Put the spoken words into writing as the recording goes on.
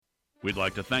We'd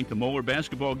like to thank the Moeller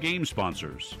basketball game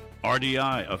sponsors.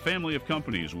 RDI, a family of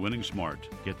companies winning smart.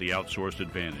 Get the outsourced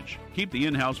advantage. Keep the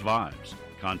in-house vibes.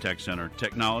 Contact center,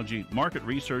 technology, market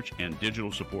research, and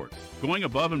digital support. Going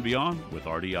above and beyond with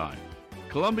RDI.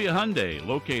 Columbia Hyundai,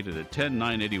 located at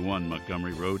 10981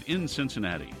 Montgomery Road in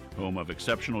Cincinnati. Home of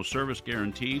exceptional service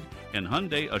guaranteed and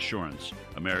Hyundai Assurance.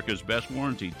 America's best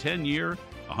warranty, 10-year,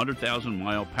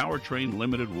 100,000-mile powertrain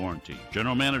limited warranty.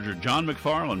 General Manager John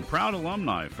McFarland, proud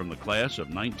alumni from the class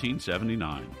of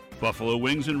 1979. Buffalo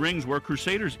Wings and Rings, where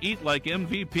Crusaders eat like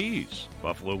MVPs.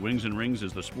 Buffalo Wings and Rings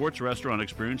is the sports restaurant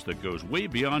experience that goes way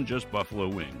beyond just buffalo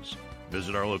wings.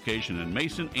 Visit our location in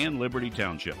Mason and Liberty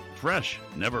Township. Fresh,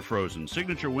 never frozen,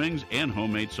 signature wings and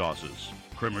homemade sauces.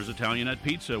 Krimmer's Italianette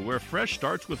Pizza, where fresh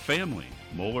starts with family.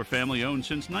 Moeller family owned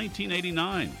since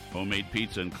 1989. Homemade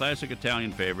pizza and classic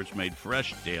Italian favorites made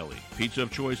fresh daily. Pizza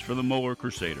of choice for the Moeller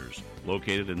Crusaders.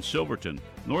 Located in Silverton,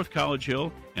 North College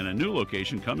Hill, and a new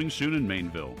location coming soon in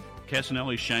Mainville.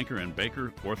 Casanelli, Shanker, and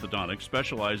Baker Orthodontics,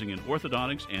 specializing in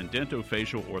orthodontics and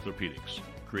dentofacial orthopedics.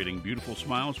 Creating beautiful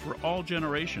smiles for all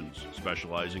generations,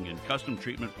 specializing in custom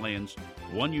treatment plans,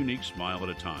 one unique smile at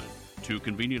a time. 2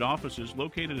 convenient offices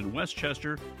located in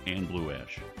Westchester and Blue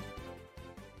Ash.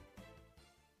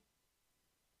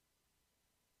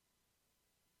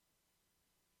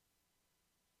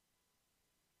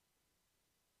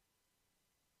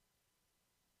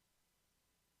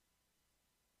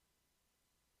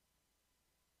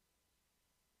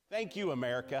 Thank you,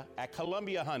 America. At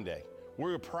Columbia Hyundai,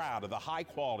 we're proud of the high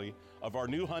quality of our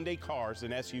new Hyundai cars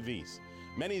and SUVs.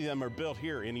 Many of them are built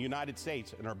here in the United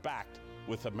States and are backed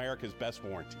with America's best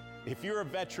warranty. If you're a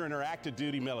veteran or active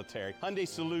duty military, Hyundai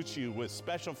salutes you with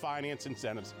special finance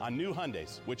incentives on new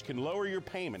Hyundais, which can lower your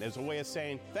payment as a way of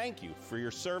saying thank you for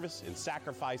your service and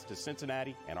sacrifice to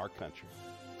Cincinnati and our country.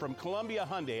 From Columbia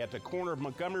Hyundai at the corner of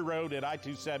Montgomery Road at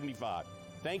I-275,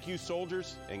 thank you,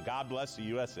 soldiers, and God bless the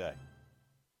USA.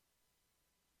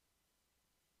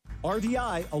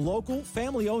 RDI, a local,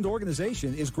 family-owned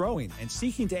organization, is growing and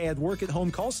seeking to add work-at-home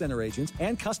call center agents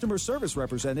and customer service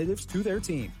representatives to their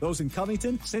team. Those in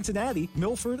Covington, Cincinnati,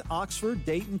 Milford, Oxford,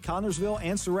 Dayton, Connorsville,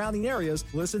 and surrounding areas,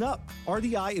 listen up.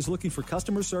 RDI is looking for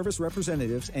customer service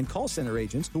representatives and call center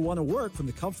agents who want to work from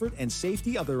the comfort and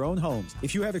safety of their own homes.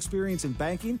 If you have experience in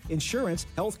banking, insurance,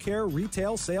 healthcare,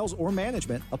 retail, sales, or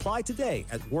management, apply today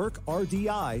at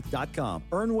workrdi.com.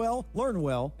 Earn well, learn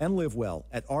well, and live well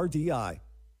at RDI.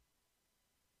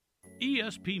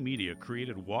 ESP Media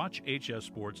created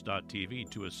WatchHSSports.tv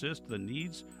to assist the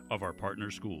needs of our partner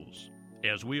schools.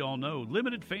 As we all know,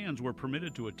 limited fans were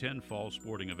permitted to attend fall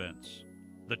sporting events.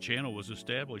 The channel was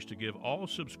established to give all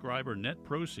subscriber net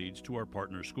proceeds to our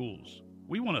partner schools.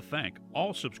 We want to thank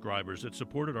all subscribers that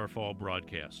supported our fall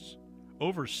broadcasts.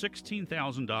 Over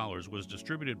 $16,000 was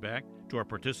distributed back to our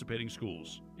participating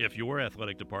schools. If your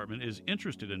athletic department is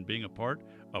interested in being a part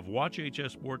of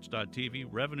WatchHSSports.tv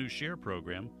revenue share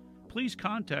program, please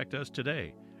contact us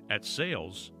today at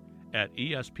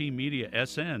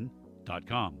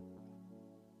sales@espmediasn.com.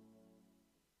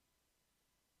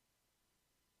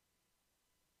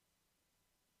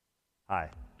 Hi,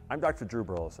 I'm Dr. Drew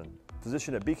Burleson,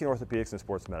 physician at Beacon Orthopedics and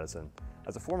Sports Medicine.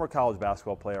 As a former college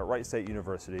basketball player at Wright State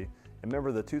University and member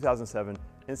of the 2007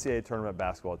 NCAA tournament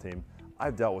basketball team,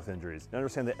 I've dealt with injuries and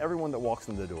understand that everyone that walks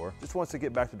in the door just wants to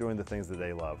get back to doing the things that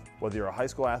they love. Whether you're a high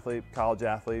school athlete, college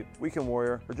athlete, weekend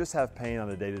warrior, or just have pain on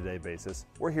a day-to-day basis,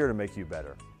 we're here to make you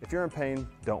better. If you're in pain,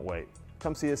 don't wait.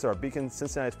 Come see us at our Beacon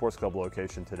Cincinnati Sports Club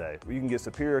location today, where you can get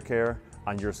superior care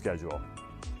on your schedule.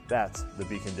 That's the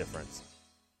Beacon difference.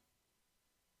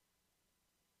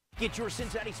 Get your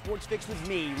Cincinnati sports fix with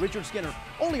me, Richard Skinner,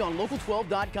 only on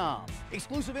Local12.com.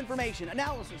 Exclusive information,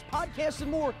 analysis, podcasts, and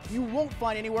more you won't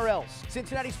find anywhere else.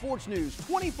 Cincinnati sports news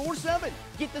 24/7.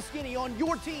 Get the skinny on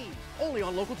your team, only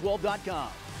on Local12.com.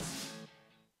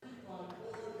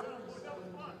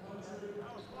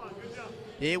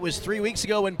 It was 3 weeks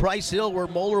ago in Price Hill where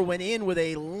Moeller went in with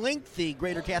a lengthy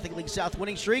Greater Catholic League South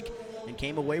winning streak and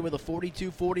came away with a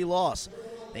 42-40 loss.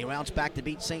 They bounced back to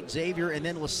beat St. Xavier and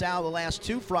then LaSalle the last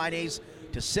 2 Fridays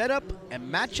to set up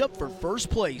and match up for first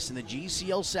place in the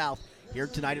GCL South here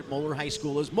tonight at Moeller High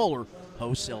School as Moeller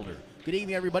hosts Elder. Good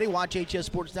evening, everybody.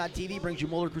 WatchHSSports.tv brings you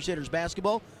Moeller Crusaders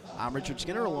basketball. I'm Richard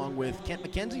Skinner along with Kent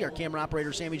McKenzie, our camera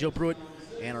operator Sammy Joe Pruitt,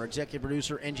 and our executive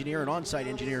producer, engineer, and on-site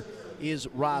engineer is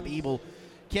Rob Ebel.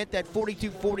 Kent, that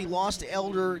 42-40 loss to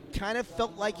Elder kind of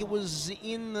felt like it was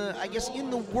in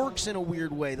the works in a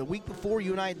weird way. The week before,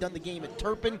 you and I had done the game at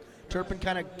Turpin. Turpin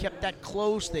kind of kept that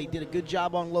close. They did a good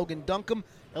job on Logan Duncombe.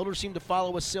 Elder seemed to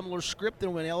follow a similar script,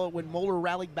 and when Moeller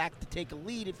rallied back to take a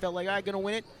lead, it felt like, all right, going to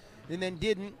win it. and then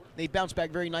didn't. They bounced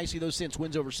back very nicely, those since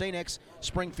wins over St. X,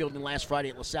 Springfield, and last Friday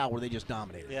at LaSalle, where they just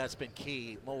dominated. Yeah, it's been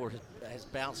key. Moeller has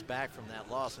bounced back from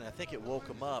that loss, and I think it woke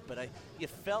them up. But you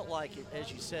felt like,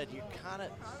 as you said,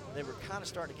 they were kind of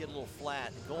starting to get a little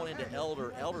flat. And going into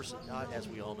Elder's, as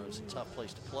we all know, is a tough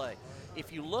place to play.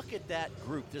 If you look at that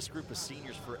group, this group of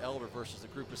seniors for Elder versus the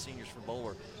group of seniors for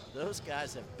Moeller, those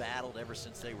guys have battled ever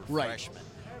since they were freshmen.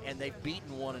 And they've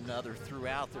beaten one another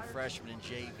throughout their freshman and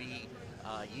JV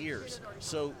years.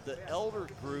 So the Elder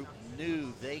group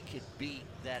knew they could beat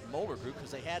that Moeller group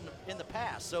because they hadn't in the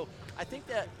past. So I think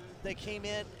that they came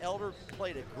in, Elder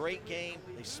played a great game.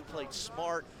 They played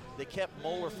smart. They kept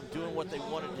Moeller from doing what they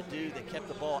wanted to do. They kept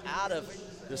the ball out of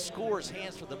the scorer's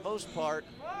hands for the most part.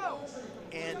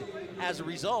 And as a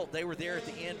result, they were there at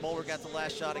the end. Moeller got the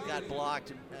last shot, it got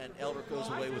blocked, and Elder goes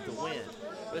away with the win.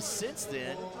 But since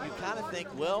then, you kind of think,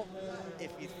 well,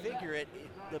 if you figure it,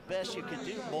 the best you could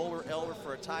do, Moeller, Elder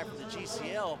for a tie for the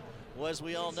GCL, was,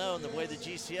 we all know, the way the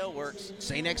GCL works.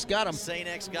 St. X got him. St.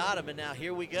 X got him, and now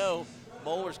here we go.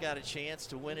 Moeller's got a chance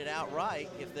to win it outright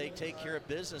if they take care of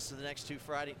business in the next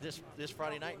this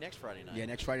Friday night, next Friday night. Yeah,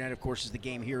 next Friday night, of course, is the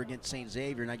game here against St.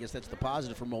 Xavier, and I guess that's the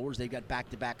positive for Moeller's. They've got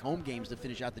back-to-back home games to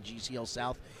finish out the GCL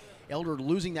South. Elder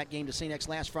losing that game to St. X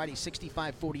last Friday,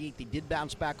 65-48. They did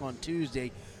bounce back on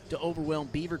Tuesday to overwhelm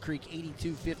Beaver Creek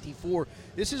 82-54.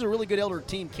 This is a really good Elder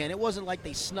team, Ken. It wasn't like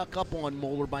they snuck up on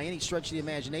Moeller by any stretch of the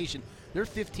imagination. They're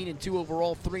 15-2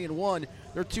 overall, 3-1.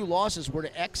 Their two losses were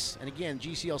to X, and again,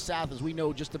 GCL South, as we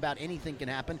know, just about anything can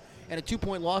happen, and a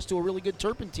 2-point loss to a really good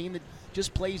Turpin team that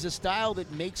just plays a style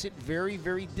that makes it very,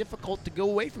 very difficult to go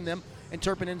away from them, and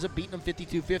Turpin ends up beating them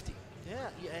 52-50. Yeah,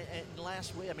 and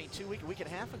last week, a week and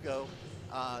a half ago,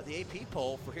 the AP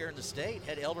poll for here in the state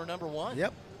had Elder number 1.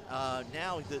 Yep.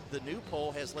 Now the new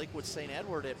poll has Lakewood St.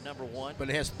 Edward at number 1. But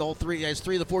it has three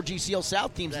of the 4 GCL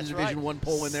South teams in the Division 1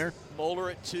 poll in there.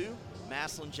 Moeller at 2,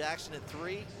 Massillon Jackson at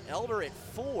 3, Elder at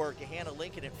 4, Gahanna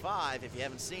Lincoln at 5. If you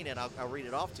haven't seen it, I'll read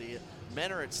it off to you.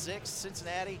 Mentor at 6,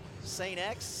 Cincinnati, St.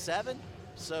 X 7.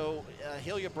 So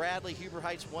Hillier Bradley, Huber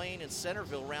Heights Wayne, and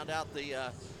Centerville round out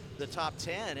the top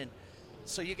 10. And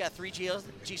so you got 3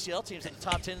 GCL teams in the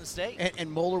top 10 in the state. And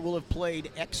Moeller will have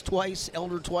played X twice,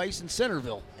 Elder twice, and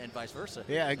Centerville. And vice versa.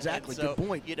 Yeah, exactly. So, good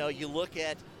point. You know, you look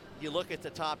at the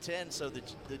top 10, so the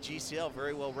GCL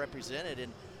very well represented.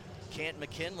 And Canton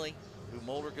McKinley, who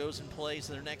Moeller goes and plays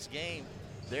in their next game,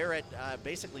 they're at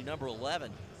basically number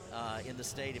 11 in the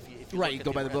state. If you right, look you at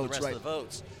go by the votes, rest right? Of the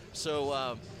votes.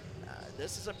 So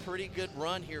this is a pretty good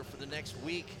run here for the next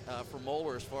week for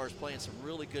Moeller as far as playing some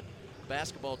really good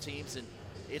basketball teams, and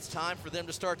it's time for them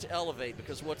to start to elevate,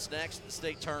 because what's next? The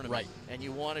state tournament. Right. And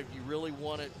you really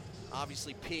want to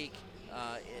obviously peak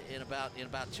in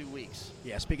about 2 weeks.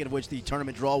 Yeah, speaking of which, the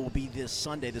tournament draw will be this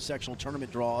Sunday, the sectional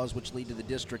tournament draws, which lead to the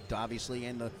district, obviously,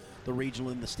 and the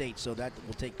regional in the state. So that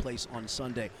will take place on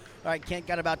Sunday. All right, Kent,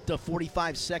 got about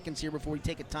 45 seconds here before we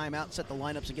take a timeout, set the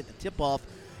lineups, and get the tip-off.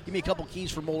 Give me a couple keys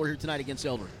for Moeller here tonight against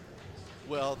Elder.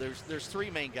 Well, there's 3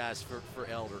 main guys for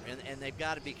Elder, and they've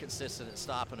got to be consistent at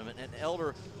stopping them. And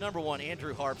Elder, number 1,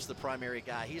 Andrew Harp's the primary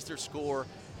guy. He's their scorer.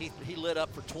 He lit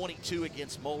up for 22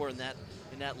 against Moeller in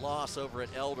that loss over at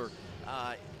Elder.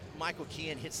 Michael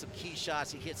Kean hit some key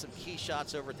shots. He hit some key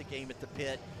shots over at the game at the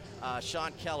pit.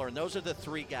 Sean Keller, and those are the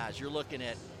 3 guys. You're looking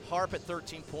at Harp at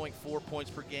 13.4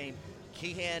 points per game,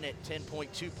 Kehan at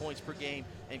 10.2 points per game,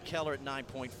 and Keller at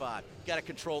 9.5. Got to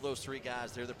control those 3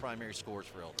 guys. They're the primary scorers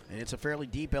for Elder. And it's a fairly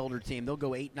deep Elder team. They'll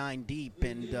go 8-9 deep,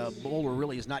 and Moeller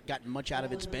really has not gotten much out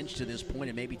of its bench to this point,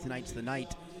 and maybe tonight's the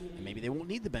night. And maybe they won't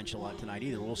need the bench a lot tonight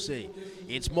either. We'll see.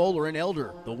 It's Moeller and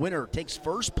Elder. The winner takes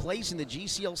first place in the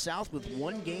GCL South with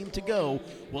 1 game to go.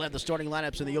 We'll have the starting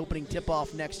lineups in the opening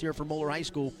tip-off next year for Moeller High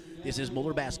School. This is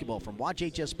Moeller Basketball from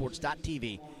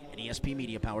WatchHSSports.tv and ESP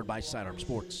Media, powered by Sidearm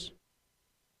Sports.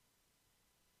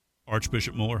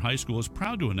 Archbishop Moeller High School is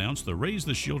proud to announce the Raise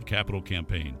the Shield Capital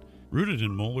campaign. Rooted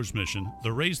in Moeller's mission,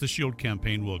 the Raise the Shield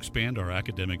campaign will expand our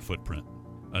academic footprint.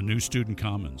 A new student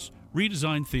commons,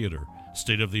 redesigned theater,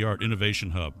 state-of-the-art innovation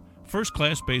hub,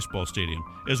 first-class baseball stadium,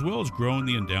 as well as growing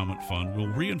the endowment fund will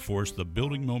reinforce the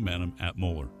building momentum at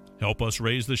Moeller. Help us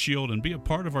raise the shield and be a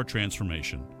part of our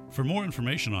transformation. For more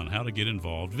information on how to get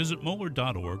involved, visit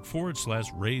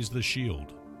moeller.org/raise the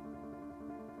shield.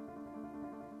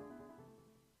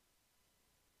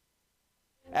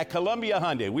 At Columbia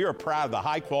Hyundai, we are proud of the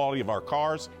high quality of our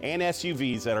cars and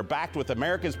SUVs that are backed with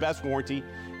America's best warranty,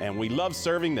 and we love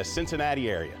serving the Cincinnati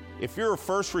area. If you're a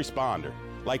first responder,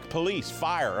 like police,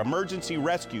 fire, emergency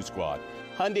rescue squad,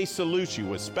 Hyundai salutes you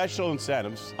with special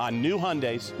incentives on new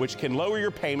Hyundais, which can lower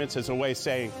your payments as a way of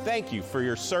saying thank you for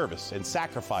your service and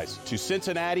sacrifice to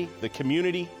Cincinnati, the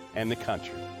community, and the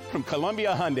country. From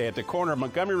Columbia Hyundai at the corner of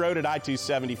Montgomery Road at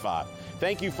I-275.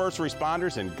 Thank you, first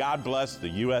responders, and God bless the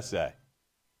USA.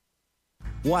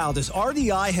 Wow, does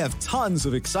RDI have tons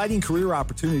of exciting career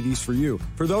opportunities for you?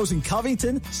 For those in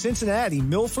Covington, Cincinnati,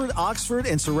 Milford, Oxford,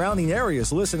 and surrounding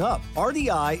areas, listen up.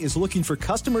 RDI is looking for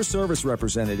customer service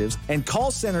representatives and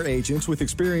call center agents with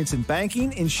experience in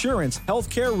banking, insurance,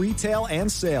 healthcare, retail,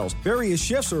 and sales. Various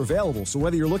shifts are available, so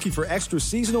whether you're looking for extra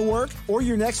seasonal work or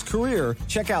your next career,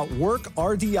 check out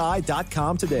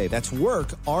workrdi.com today. That's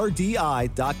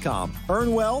workrdi.com.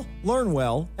 Earn well, learn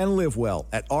well, and live well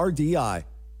at RDI.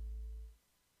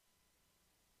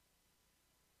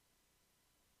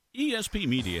 ESP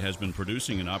Media has been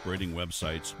producing and operating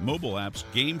websites, mobile apps,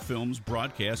 game films,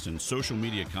 broadcasts, and social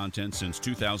media content since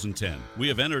 2010. We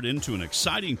have entered into an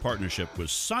exciting partnership with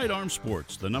Sidearm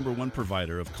Sports, the #1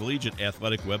 provider of collegiate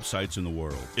athletic websites in the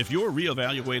world. If you're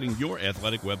reevaluating your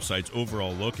athletic website's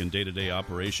overall look and day-to-day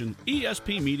operation,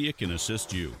 ESP Media can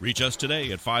assist you. Reach us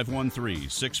today at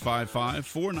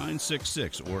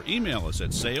 513-655-4966 or email us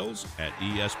at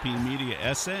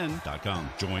sales@espmediasn.com.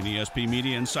 Join ESP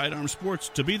Media and Sidearm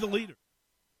Sports to be the leader.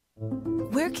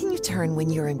 Where can you turn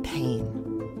when you're in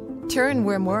pain? Turn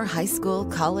where more high school,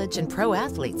 college, and pro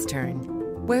athletes turn.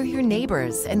 Where your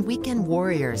neighbors and weekend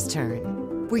warriors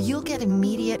turn. Where you'll get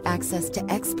immediate access to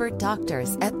expert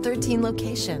doctors at 13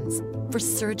 locations for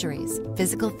surgeries,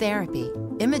 physical therapy,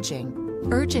 imaging,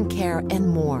 urgent care, and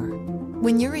more.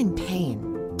 When you're in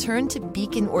pain, turn to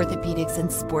Beacon Orthopedics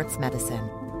and Sports Medicine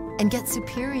and get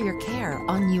superior care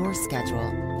on your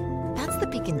schedule. That's the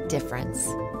Beacon difference.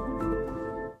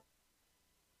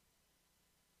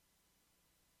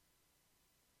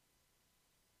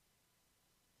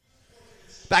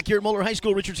 Back here at Moeller High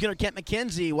School, Richard Skinner, Kent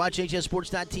McKenzie. Watch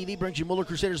HSSports.tv brings you Moeller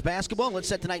Crusaders basketball. Let's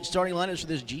set tonight's starting lineups for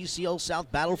this GCL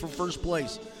South battle for first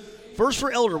place. First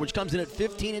for Elder, which comes in at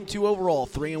 15-2 overall,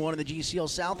 3-1 in the GCL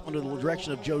South under the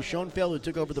direction of Joe Schoenfeld, who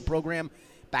took over the program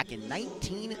back in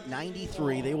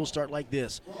 1993. They will start like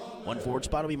this. One forward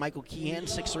spot will be Michael Keehan,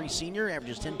 6'3 senior,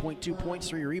 averages 10.2 points,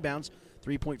 3 rebounds,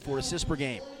 3.4 assists per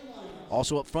game.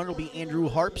 Also up front will be Andrew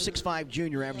Harp, 6'5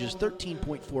 junior, averages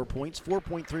 13.4 points,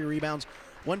 4.3 rebounds,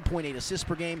 1.8 assists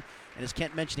per game, and as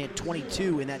Kent mentioned, he had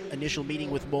 22 in that initial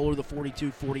meeting with Moeller, the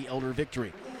 42-40 Elder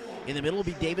victory. In the middle will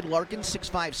be David Larkin,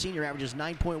 6'5 senior, averages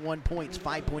 9.1 points,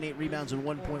 5.8 rebounds, and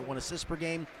 1.1 assists per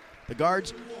game. The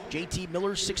guards, J.T.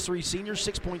 Miller, 6'3 senior,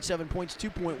 6.7 points,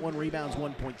 2.1 rebounds,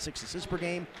 1.6 assists per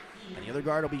game. And the other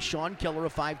guard will be Sean Keller, a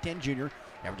 5'10 junior,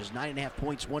 averages 9.5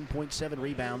 points, 1.7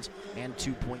 rebounds, and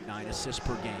 2.9 assists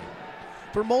per game.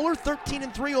 For Moeller,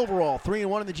 13-3 overall,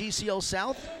 3-1 in the GCL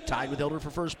South, tied with Elder for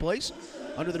first place.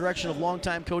 Under the direction of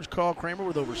longtime coach Carl Kramer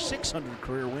with over 600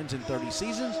 career wins in 30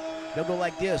 seasons, they'll go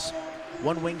like this.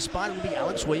 One wing spot will be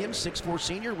Alex Williams, 6'4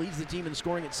 senior, leads the team in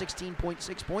scoring at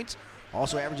 16.6 points,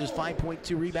 also averages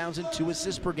 5.2 rebounds and 2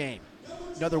 assists per game.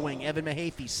 Another wing, Evan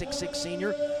Mahaffey, 6'6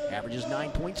 senior, averages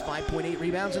 9 points, 5.8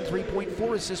 rebounds, and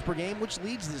 3.4 assists per game, which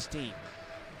leads this team.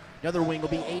 Another wing will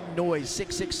be Aiden Noyes,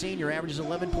 6'6 senior, averages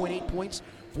 11.8 points,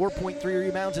 4.3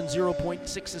 rebounds, and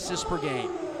 0.6 assists per game.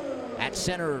 At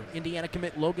center, Indiana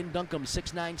commit Logan Duncombe,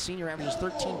 6'9 senior, averages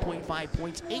 13.5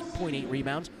 points, 8.8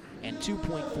 rebounds, and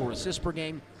 2.4 assists per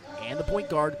game. And the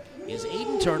point guard is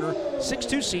Aiden Turner,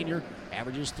 6'2 senior,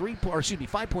 averages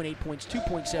 5.8 points,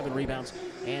 2.7 rebounds,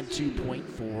 and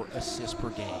 2.4 assists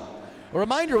per game. A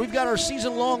reminder, we've got our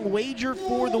season-long wager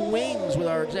for the Wings with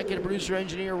our executive producer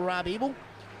engineer, Rob Ebel.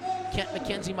 Kent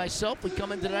McKenzie, myself, we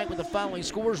come in tonight with the following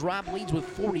scores. Rob leads with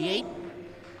 48.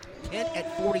 Kent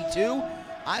at 42.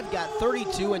 I've got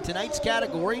 32 in tonight's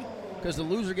category because the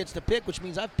loser gets to pick, which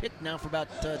means I've picked now for about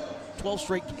 12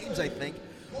 straight games, I think.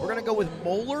 We're going to go with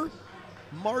Moeller,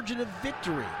 margin of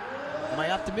victory. Am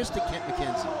I optimistic, Kent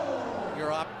McKenzie?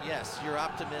 Yes, you're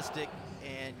optimistic,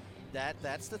 and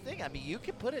that's the thing. I mean, you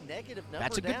can put a negative number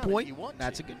That's a down good point. if you want to.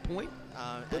 That's a good point.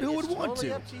 But and who would it's want totally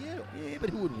to? Up to you. Yeah, but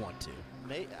who would want to?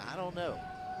 I don't know.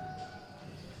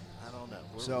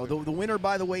 So the winner,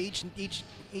 by the way,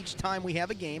 each time we have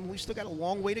a game, we've still got a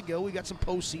long way to go. We've got some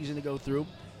postseason to go through.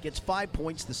 Gets 5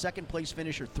 points, the second place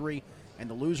finisher 3, and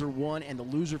the loser 1, and the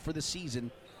loser for the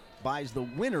season buys the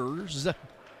winners a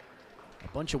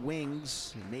bunch of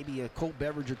wings, and maybe a cold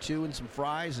beverage or 2, and some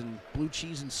fries, and blue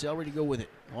cheese and celery to go with it.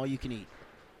 All you can eat.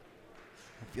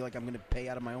 I feel like I'm going to pay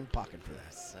out of my own pocket for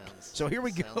that. So here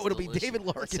we go. It'll be David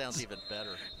Larkin. That sounds even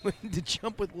better. To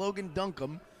jump with Logan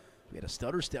Duncombe. We had a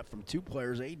stutter step from 2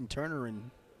 players, Aiden Turner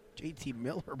and J.T.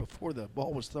 Miller, before the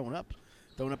ball was thrown up.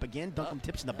 Thrown up again. Duncombe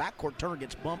tips in the backcourt. Turner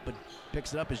gets bumped, but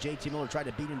picks it up as J.T. Miller tried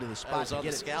to beat him to the spot. That was on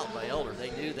the scout by Elder. They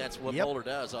knew that's what Moeller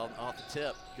does off the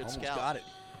tip. Good Almost scout. got it.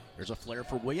 There's a flare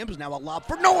for Williams. Now a lob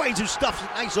for Noyes, who stuffs it.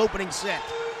 Nice opening set.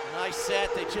 Nice set.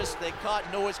 They caught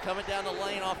Noyes coming down the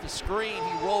lane off the screen.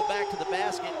 He rolled back to the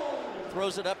basket,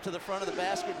 throws it up to the front of the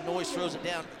basket, and Noyes throws it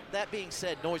down. That being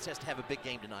said, Noyes has to have a big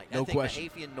game tonight. No question. I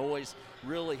think Mahaffey and Noyes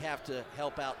really have to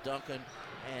help out Duncan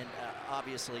and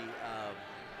obviously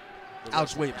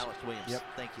Alex Williams. Yep.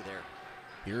 Thank you there.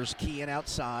 Here's Keehan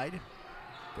outside.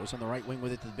 Goes on the right wing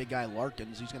with it to the big guy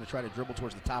Larkins. He's going to try to dribble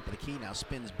towards the top of the key now.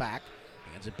 Spins back.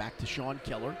 Hands it back to Sean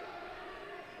Keller.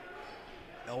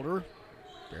 Elder,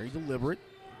 very deliberate.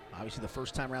 Obviously, the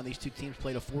first time around, these two teams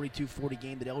played a 42-40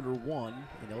 game that Elder won.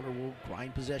 And Elder will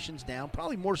grind possessions down,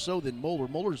 probably more so than Moeller.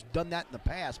 Moeller's done that in the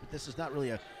past, but this is not really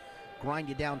a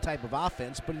grind-you-down type of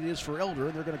offense, but it is for Elder,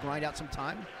 and they're going to grind out some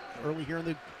time early here in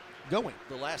the going.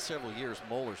 The last several years,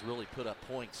 Moeller's really put up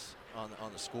points on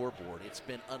the scoreboard. It's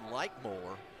been unlike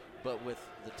Moeller, but with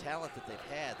the talent that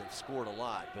they've had, they've scored a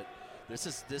lot. But this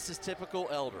is typical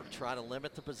Elder. Try to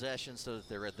limit the possession so that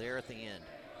they're there at the end.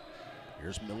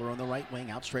 Here's Miller on the right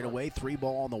wing, out straight away. 3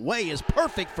 ball on the way is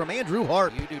perfect from Andrew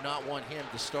Harp. You do not want him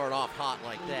to start off hot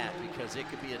like that because it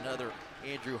could be another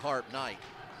Andrew Harp night.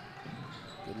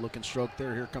 Good looking stroke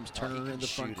there. Here comes Turner in the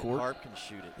front court. Harp can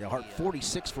shoot it. Yeah, Harp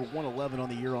 46 for 111 on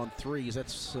the year on threes.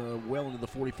 That's well into the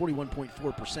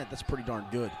 41.4%. That's pretty darn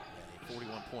good. Yeah,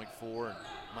 41.4 and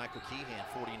Michael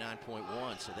Keehan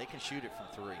 49.1, so they can shoot it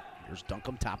from 3. Here's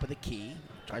Duncombe, top of the key.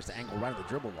 Tries to angle right at the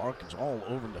dribble. Larkins all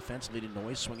over him defensively to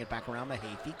Noyes. Swing it back around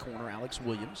Mahaffey. Corner Alex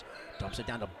Williams. Dumps it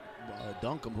down to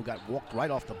Duncombe, who got walked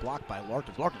right off the block by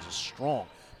Larkins. Larkins is strong.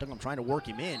 Duncombe trying to work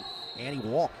him in, and he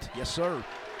walked. Yes, sir.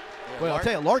 Yeah, well, I'll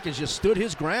tell you, Larkins just stood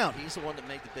his ground. He's the one that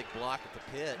made the big block at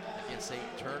the pit against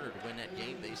Aiden Turner to win that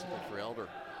game, basically, for Elder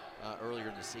earlier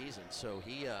in the season. So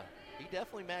he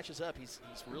definitely matches up. He's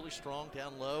really strong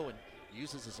down low and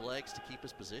uses his legs to keep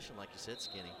his position, like you said,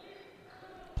 Skinny.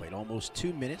 Played almost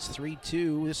 2 minutes,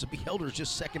 3-2. This will be Elder's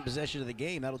just second possession of the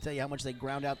game. That'll tell you how much they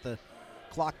ground out the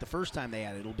clock the first time they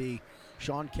had it. It'll be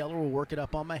Sean Keller will work it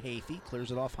up on Mahaffey.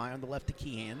 Clears it off high on the left to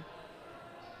Keehan.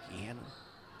 Keehan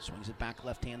swings it back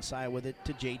left-hand side with it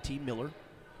to J.T. Miller.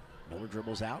 Miller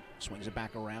dribbles out, swings it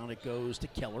back around. It goes to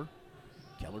Keller.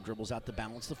 Keller dribbles out to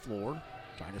balance the floor,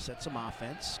 trying to set some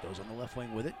offense. Goes on the left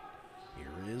wing with it.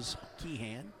 Here is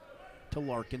Keehan to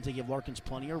Larkins. They give Larkins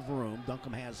plenty of room.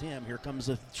 Duncombe has him. Here comes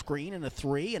a screen and a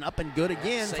 3, and up and good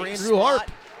again for Andrew Harp.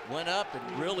 Went up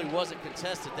and really wasn't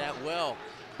contested that well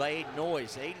by Aiden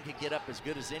Noyes. Aiden could get up as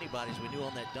good as anybody, as we knew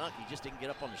on that dunk. He just didn't get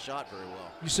up on the shot very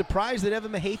well. You surprised that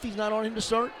Evan Mahaffey's not on him to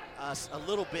start? A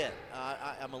little bit.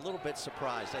 I'm a little bit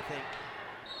surprised. I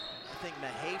think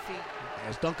Mahaffey.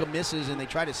 As Duncombe misses and they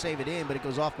try to save it in, but it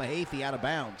goes off Mahaffey out of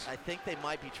bounds. I think they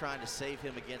might be trying to save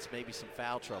him against maybe some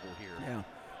foul trouble here. Yeah.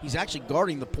 He's actually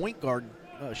guarding the point guard,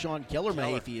 Sean Keller.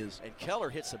 Mahaffey is. And Keller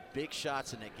hit some big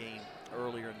shots in that game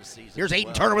earlier in the season. Here's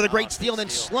Aiden Turner with a great steal, and then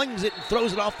slings it and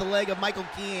throws it off the leg of Michael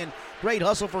Keehan. Great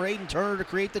hustle for Aiden Turner to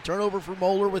create the turnover for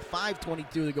Moeller with 5:22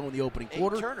 to go in the opening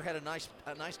quarter. Aiden Turner had a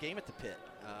nice game at the pit.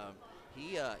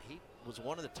 He was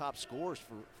one of the top scorers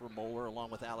for Moeller,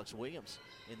 along with Alex Williams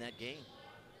in that game.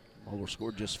 Moeller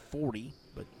scored just 40,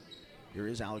 but here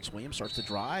is Alex Williams. Starts to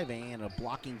drive, and a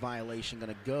blocking violation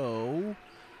going to go.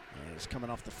 And it's coming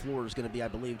off the floor is going to be, I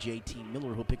believe, J.T.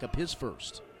 Miller, who'll pick up his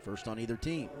first on either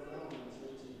team.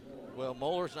 Well,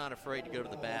 Moeller's not afraid to go to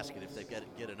the basket if they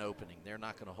get an opening. They're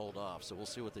not going to hold off, so we'll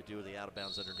see what they do with the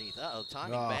out-of-bounds underneath. Uh-oh,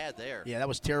 timing bad there. Yeah, that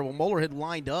was terrible. Moeller had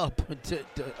lined up to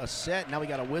a set. Now we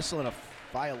got a whistle and a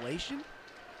violation?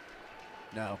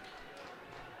 No.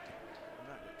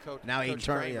 Coach Aiden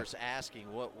Turner Kramer's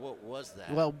asking, what was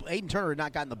that? Well, Aiden Turner had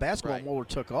not gotten the basketball. Right. Moeller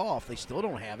took off. They still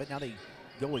don't have it. Now they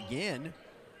go again.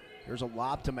 There's a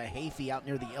lob to Mahaffey out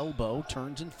near the elbow.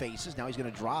 Turns and faces. Now he's going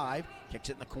to drive. Kicks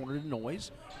it in the corner to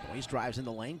Noyes. Noyes drives in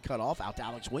the lane. Cut off. Out to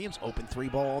Alex Williams. Open 3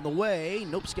 ball on the way.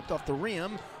 Nope. Skipped off the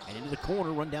rim. And into the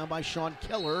corner. Run down by Sean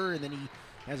Keller. And then he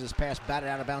has his pass batted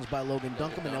out of bounds by Logan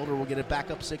Duncombe. And Elder will get it back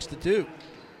up 6-2.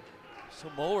 So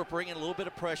Moeller bringing a little bit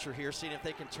of pressure here, seeing if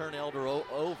they can turn Elder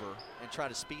over and try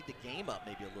to speed the game up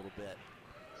maybe a little bit.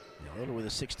 Elder with a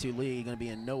 6-2 lead, going to be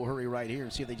in no hurry right here,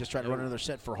 and see if they just try to run another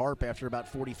set for Harp after about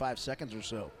 45 seconds or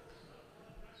so.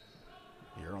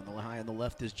 Here on the high on the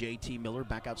left is J.T. Miller.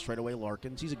 Back out straight away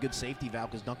Larkins. He's a good safety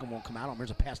valve because Duncombe won't come out on him. There's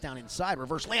a pass down inside.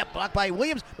 Reverse layup blocked by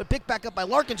Williams, but picked back up by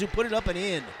Larkins, who put it up and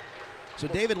in. So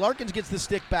David Larkins gets the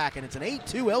stick back, and it's an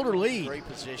 8-2 Elder lead. Great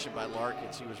position by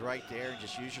Larkins. He was right there and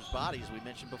just used his body, as we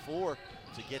mentioned before,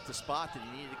 to get the spot that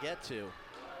he needed to get to.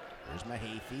 There's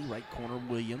Mahaffey, right corner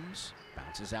Williams.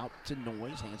 Bounces out to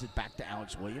Noyes, hands it back to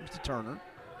Alex Williams to Turner.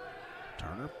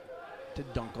 Turner to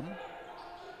Duncombe.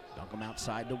 Duncombe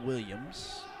outside to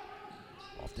Williams.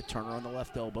 Off to Turner on the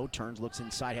left elbow. Turns, looks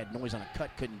inside, had Noyes on a cut,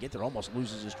 couldn't get there. Almost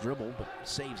loses his dribble, but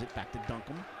saves it. Back to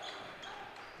Duncombe.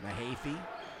 Mahaffey.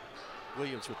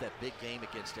 Williams with that big game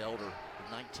against Elder,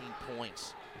 19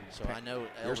 points. So I know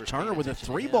There's Elder's Turner paying with a attention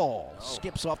to three him. ball. Oh.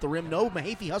 Skips off the rim. No,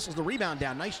 Mahaffey hustles the rebound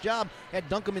down. Nice job. Had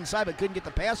Duncombe inside, but couldn't get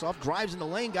the pass off. Drives in the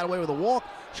lane, got away with a walk.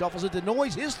 Shuffles it to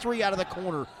Noyes. His three out of the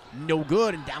corner. No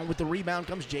good. And down with the rebound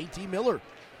comes J.T. Miller.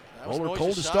 That was Bowler Noyes'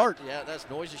 cold to shot. start. Yeah, that's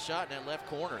Noyes' shot in that left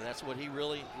corner. That's what he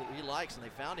likes, and they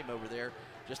found him over there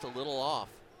just a little off.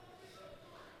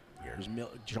 Here's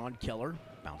John Keller.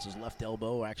 Bounces left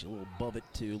elbow, actually a little above it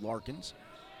to Larkins.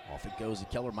 Off it goes.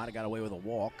 Keller might have got away with a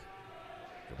walk.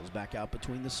 Dribbles back out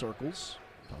between the circles.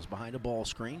 Comes behind a ball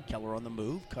screen. Keller on the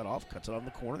move. Cut off. Cuts it on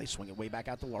the corner. They swing it way back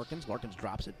out to Larkins. Larkins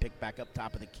drops it. Picked back up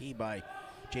top of the key by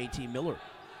J.T. Miller.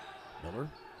 Miller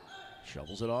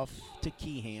shovels it off to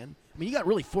Keehan. I mean, you got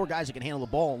really four guys that can handle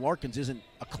the ball, and Larkins isn't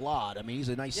a clod. I mean, he's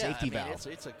a nice safety valve.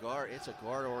 It's a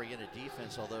guard-oriented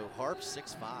defense. Although Harp's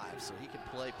 6'5", so he can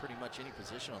play pretty much any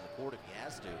position on the court if he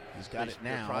has to. He's got it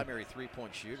now. The primary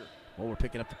three-point shooter. Well, we're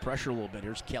picking up the pressure a little bit.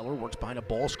 Here's Keller, works behind a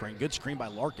ball screen. Good screen by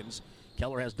Larkins.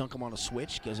 Keller has Duncombe on a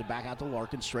switch, gives it back out to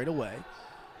Larkins straight away.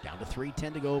 Down to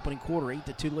 3:10 to go opening quarter,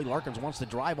 8-2 lead. Larkins wants to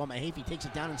drive on Mahaffey, takes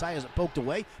it down inside, has it poked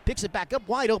away, picks it back up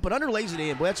wide open, underlays it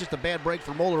in. Boy, that's just a bad break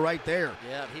for Moeller right there.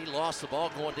 Yeah, he lost the ball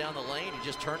going down the lane. He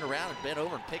just turned around and bent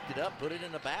over and picked it up, put it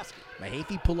in the basket.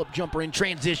 Mahaffey pull-up jumper in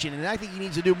transition, and I think he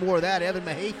needs to do more of that. Evan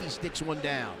Mahaffey sticks one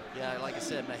down. Yeah, like I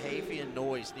said, Mahaffey and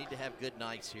Noyes need to have good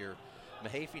nights here.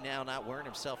 Mahaffey now not wearing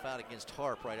himself out against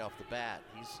Harp right off the bat.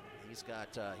 He's got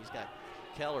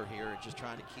Keller here and just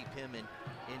trying to keep him in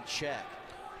check.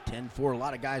 10-4, a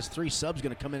lot of guys. 3 subs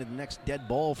going to come into the next dead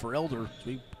ball for Elder. So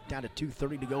we down to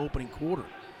 2:30 to go opening quarter.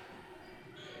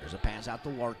 There's a pass out to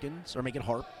Larkins, or make it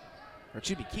Harp. Or it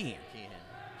should be Keehan.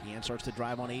 Keehan starts to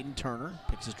drive on Aiden Turner,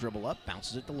 picks his dribble up,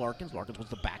 bounces it to Larkins. Larkins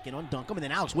wants to back in on Duncombe, and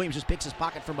then Alex Williams just picks his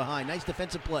pocket from behind. Nice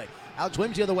defensive play. Alex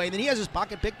Williams the other way, and then he has his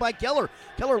pocket picked by Keller.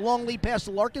 Keller long lead pass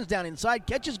to Larkins down inside.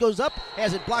 Catches, goes up,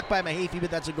 has it blocked by Mahaffey,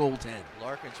 but that's a goaltend.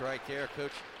 Larkins right there.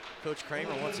 Coach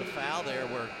Kramer wants a foul there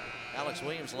where Alex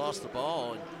Williams lost the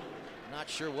ball, and not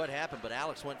sure what happened, but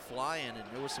Alex went flying, and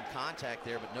there was some contact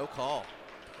there, but no call.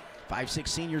 5'6"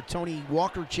 senior Tony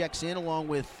Walker checks in along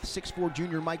with 6'4"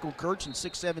 junior Michael Kirch and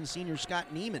 6'7" senior Scott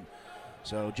Neiman.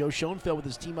 So Joe Schoenfeld with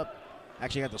his team up.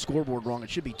 Actually, I got the scoreboard wrong. It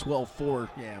should be 12-4.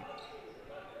 Yeah.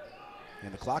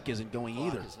 And the clock isn't going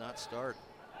either. Does not start.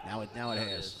 Now it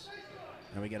has.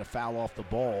 Now we get a foul off the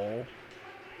ball.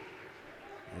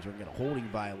 As we're going to get a holding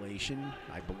violation,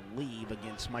 I believe,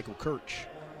 against Michael Kirch.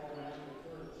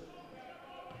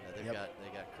 Yeah, they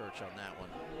got Kirch on that one.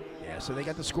 Yeah, so they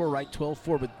got the score right,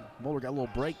 12-4, but Moeller got a little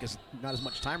break because not as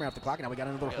much time after the clock. Now we got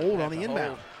another hold on the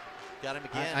inbound. Got him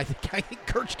again. I think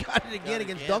Kirch got it again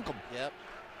against Duncombe. Yep.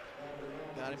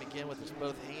 Got him again with his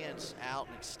both hands out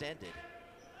and extended.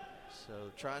 So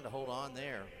trying to hold on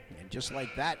there. And just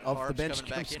like that, off Harp's the bench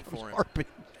coming back in for him. Harp.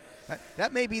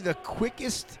 That may be the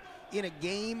quickest in a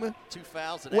game. 2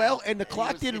 fouls and well, out. and the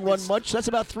clock didn't run much, so that's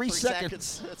about 3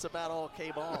 seconds. That's about all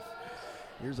came off.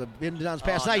 Here's a inbounds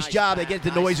pass. Oh, nice job. Back. They get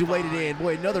to Noyes who laid it in.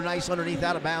 Boy, another nice underneath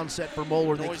out of bounds set for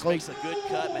Moeller. Noyes makes a good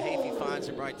cut. Mahaffey finds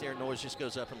him right there. Noyes just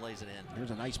goes up and lays it in. Here's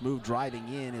a nice move driving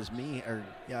in. It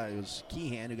was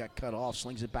Keehan who got cut off.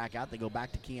 Slings it back out. They go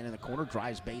back to Keehan in the corner.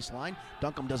 Drives baseline.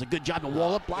 Duncombe does a good job to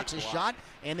wall up, blocks his shot,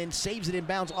 and then saves it in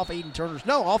bounds off Aiden Turner's.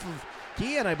 No, off of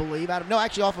Keehan, I believe.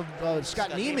 Actually off of Scott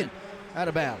Neiman. Out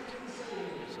of bounds.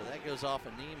 So that goes off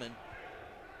of Neiman.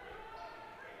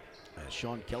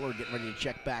 Sean Keller getting ready to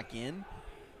check back in.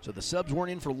 So the subs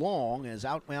weren't in for long.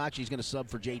 Actually, he's going to sub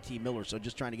for J.T. Miller, so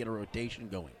just trying to get a rotation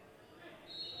going.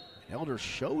 Elder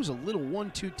shows a little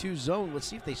 1-2-2 zone. Let's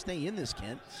see if they stay in this,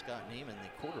 Kent. Scott Neiman,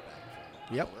 the quarterback.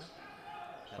 Yep.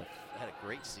 Had a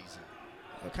great season.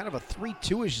 Kind of a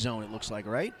 3-2-ish zone, it looks like,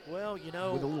 right? Well, with a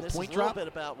little this point is a drop.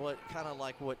 little bit about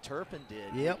what Turpin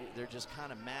did. Yep. They're just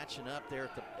kind of matching up there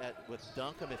with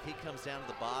Duncombe. If he comes down to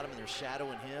the bottom and they're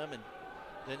shadowing him, and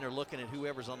then they're looking at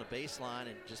whoever's on the baseline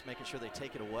and just making sure they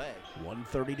take it away.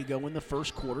 1:30 to go in the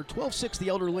first quarter. 12-6 the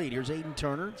Elder lead. Here's Aiden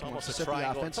Turner. It's almost a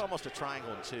triangle. It's almost a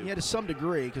triangle in 2. Yeah, to some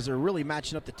degree, because they're really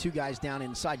matching up the 2 guys down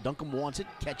inside. Duncombe wants it,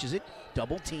 catches it,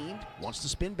 double teamed, wants to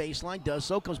spin baseline, does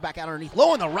so, comes back out underneath,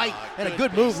 low on the right, and a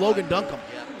good move, Logan Duncombe.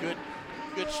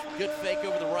 Yeah, good fake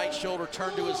over the right shoulder,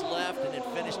 turned to his left, and then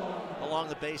finished along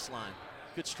the baseline.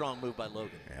 Good strong move by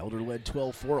Logan. Elder led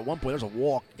 12-4 at one point. There's a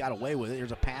walk, got away with it.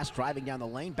 There's a pass driving down the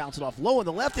lane, bounce it off low on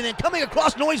the left, and then coming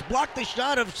across, Noyes blocked the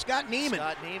shot of Scott Neiman.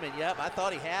 Scott Neiman, yep. I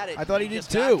thought he had it. I thought he did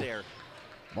just too. got there.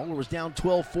 Moeller was down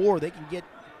 12-4. They can get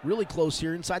really close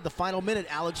here inside the final minute.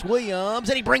 Alex Williams,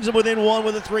 and he brings him within one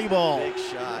with a 3-ball. Big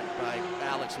shot by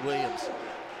Alex Williams.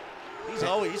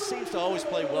 He seems to always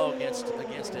play well against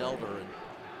Elder, and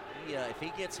if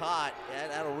he gets hot,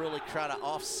 that'll really try to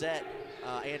offset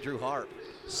Andrew Harp.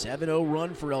 7-0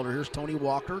 run for Elder. Here's Tony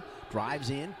Walker, drives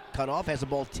in, cut off, has the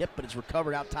ball tipped, but it's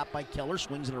recovered out top by Keller,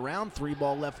 swings it around,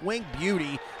 3-ball left wing,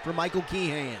 beauty for Michael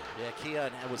Keehan. Yeah,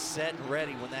 Keehan was set and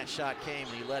ready when that shot came,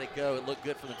 and he let it go. It looked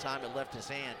good from the time it left his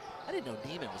hand. I didn't know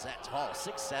Neiman was that tall,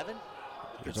 6'7",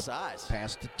 good size.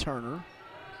 Pass to Turner.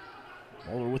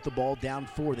 Moeller with the ball down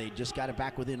 4. They just got it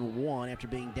back within 1 after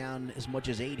being down as much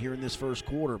as 8 here in this first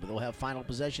quarter, but they'll have final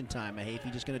possession time.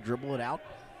 Mahaffey just going to dribble it out,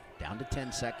 down to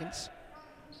 10 seconds.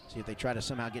 See if they try to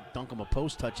somehow dunk him a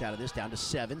post touch out of this, down to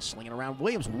 7, slinging around.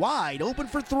 Williams wide open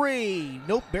for 3.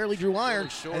 Nope, barely drew iron,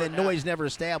 and then Noise never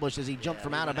established as he jumped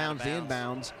from out of bounds to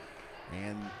inbounds.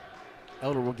 And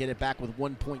Elder will get it back with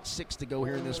 1.6 to go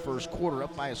here in this first quarter,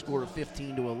 up by a score of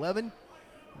 15-11.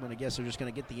 I'm going to guess they're just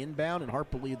going to get the inbound, and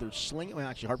Harp will either sling it. Well,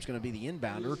 actually, Harp's going to be the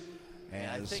inbounder.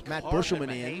 As Matt Bushelman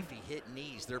and Mahaffey hit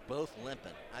knees. They're both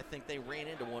limping. I think they ran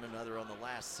into one another on the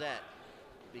last set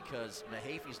because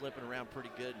Mahaffey's limping around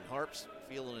pretty good, and Harp's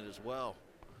feeling it as well.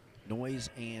 Noise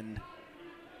and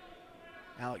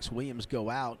Alex Williams go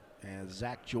out as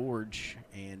Zach George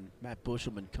and Matt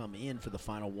Bushelman come in for the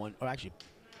final one. Or actually,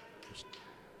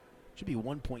 should be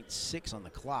 1.6 on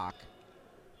the clock.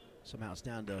 Somehow it's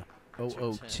down to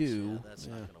 0:02. Yeah, that's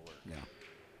not going to work. Yeah.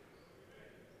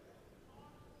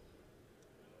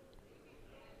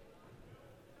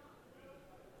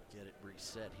 Get it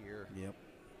reset here. Yep.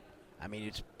 I mean,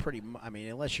 it's pretty.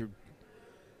 Unless you're,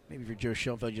 maybe if you're Joe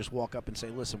Schoenfeld, you just walk up and say,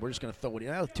 "Listen, we're just going to throw it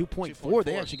in." 2.4.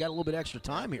 They actually got a little bit extra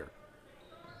time here.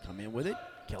 Come in with it.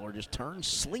 Keller just turns,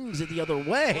 slings it the other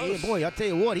way. And boy, I'll tell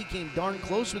you what, he came darn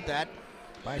close with that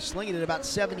by slinging it about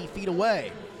 70 feet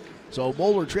away. So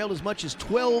Moeller trailed as much as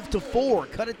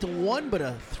 12-4, cut it to 1, but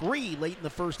a 3 late in the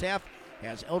first half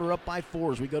has Elder up by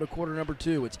 4 as we go to quarter number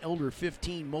 2. It's Elder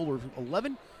 15, Moeller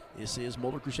 11. This is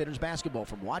Moeller Crusaders basketball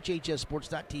from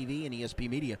WatchHSSports.tv and ESP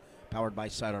Media, powered by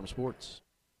Sidearm Sports.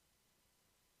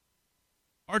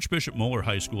 Archbishop Moeller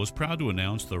High School is proud to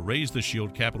announce the Raise the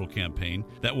Shield capital campaign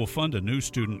that will fund a new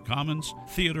student commons,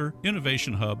 theater,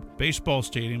 innovation hub, baseball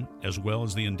stadium, as well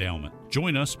as the endowment.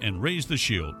 Join us and Raise the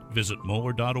Shield. Visit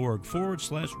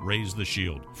moeller.org/Raise the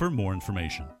Shield for more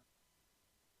information.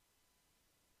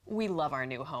 We love our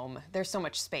new home. There's so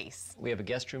much space. We have a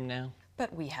guest room now.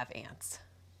 But we have ants.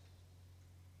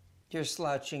 You're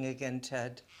slouching again,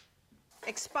 Ted.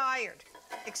 Expired.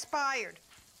 Expired.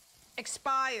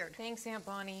 Expired. Thanks, Aunt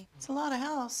Bonnie. It's a lot of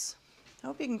house. I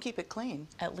hope you can keep it clean.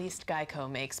 At least Geico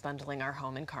makes bundling our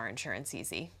home and car insurance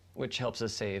easy. Which helps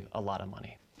us save a lot of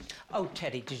money. Oh,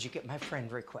 Teddy, did you get my friend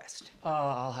request?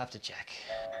 I'll have to check.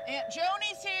 Aunt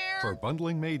Joni's here. For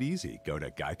bundling made easy, go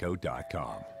to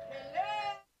geico.com.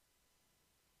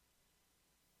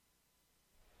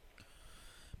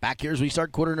 Back here as we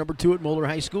start quarter number 2 at Moeller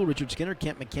High School. Richard Skinner,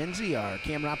 Kent McKenzie, our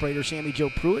camera operator Sammy Joe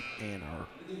Pruitt, and our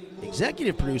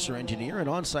executive producer engineer and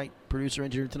on-site producer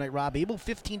engineer tonight, Rob Abel.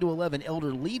 15-11,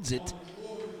 Elder leads it.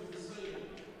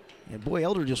 And boy,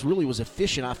 Elder just really was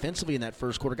efficient offensively in that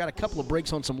first quarter. Got a couple of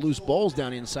breaks on some loose balls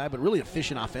down inside, but really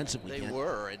efficient offensively. They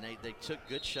were, and they took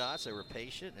good shots. They were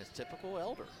patient. It's typical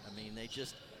Elder. I mean, they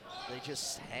just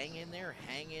hang in there,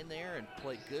 and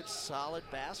play good, solid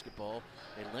basketball.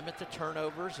 They limit the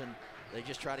turnovers, and they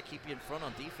just try to keep you in front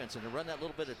on defense, and they run that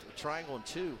little bit of triangle and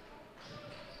 2.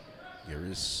 Here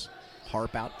is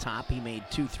Harp out top. He made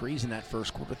 2 threes in that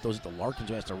first quarter. Those at the Larkins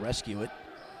who has to rescue it.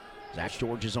 Zach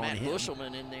George is on him. Matt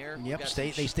Bushelman in there. Yep,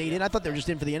 they stayed in. I thought they were just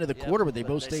in for the end of the quarter, but they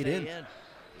both stayed in.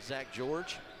 Zach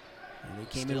George. And they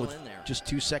came in with just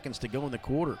 2 seconds to go in the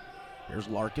quarter. There's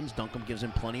Larkins. Duncombe gives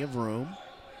him plenty of room.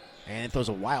 And throws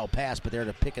a wild pass, but there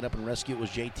to pick it up and rescue it was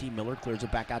J.T. Miller. Clears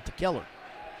it back out to Keller.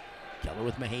 Keller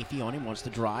with Mahaffey on him, wants to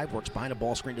drive, works behind a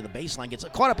ball screen to the baseline, gets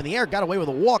caught up in the air, got away with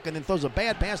a walk, and then throws a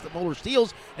bad pass that Moeller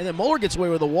steals, and then Moeller gets away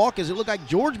with a walk as it looked like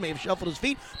George may have shuffled his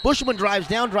feet. Bushelman drives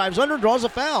down, drives under, draws a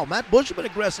foul. Matt Bushelman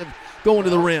aggressive going to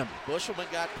the rim. Bushelman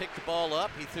picked the ball up.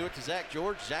 He threw it to Zach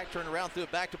George. Zach turned around, threw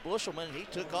it back to Bushelman, and he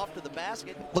took off to the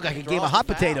basket. Looked like he gave a hot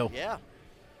potato. Yeah.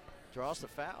 Draws the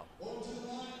foul.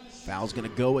 Foul's going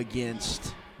to go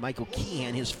against Michael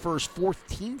Keehan, his first 4th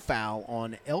team foul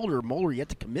on Elder. Moeller yet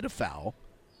to commit a foul.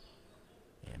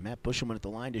 And Matt Bushelman at the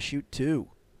line to shoot 2.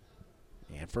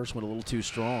 And first one a little too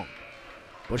strong.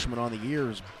 Bushelman on the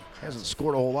year hasn't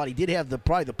scored a whole lot. He did have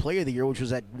probably the player of the year, which was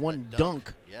that one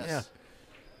dunk. Yes.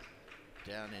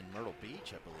 Yeah. Down in Myrtle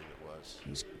Beach, I believe it was.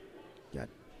 He's got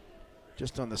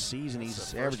Just on the season, That's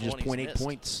he's the first averages one he's 0.8 missed.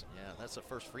 points. Yeah, that's the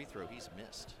first free throw he's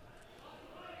missed.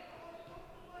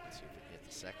 Let's see if he can get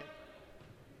the second.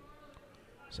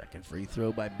 Second free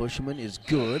throw by Bushman is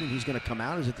good, and he's going to come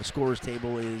out as at the scorer's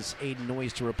table is Aiden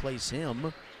Noyes to replace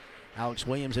him. Alex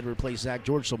Williams had replaced Zach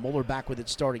George, so Moeller back with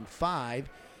its starting 5.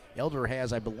 Elder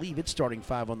has, I believe, its starting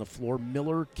 5 on the floor.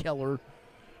 Miller, Keller,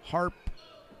 Harp,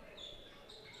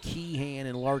 Keehan,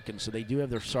 and Larkin. So they do have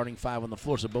their starting 5 on the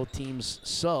floor. So both teams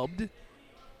subbed,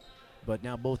 but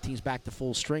now both teams back to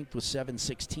full strength with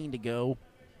 7:16 to go.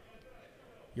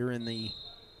 You're in the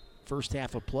first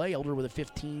half of play. Elder with a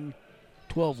 15-12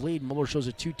 lead. Mueller shows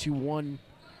a 2-2-1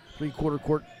 three-quarter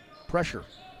court pressure.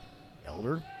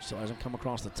 Elder still hasn't come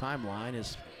across the timeline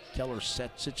as Keller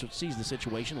sees the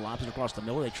situation, lobs it across the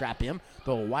middle. They trap him.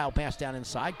 Throw a wild pass down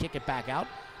inside, kick it back out.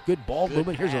 Good ball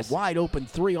movement. Here's a wide open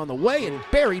 3 on the way and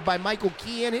buried by Michael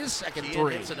Keehan, his second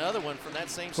 3. Hits another one from that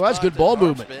same spot. Well, that's good ball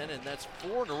movement. And that's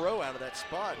 4 in a row out of that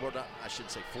spot. Well, I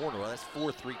shouldn't say 4 in a row. That's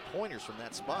 4 3-pointers from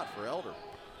that spot for Elder.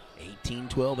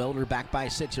 18-12, Elder back by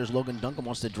 6. Here's Logan Duncan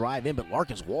wants to drive in, but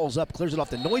Larkins walls up, clears it off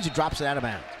the Noise, and drops it out of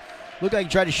bounds. Looked like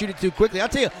he tried to shoot it too quickly. I'll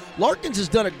tell you, Larkins has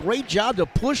done a great job to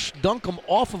push Duncombe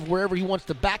off of wherever he wants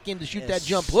to back in to shoot that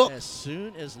jump hook. As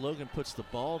soon as Logan puts the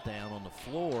ball down on the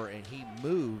floor and he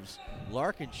moves,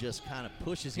 Larkin just kind of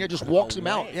pushes him. Yeah, just walks him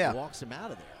out. Yeah, walks him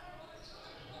out of there.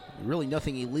 Really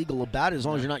nothing illegal about it as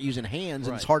long as you're not using hands,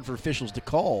 and it's hard for officials to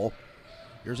call.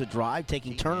 Here's a drive,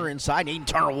 taking Turner inside. Aiden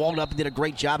Turner walled up and did a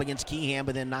great job against Keehan,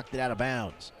 but then knocked it out of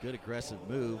bounds. Good aggressive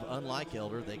move. Unlike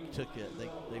Elder, they took it.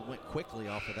 They went quickly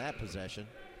off of that possession.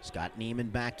 Scott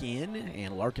Neiman back in,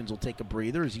 and Larkins will take a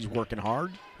breather as he's working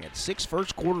hard. He had 6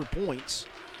 first-quarter points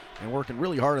and working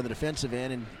really hard on the defensive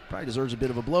end, and probably deserves a bit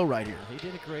of a blow right here. He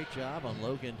did a great job on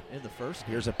Logan in the first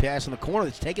game. Here's a pass in the corner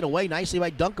that's taken away nicely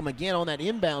by Duncombe again on that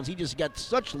inbounds. He just got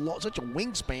such a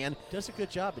wingspan. Does a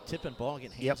good job at tipping ball and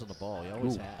getting hands on the ball. He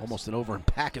always has. Almost an over and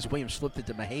back as Williams flipped it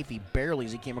to Mahaffey barely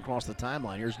as he came across the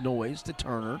timeline. Here's Noyes to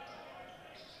Turner.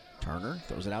 Turner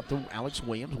throws it out to Alex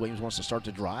Williams. Williams wants to start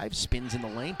to drive, spins in the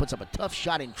lane, puts up a tough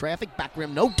shot in traffic. Back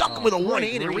rim, no. Duncombe with a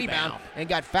one-handed rebound and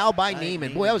got fouled by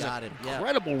Neiman. Boy, that was an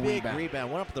incredible big rebound.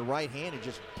 rebound. Went up with the right hand and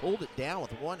just pulled it down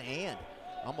with one hand.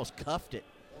 Almost cuffed it.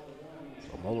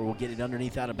 So Moeller will get it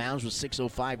underneath out of bounds with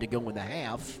 6:05 to go in the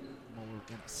half. Moeller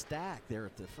can stack there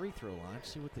at the free throw line.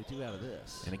 See what they do out of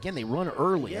this. And again, they run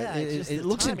early. Yeah, it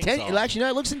looks intentional. Actually, no,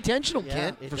 it looks intentional, Yeah,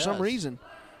 Kent, for some reason.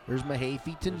 There's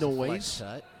Mahaffey to Noyes.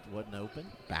 Wasn't open.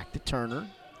 Back to Turner.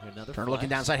 Another Turner flex. looking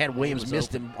downside, had Williams was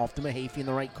missed open. him off to Mahaffey in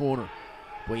the right corner.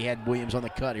 Boy, he had Williams on the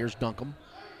cut. Here's Duncombe.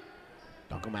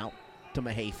 Duncombe out to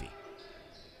Mahaffey.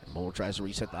 And Moeller tries to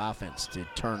reset the offense to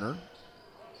Turner.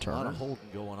 A lot of holding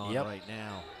going on right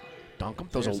now. Duncombe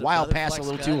throws There's a wild another pass a flex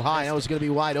little cut. too high. That was going to be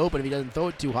wide open if he doesn't throw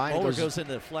it too high. Moeller goes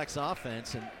into the flex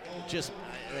offense and just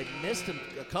they missed him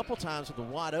a couple times with the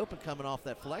wide open coming off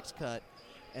that flex cut,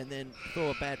 and then throw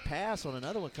a bad pass on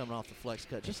another one coming off the flex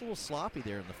cut. Just a little sloppy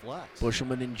there in the flex.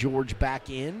 Bushelman and George back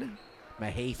in.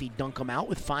 Mahaffey Duncombe out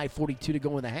with 5:42 to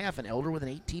go in the half, and Elder with an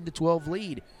 18-12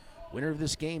 lead. Winner of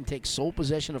this game takes sole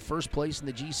possession of first place in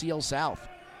the GCL South.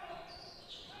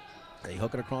 They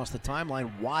hook it across the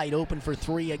timeline, wide open for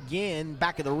 3 again.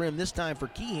 Back of the rim this time for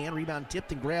Keehan. Rebound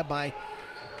tipped and grabbed by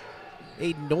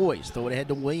Aiden Noyes. Throw it ahead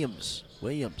to Williams.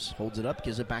 Williams holds it up,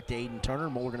 gives it back to Aiden Turner.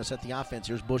 Moeller going to set the offense.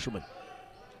 Here's Bushelman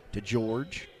to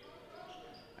George.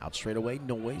 Out straight away,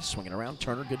 Noyes swinging around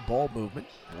Turner. Good ball movement.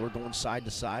 Moeller going side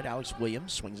to side. Alex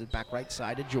Williams swings it back right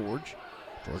side to George.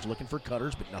 George looking for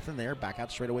cutters, but nothing there. Back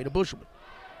out straight away to Bushelman.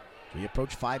 We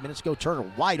approach 5 minutes ago. Turner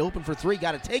wide open for 3.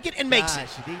 Got to take it and makes it.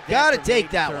 Got to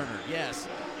take that one. Yes.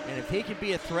 And if he can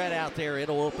be a threat out there,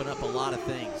 it'll open up a lot of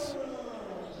things.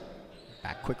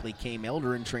 Back quickly came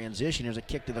Elder in transition. There's a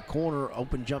kick to the corner.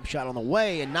 Open jump shot on the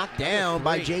way and knocked down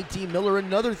by JT Miller.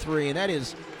 Another 3. And that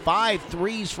is 5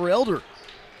 threes for Elder.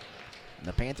 And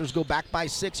the Panthers go back by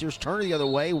 6. Here's Turner the other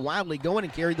way. Wildly going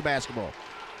and carried the basketball.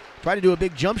 Tried to do a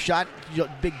big jump shot,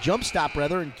 big jump stop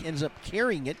rather, and ends up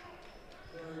carrying it.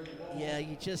 Yeah,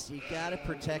 you got to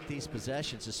protect these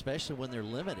possessions, especially when they're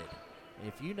limited.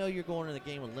 If you know you're going into the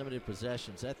game with limited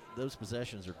possessions, those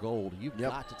possessions are gold. You've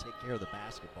got to take care of the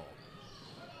basketball.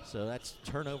 So that's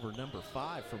turnover number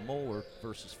 5 for Moeller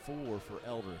versus 4 for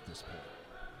Elder at this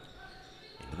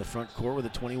point. Into the front court with a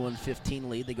 21-15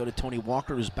 lead. They go to Tony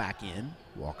Walker, who's back in.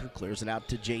 Walker clears it out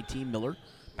to JT Miller.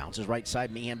 Bounces right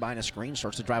side, Meehan behind a screen.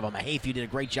 Starts to drive on Mahaffey. Did a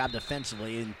great job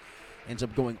defensively and ends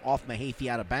up going off Mahaffey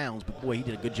out of bounds. But, boy, he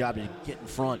did a good job to get in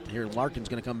front. Here, Larkin's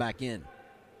going to come back in.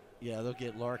 Yeah, they'll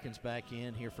get Larkins back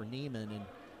in here for Neiman. And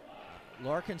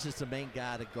Larkins is the main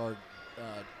guy to guard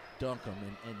Duncombe.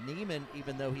 And Neiman,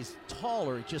 even though he's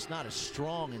taller, he's just not as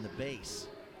strong in the base.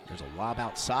 There's a lob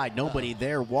outside. Nobody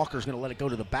there. Walker's going to let it go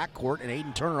to the backcourt, and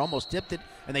Aiden Turner almost tipped it.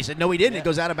 And they said, no, he didn't. It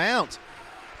goes out of bounds.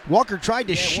 Walker tried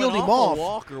to shield him off.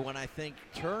 Walker when I think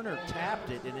Turner tapped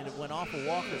it, and then it went off of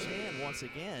Walker's hand once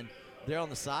again. They're on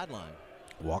the sideline.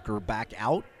 Walker back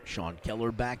out. Sean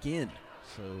Keller back in.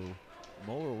 So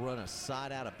Moeller will run a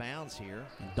side out of bounds here.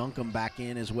 And Duncombe back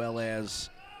in as well as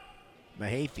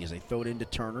Mahaffey as they throw it into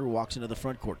Turner, who walks into the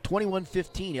front court.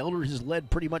 21-15. Elder has led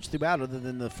pretty much throughout other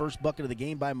than the first bucket of the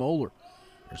game by Moeller.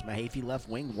 There's Mahaffey left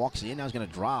wing, walks in. Now he's going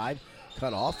to drive,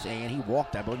 cut off, and he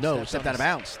walked. Stepped out of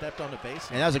bounds. Stepped on the base.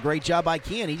 And that was a great job by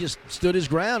Ken. He just stood his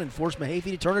ground and forced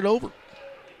Mahaffey to turn it over.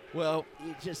 Well,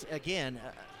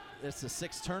 it's the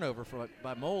sixth turnover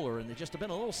by Moeller, and they've just been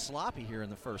a little sloppy here in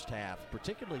the first half,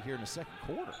 particularly here in the second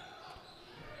quarter.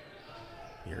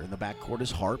 Here in the backcourt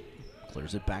is Harp.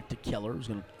 Clears it back to Keller, who's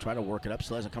going to try to work it up.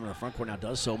 Still hasn't come to the front court, now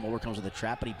does so. Moeller comes with a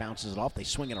trap, but he bounces it off. They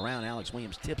swing it around. Alex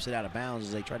Williams tips it out of bounds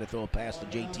as they try to throw a pass to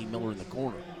J.T. Miller in the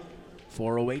corner.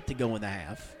 4:08 to go in the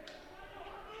half.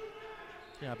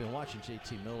 Yeah, I've been watching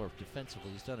J.T. Miller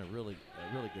defensively. He's done a really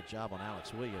good job on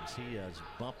Alex Williams. He is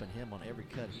bumping him on every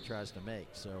cut he tries to make.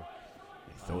 So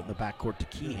they throw it in the backcourt to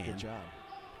Keehan. Good job.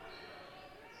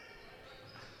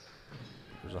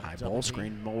 There's a high ball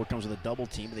screen. Moeller comes with a double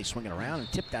team, but they swing it around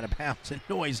and tipped out of bounds. And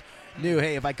Noyes knew,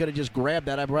 hey, if I could have just grabbed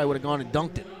that, I probably would have gone and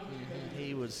dunked it. Mm-hmm.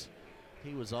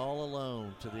 He was all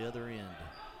alone to the other end,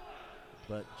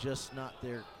 but just not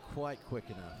there quite quick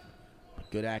enough.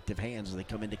 Good active hands as they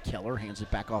come into Keller, hands it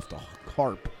back off to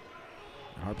Harp.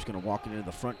 And Harp's going to walk into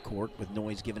the front court with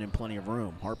Noyes giving him plenty of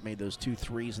room. Harp made those 2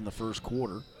 threes in the first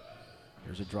quarter.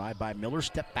 There's a drive by Miller,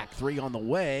 step back 3 on the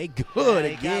way. Good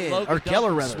again. Or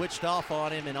Keller rather. Switched off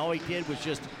on him, and all he did was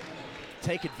just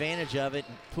take advantage of it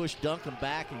and push Duncombe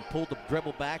back and pulled the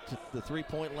dribble back to the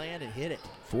three-point land and hit it.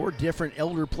 4 different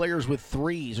Elder players with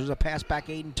threes. There's a pass back,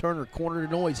 Aiden Turner, corner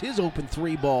to Noyes. His open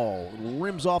 3 ball.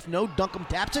 Rims off, no. Duncombe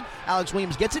taps it. Alex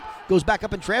Williams gets it. Goes back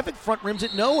up in traffic. Front rims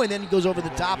it, no. And then he goes over the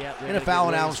top and a foul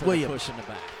on Alex Williams. Push in the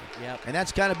back. Yep. And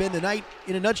that's kind of been the night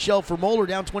in a nutshell for Moeller,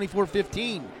 down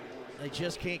 24-15. They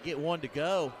just can't get one to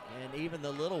go. And even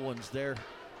the little ones there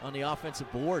on the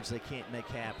offensive boards, they can't make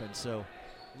happen. So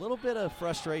a little bit of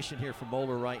frustration here for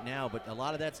Moeller right now, but a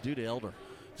lot of that's due to Elder.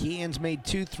 Keehan's made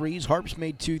 2 threes. Harp's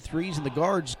made 2 threes. And the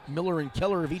guards, Miller and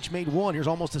Keller, have each made 1. Here's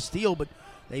almost a steal, but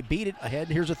they beat it ahead.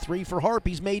 Here's a 3 for Harp.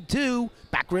 He's made 2.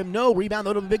 Back rim, no. Rebound,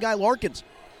 though, to the big guy, Larkins.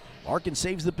 Larkins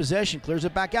saves the possession, clears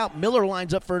it back out. Miller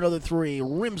lines up for another 3.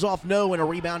 Rims off, no, and a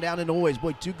rebound down to Noyes.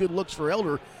 Boy, 2 good looks for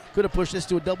Elder. Could have pushed this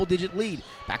to a double-digit lead.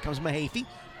 Back comes Mahaffey.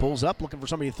 Pulls up, looking for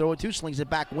somebody to throw it to. Slings it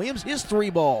back. Williams, his 3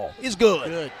 ball is good.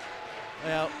 Good.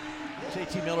 Well,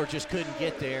 J.T. Miller just couldn't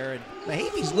get there. And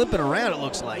Mahaffey's limping around, it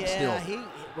looks like, still.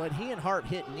 When he and Harp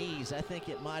hit knees, I think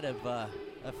it might have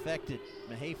affected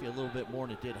Mahaffey a little bit more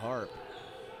than it did Harp.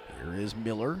 Here is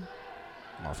Miller.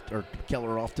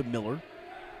 Keller off to Miller.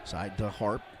 Side to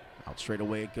Harp. Out straight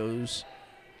away it goes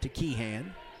to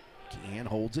Keehan. Keehan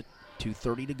holds it.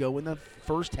 2:30 to go in the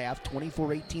first half.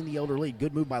 24-18 the Elder lead.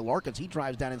 Good move by Larkins. He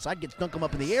drives down inside, gets Duncombe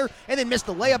up in the air, and then missed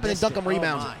the layup, and then Duncombe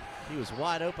rebounds it. He was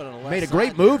wide open on the left Made a side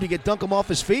great move to get Duncombe off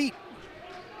his feet.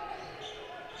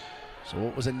 So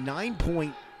it was a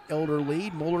 9-point Elder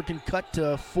lead. Moeller can cut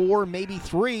to 4, maybe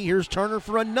 3. Here's Turner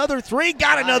for another 3.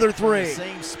 Got another 3.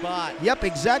 Same spot. Yep,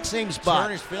 exact same spot.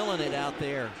 Turner's feeling it out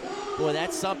there. Boy,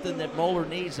 that's something that Moeller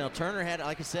needs. Now, Turner had,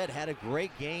 like I said, had a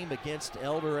great game against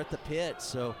Elder at the pit,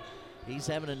 so he's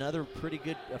having another pretty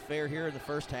good affair here in the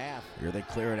first half. Here they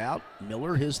clear it out.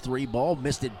 Miller, his 3 ball,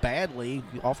 missed it badly.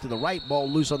 Off to the right, ball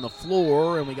loose on the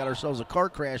floor, and we got ourselves a car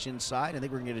crash inside. I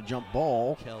think we're going to get a jump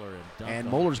ball. Keller and Duncombe. And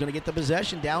Moeller's going to get the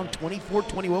possession down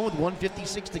 24-21 with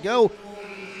 1:56 to go.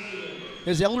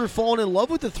 Has Elder fallen in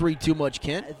love with the 3 too much,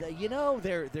 Kent? You know,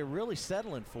 they're really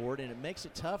settling for it, and it makes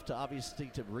it tough to obviously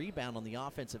to rebound on the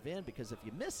offensive end, because if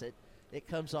you miss it, it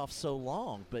comes off so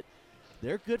long. But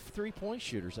they're good 3-point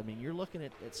shooters. I mean, you're looking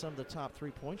at some of the top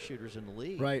 3-point shooters in the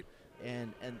league. Right.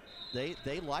 And they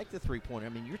like the 3-pointer. I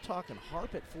mean, you're talking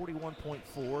Harp at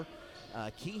 41.4,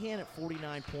 Keehan at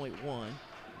 49.1,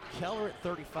 Keller at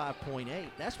 35.8.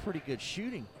 That's pretty good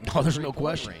shooting. Oh, there's no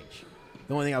question. Range.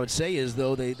 The only thing I would say is,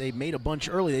 though, they made a bunch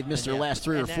early. They've missed their last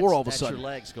 3 or 4 all of a sudden. That's your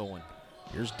legs going.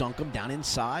 Here's Duncombe down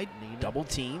inside. Neiman. Double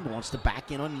team. Wants to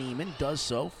back in on Neiman. Does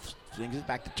so. Flings it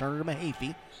back to Turner to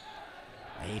Mahaffey.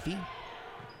 Mahaffey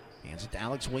hands it to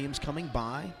Alex Williams coming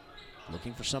by.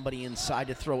 Looking for somebody inside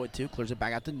to throw it to. Clears it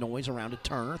back out to Noyes, around to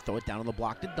Turner. Throw it down on the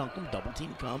block to Duncombe. Double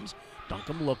team comes.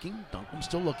 Duncombe looking. Duncombe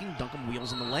still looking. Duncombe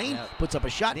wheels in the lane. Puts up a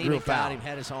shot. Neely Foul. got him,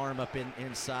 had his arm up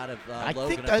inside of I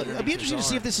Logan. think I'd be interested to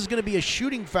see if this is going to be a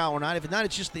shooting foul or not. If not,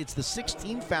 it's the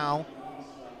 16th foul.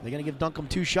 They're going to give Duncombe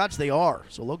 2 shots. They are.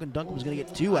 So Logan Duncombe is going to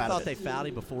get 2 out of it. I thought they fouled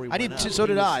him before he I went did. up. So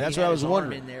did I. That's what I was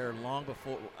wondering. He had his arm in there long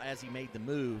before, as he made the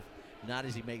move, not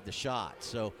as he made the shot.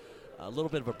 So a little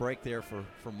bit of a break there for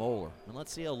Moeller. And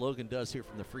let's see how Logan does here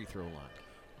from the free throw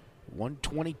line.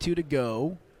 1:22 to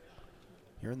go.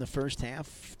 Here in the first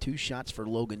half, 2 shots for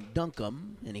Logan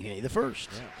Duncombe, and he hit the first.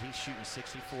 Yeah, he's shooting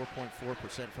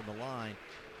 64.4% from the line.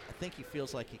 I think he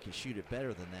feels like he can shoot it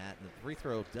better than that, and the free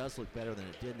throw does look better than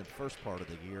it did in the first part of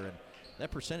the year, and that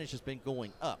percentage has been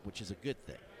going up, which is a good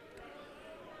thing.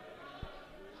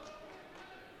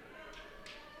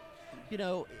 You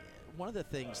know, one of the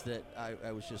things that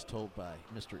I was just told by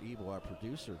Mr. Ebel, our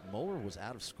producer, Moeller was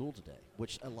out of school today,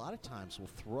 which a lot of times will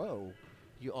throw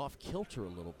you off kilter a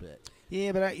little bit.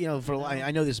 Yeah, but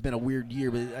I know this has been a weird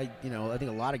year, but I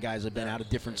think a lot of guys have been out of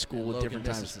different school at different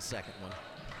times. The second one.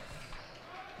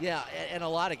 Yeah, and a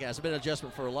lot of guys have been an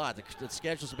adjustment for a lot. The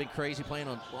schedules have been crazy, playing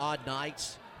on odd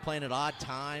nights, playing at odd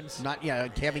times.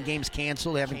 Having games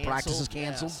canceled, having practices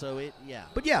canceled.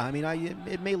 But yeah, I mean,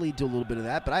 it may lead to a little bit of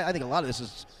that, but I think a lot of this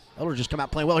is Elder just come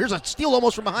out playing well. Here's a steal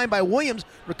almost from behind by Williams,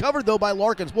 recovered though by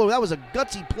Larkins. Whoa, that was a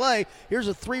gutsy play. Here's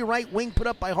a 3 right wing put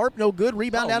up by Harp, no good.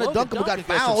 Rebound down to Duncombe, who got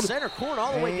fouled. Center court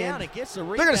all the way down and gets the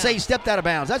rebound. They're going to say he stepped out of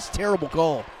bounds. That's a terrible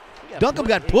call. Duncombe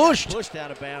got pushed. He got pushed out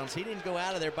of bounds. He didn't go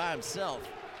out of there by himself.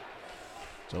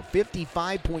 So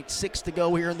 55.6 to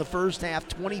go here in the first half.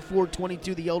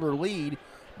 24-22 the Elder lead.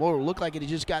 Moeller looked like it had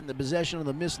just gotten the possession of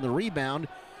the miss and the rebound.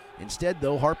 Instead,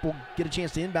 though, Harp will get a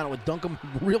chance to inbound it with Duncombe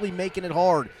really making it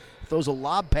hard. Throws a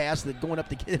lob pass that going up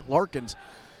to get Larkins.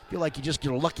 Feel like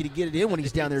you're lucky to get it in when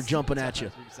he's down there jumping at you.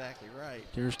 That's exactly right.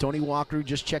 Here's Tony Walker, who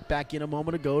just checked back in a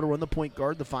moment ago to run the point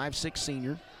guard, the 5'6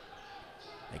 senior.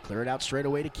 They clear it out straight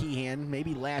away to Keehan.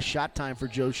 Maybe last shot time for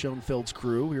Joe Schoenfeld's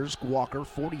crew. Here's Walker,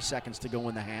 40 seconds to go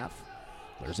in the half.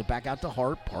 Clears it back out to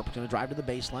Harp. Harp's going to drive to the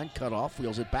baseline, cut off,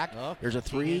 wheels it back. There's a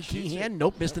 3. Keehan,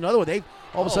 nope, missed another one. They've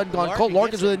all of a sudden gone cold.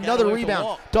 Larkins with another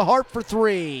rebound to Harp for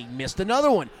 3. Missed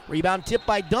another one. Rebound tipped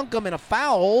by Duncombe and a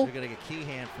foul. They're going to get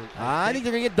Keehan for. I think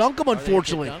they're going to get Duncombe,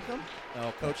 unfortunately. Duncombe?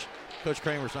 Oh, Coach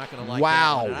Kramer's not going to like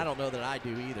that one, and I don't know that I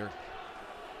do either.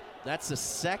 That's the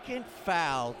second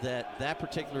foul that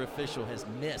particular official has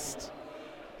missed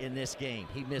in this game.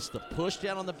 He missed the push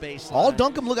down on the baseline. All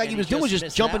Duncombe looked like he was doing was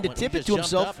just jumping to tip it to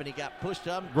himself. Up and he got pushed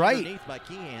up underneath by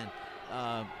Keehan.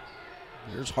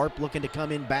 Here's Harp looking to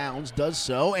come in bounds, does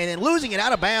so, and then losing it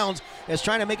out of bounds as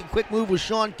trying to make a quick move with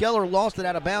Sean Keller. Lost it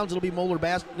out of bounds. It'll be Moeller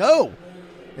basket. No!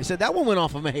 They said that one went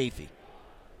off of Mahaffey.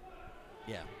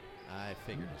 Yeah, I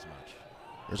figured as much.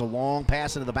 There's a long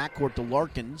pass into the backcourt to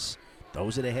Larkins.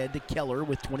 Throws it ahead to Keller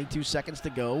with 22 seconds to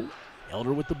go.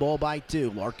 Elder with the ball by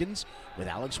 2. Larkins with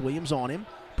Alex Williams on him,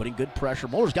 putting good pressure.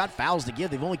 Moeller's got fouls to give.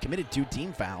 They've only committed 2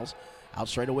 team fouls. Out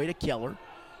straight away to Keller.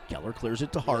 Keller clears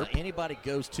it to Harp. Anybody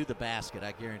goes to the basket,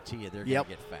 I guarantee you they're going to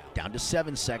get fouled. Down to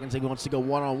 7 seconds. He wants to go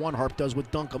one-on-one. Harp does with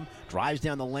Duncombe. Drives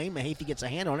down the lane. Mahaffey gets a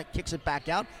hand on it. Kicks it back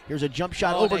out. Here's a jump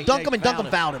shot over Duncombe, and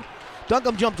Duncombe fouled him.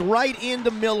 Duncombe jumped right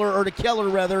into Keller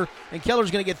rather, and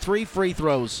Keller's going to get 3 free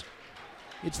throws.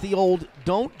 It's the old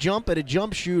don't jump at a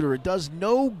jump shooter. It does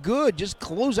no good. Just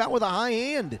close out with a high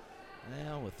hand.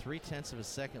 Well, with 0.3 of a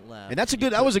second left. And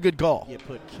that was a good call. You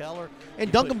put Keller.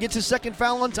 And Duncombe gets his second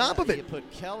foul on top of it. You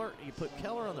put Keller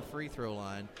on the free throw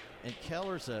line, and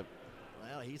Keller's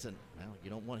you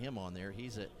don't want him on there.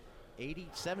 He's a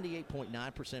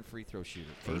 78.9% free throw shooter.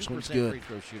 First one's good. good. Free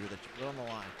throw shooter that you put on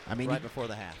the line. I mean, right before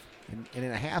the half. And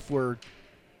in a half where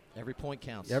every point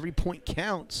counts. Every point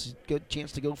counts. Good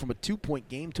chance to go from a 2-point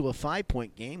game to a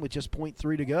 5-point game with just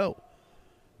 0.3 to go.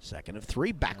 Second of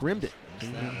 3, back rimmed it.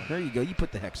 There you go. You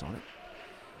put the hex on it.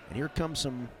 And here comes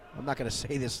some, I'm not going to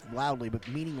say this loudly, but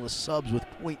meaningless subs with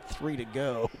 0.3 to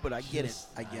go. But I get it,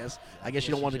 I guess. I guess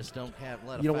you don't want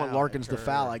want Larkins to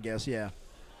foul, I guess, yeah.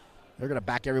 They're going to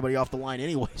back everybody off the line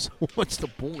anyway, so what's the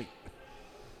point?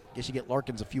 I guess you get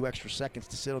Larkins a few extra seconds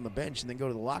to sit on the bench and then go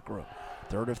to the locker room.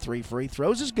 Third of 3 free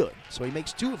throws is good. So he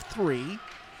makes 2 of 3.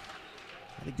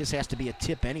 I think this has to be a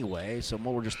tip anyway, so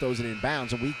Moeller just throws it in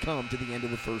bounds, and we come to the end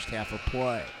of the first half of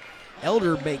play.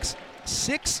 Elder makes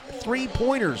 6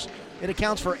 3-pointers. It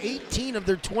accounts for 18 of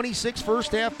their 26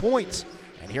 first half points.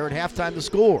 And here at halftime, the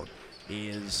score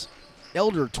is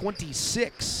Elder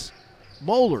 26,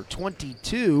 Moeller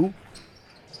 22.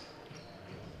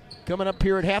 Coming up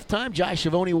here at halftime, Jai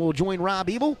Schiavone will join Rob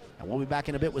Ebel, and we'll be back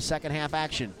in a bit with second half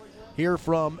action here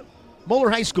from Moeller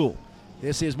High School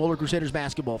This is Moeller Crusaders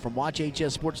basketball from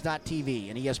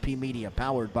WatchHSSports.tv and ESP Media,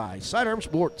 powered by Sidearm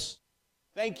Sports.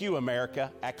 Thank you,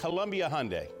 America. At Columbia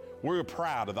Hyundai, we're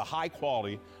proud of the high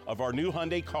quality of our new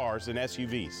Hyundai cars and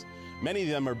SUVs. Many of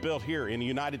them are built here in the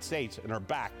United States and are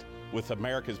backed with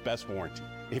America's best warranty.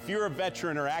 If you're a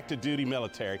veteran or active duty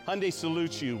military, Hyundai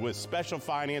salutes you with special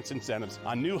finance incentives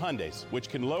on new Hyundais, which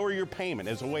can lower your payment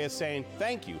as a way of saying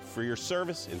thank you for your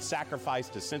service and sacrifice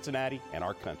to Cincinnati and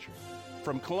our country.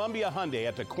 From Columbia Hyundai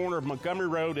at the corner of Montgomery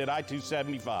Road at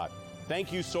I-275,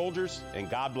 thank you, soldiers, and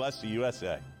God bless the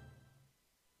USA.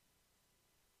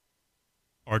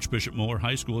 Archbishop Moeller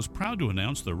High School is proud to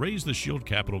announce the Raise the Shield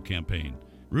Capital campaign.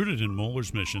 Rooted in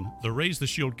Moeller's mission, the Raise the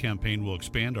Shield campaign will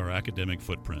expand our academic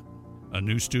footprint. A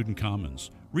new student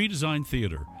commons, redesigned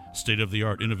theater,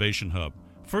 state-of-the-art innovation hub,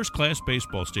 first-class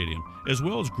baseball stadium, as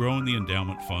well as growing the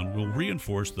endowment fund will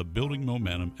reinforce the building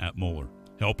momentum at Moeller.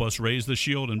 Help us raise the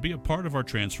shield and be a part of our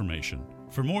transformation.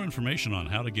 For more information on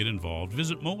how to get involved,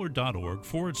 visit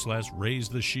moeller.org/raise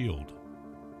the shield.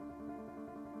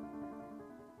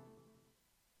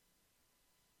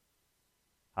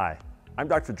 Hi, I'm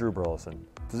Dr. Drew Burleson,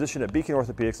 physician at Beacon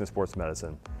Orthopedics and Sports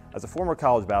Medicine. As a former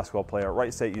college basketball player at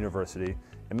Wright State University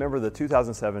and member of the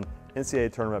 2007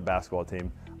 NCAA tournament basketball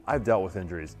team, I've dealt with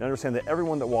injuries and understand that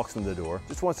everyone that walks in the door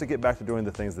just wants to get back to doing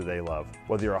the things that they love.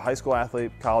 Whether you're a high school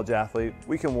athlete, college athlete,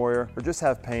 weekend warrior, or just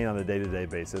have pain on a day-to-day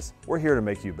basis, we're here to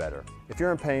make you better. If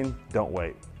you're in pain, don't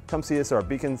wait. Come see us at our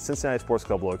Beacon Cincinnati Sports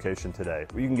Club location today,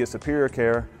 where you can get superior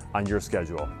care on your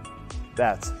schedule.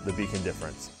 That's the Beacon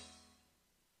difference.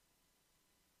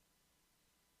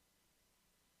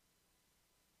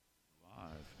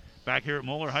 Back here at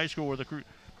Moeller High School, where the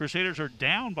Crusaders are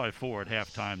down by 4 at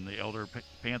halftime. The Elder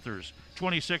Panthers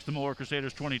 26, the Moeller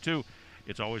Crusaders 22.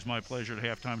 It's always my pleasure at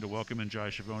halftime to welcome in Jai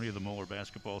Schiavone of the Moeller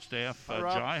basketball staff.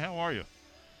 Jai, how are you?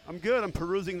 I'm good. I'm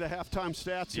perusing the halftime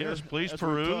stats here. Yes, please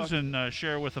peruse and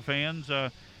share with the fans.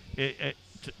 To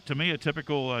me, a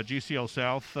typical GCL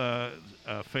South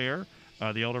fare.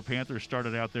 The Elder Panthers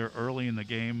started out there early in the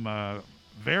game,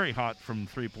 very hot from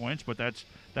 3 points, but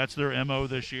that's their MO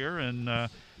this year. And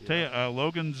tell you,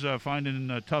 Logan's finding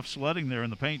tough sledding there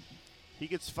in the paint. He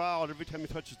gets fouled every time he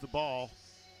touches the ball,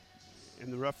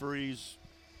 and the referees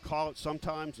call it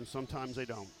sometimes, and sometimes they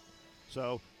don't.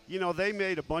 So, they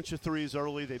made a bunch of threes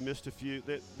early. They missed a few.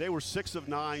 They were 6 of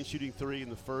 9 shooting 3 in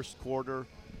the first quarter,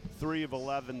 3 of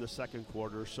 11 the second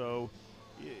quarter. So,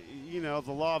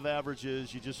 the law of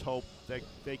averages, you just hope that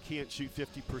they can't shoot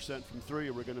 50% from 3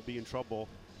 or we're going to be in trouble.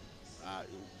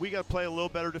 We got to play a little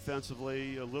better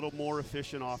defensively, a little more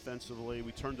efficient offensively.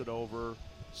 We turned it over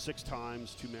 6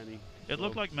 times, too many. It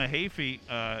looked like Mahaffey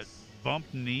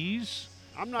bumped knees.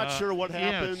 I'm not sure what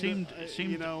happened. It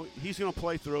seemed he's going to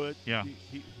play through it. Yeah.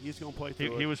 He's going to play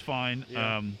through it. He was fine.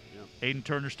 Yeah. Aiden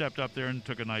Turner stepped up there and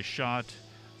took a nice shot.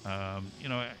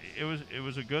 It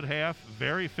was a good half,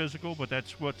 very physical, but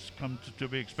that's what's come to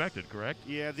be expected, correct?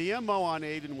 Yeah, the MO on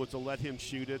Aiden was to let him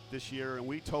shoot it this year, and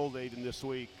we told Aiden this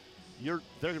week, they're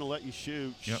going to let you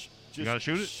shoot. Yep. Just you got to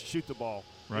shoot it? Shoot the ball.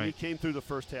 Right. And he came through the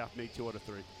first half, made 2 out of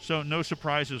 3. So no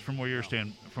surprises from where you're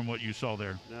standing, from what you saw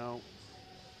there? No.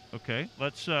 Okay,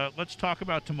 let's talk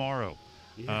about tomorrow.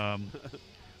 Yeah.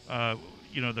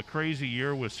 The crazy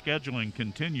year with scheduling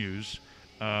continues.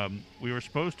 We were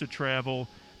supposed to travel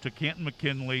to Canton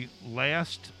McKinley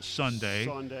last Sunday,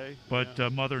 but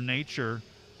Mother Nature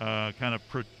kind of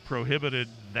prohibited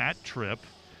that trip,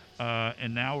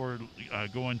 and now we're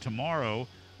going tomorrow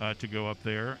to go up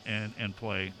there and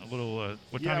play a little.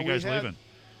 What time are you guys leaving?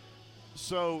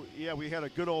 So we had a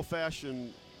good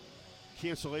old-fashioned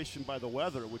cancellation by the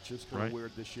weather, which is kind of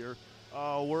weird this year.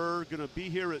 We're going to be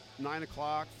here at 9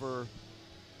 o'clock for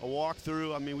a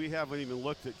walkthrough. I mean, we haven't even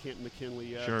looked at Canton McKinley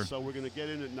yet. Sure. So we're going to get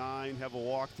in at 9, have a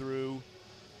walkthrough,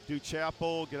 do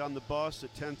chapel, get on the bus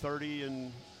at 10:30,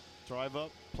 and drive up,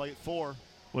 play at 4.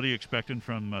 What are you expecting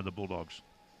from the Bulldogs?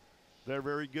 They're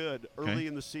very good. Early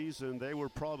in the season, they were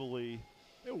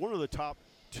one of the top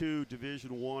 2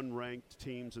 Division I ranked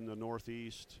teams in the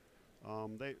Northeast.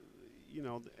 And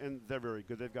they're very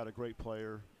good. They've got a great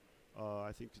player.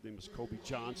 I think his name is Kobe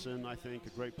Johnson, a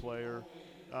great player.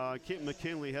 Canton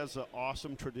McKinley has an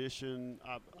awesome tradition,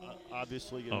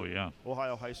 obviously, in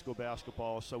Ohio high school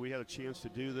basketball. So we had a chance to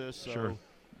do this. So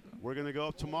we're going to go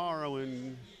up tomorrow,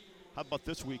 and how about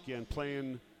this weekend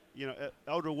playing,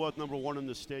 Elder was number 1 in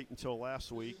the state until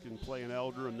last week, and playing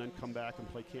Elder and then come back and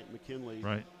play Canton McKinley.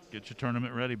 Right. Get your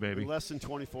tournament ready, baby. In less than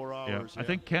 24 hours. Yeah. I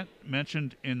think Kent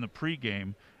mentioned in the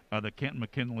pregame that Canton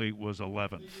McKinley was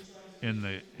 11th. in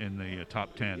the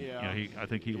top 10. Yeah. I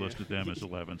think he listed them as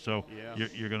 11. So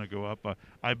you're going to go up.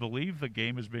 I believe the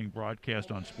game is being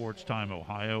broadcast on Sports Time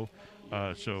Ohio,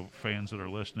 so fans that are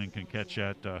listening can catch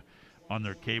that on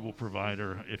their cable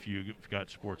provider if you've got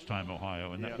Sports Time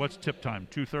Ohio. And what's tip time?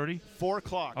 2:30? 4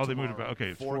 o'clock. Oh, they moved it back. Okay,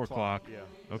 it's 4 o'clock.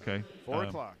 Yeah. Okay. 4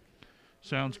 o'clock.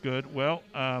 Sounds good. Well,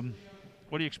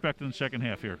 what do you expect in the second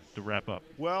half here to wrap up?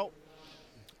 Well,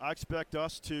 I expect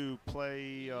us to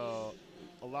play a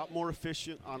lot more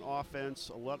efficient on offense,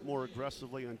 a lot more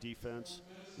aggressively on defense.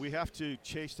 We have to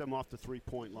chase them off the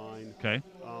three-point line. Okay.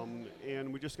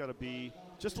 And we just got to be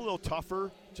just a little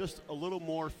tougher, just a little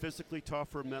more physically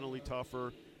tougher, mentally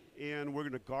tougher, and we're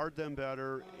going to guard them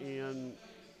better. And,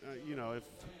 if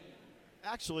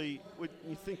actually, when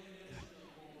you think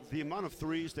the amount of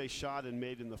threes they shot and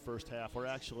made in the first half were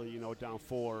actually, down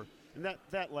 4. And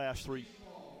that last three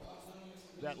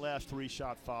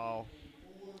shot foul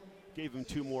gave him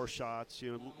 2 more shots.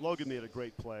 Logan made a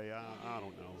great play. I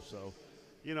don't know. So,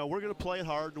 we're going to play it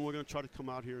hard, and we're going to try to come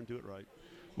out here and do it right.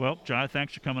 Well, John,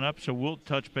 thanks for coming up. So we'll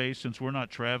touch base since we're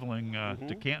not traveling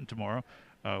to Canton tomorrow.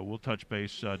 We'll touch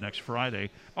base next Friday.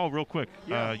 Oh, real quick,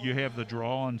 you have the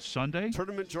draw on Sunday?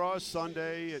 Tournament draw is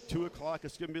Sunday at 2 o'clock.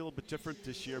 It's going to be a little bit different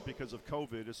this year because of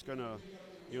COVID. It's going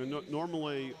to,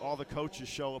 normally all the coaches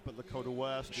show up at Lakota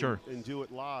West and do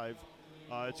it live.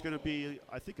 It's going to be,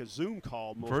 I think, a Zoom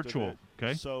call. Virtual, of it.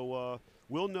 Okay. So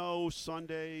we'll know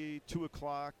Sunday, 2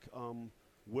 o'clock,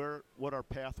 what our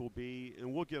path will be,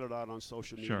 and we'll get it out on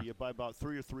social media. By about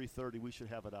 3 or 3:30, we should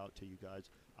have it out to you guys.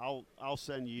 I'll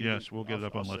send you. Yes, we'll get it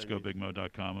up on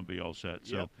letsgobigmo.com and be all set.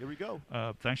 So here we go.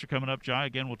 Thanks for coming up, Jai.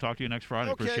 Again, we'll talk to you next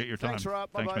Friday. Okay. Appreciate your time. Thanks, Rob.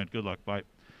 Thanks, Bye-bye. man. Good luck. Bye.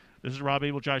 This is Rob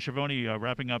Abel, Jai Schiavone,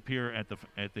 wrapping up here at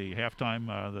the halftime.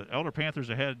 The Elder Panthers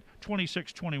ahead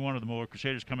 26-21 of the Moeller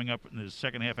Crusaders, coming up in the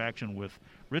second half action with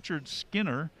Richard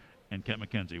Skinner and Kent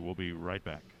McKenzie. We'll be right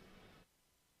back.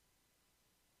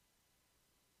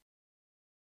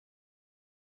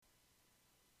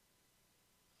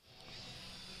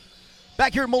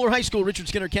 Back here at Moeller High School, Richard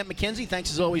Skinner, Kent McKenzie. Thanks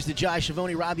as always to Jai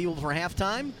Schiavone, Rob Ebel for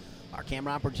halftime. Our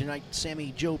camera operator tonight,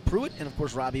 Sammy Joe Pruitt, and of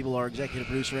course Rob Ebel, our executive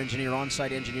producer, engineer,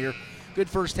 on-site engineer. Good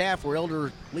first half where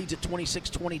Elder leads at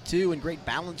 26-22, and great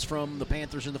balance from the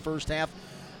Panthers in the first half.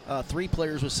 3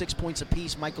 players with 6 points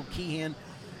apiece: Michael Keehan,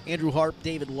 Andrew Harp,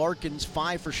 David Larkins.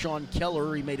 5 for Sean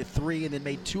Keller. He made a 3 and then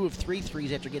made 2 of 3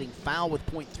 threes after getting fouled with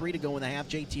 .3 to go in the half.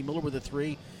 J.T. Miller with a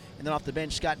 3. And then off the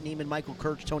bench, Scott Neiman, Michael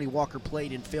Kirch, Tony Walker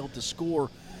played and failed to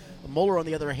score. Moeller, on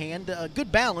the other hand,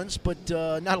 good balance, but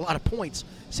not a lot of points.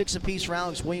 6 apiece for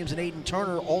Alex Williams and Aiden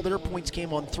Turner. All their points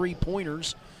came on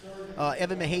 3-pointers.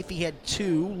 Evan Mahaffey had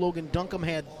 2. Logan Duncombe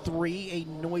had 3.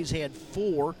 Aiden Noyes had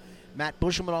 4. Matt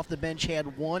Bushelman off the bench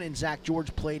had 1, and Zach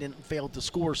George played and failed to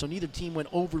score. So neither team went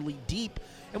overly deep,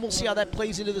 and we'll see how that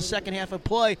plays into the second half of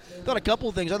play. Thought a couple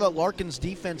of things. I thought Larkin's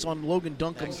defense on Logan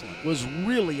Duncombe was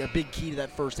really a big key to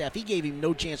that first half. He gave him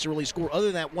no chance to really score other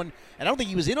than that one, and I don't think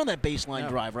he was in on that baseline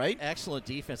drive, right? Excellent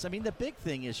defense. I mean, the big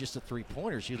thing is just the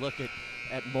 3-pointers. You look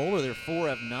at Moeller, they're 4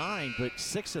 of 9, but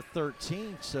 6 of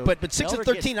 13. So but 6 of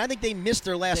 13, I think they missed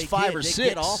their last 5 or 6. They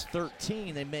get off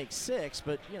 13, they make 6,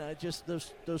 but just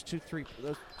those two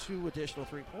additional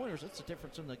 3-pointers. That's the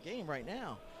difference in the game right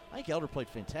now. I think Elder played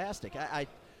fantastic.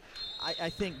 I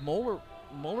think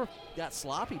Moeller got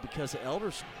sloppy because of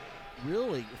Elder's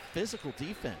really physical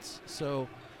defense. So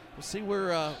we'll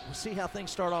see how things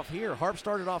start off here. Harp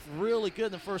started off really good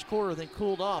in the first quarter, then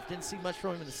cooled off. Didn't see much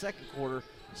from him in the second quarter.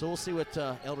 So we'll see what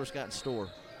Elder's got in store.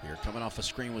 Here, coming off a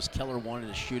screen was Keller, wanted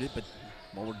to shoot it, but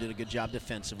Moeller did a good job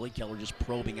defensively. Keller just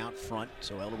probing out front.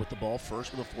 So Elder with the ball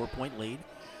first with a 4-point lead.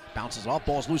 Bounces off,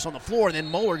 ball's loose on the floor, and then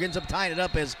Moeller ends up tying it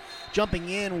up as jumping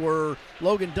in were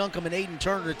Logan Duncombe and Aiden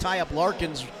Turner to tie up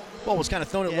Larkins. Ball was kind of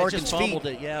thrown at Larkins' just feet. Fumbled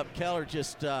it. Yeah, Keller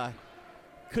just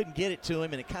couldn't get it to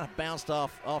him, and it kind of bounced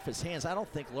off his hands. I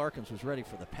don't think Larkins was ready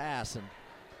for the pass, and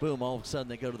boom, all of a sudden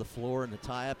they go to the floor and the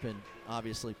tie-up, and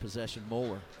obviously possession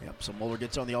Moeller. Yep, so Moeller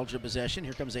gets on the alternate possession.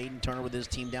 Here comes Aiden Turner with his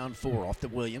team down 4 off the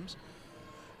Williams.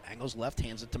 Angles left,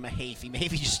 hands it to Mahaffey.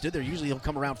 Mahaffey just stood there. Usually he'll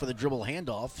come around for the dribble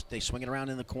handoff. They swing it around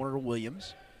in the corner to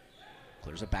Williams.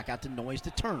 Clears it back out to Noyes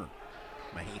to Turner.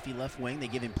 Mahaffey left wing. They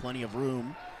give him plenty of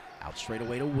room. Out straight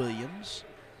away to Williams.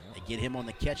 They get him on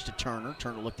the catch to Turner.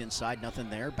 Turner looked inside, nothing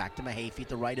there. Back to Mahaffey at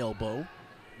the right elbow.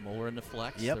 Moeller in the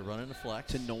flex. Yep. They're running the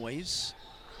flex. To Noyes.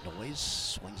 Noyes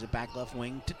swings it back left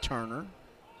wing to Turner.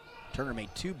 Turner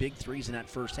made 2 big threes in that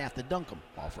first half to Duncombe.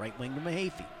 Off right wing to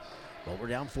Mahaffey. Moeller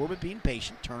down 4, but being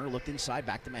patient. Turner looked inside,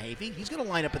 back to Mahaffey. He's going to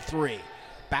line up at 3.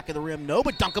 Back of the rim, no,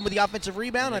 but Duncombe with the offensive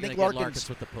rebound. I think Larkins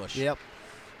with the push. Yep.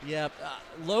 Yeah,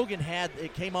 Logan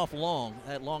it came off long.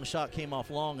 That long shot came off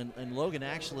long, and Logan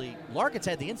actually, Larkins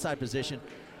had the inside position,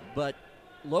 but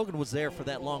Logan was there for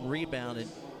that long rebound, and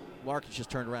Larkins just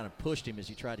turned around and pushed him as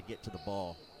he tried to get to the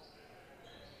ball.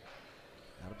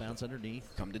 Out of bounds underneath.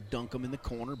 Come to Duncombe in the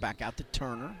corner, back out to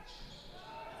Turner.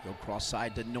 Go cross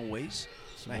side to Noyes.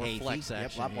 Some more flex action.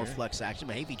 Yep, a lot more flex action.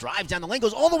 Mahaffey drives down the lane,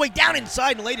 goes all the way down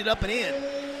inside and laid it up and in.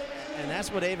 And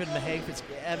that's what Evans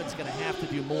going to have to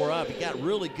do more of. He got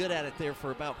really good at it there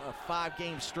for about a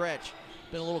 5-game stretch.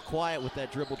 Been a little quiet with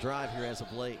that dribble drive here as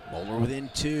of late. Moeller within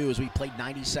 2 as we played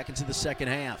 90 seconds of the second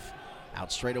half.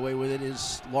 Out straight away with it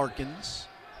is Larkins.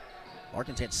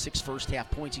 Larkins had 6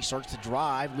 first-half points. He starts to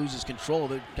drive, loses control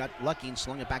of it, got lucky and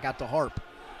slung it back out to Harp.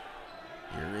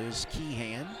 Here is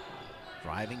Keehan.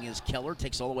 Driving is Keller,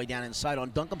 takes all the way down inside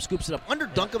on Duncombe, scoops it up under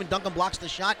Duncombe, and Duncombe blocks the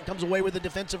shot and comes away with a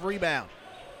defensive rebound.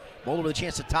 Moeller with a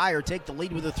chance to tie or take the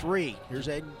lead with a 3. Here's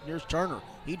Turner.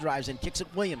 He drives in, kicks it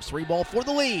Williams. 3 ball for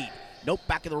the lead. Nope,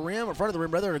 back of the rim, or front of the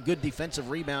rim, rather, a good defensive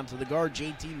rebound to the guard,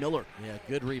 J.T. Miller. Yeah,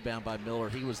 good rebound by Miller.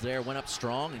 He was there, went up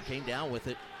strong, and came down with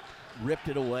it, ripped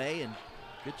it away, and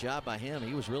good job by him.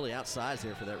 He was really outsized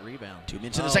there for that rebound. 2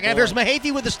 minutes in the second half. Here's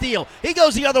Mahaffey with the steal. He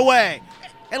goes the other way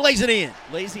and lays it in.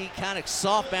 Lazy kind of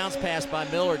soft bounce pass by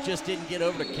Miller, just didn't get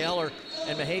over to Keller,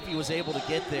 and Mahaffey was able to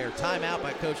get there. Timeout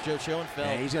by Coach Joe Schoenfeld.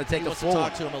 Yeah, he's going to take a full. He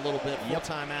wants to talk to him a little bit. Full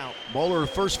timeout. Moeller,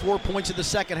 first 4 points of the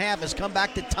second half, has come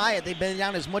back to tie it. They've been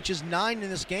down as much as 9 in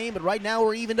this game, but right now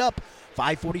we're evened up.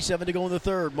 5:47 to go in the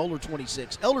third. Moeller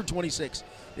 26, Elder 26.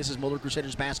 This is Moeller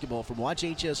Crusaders basketball from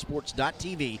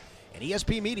WatchHSSports.tv and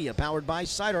ESP Media, powered by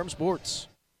Sidearm Sports.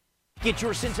 Get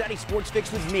your Cincinnati sports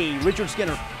fix with me, Richard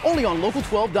Skinner, only on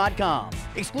Local12.com.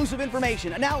 Exclusive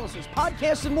information, analysis,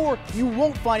 podcasts, and more you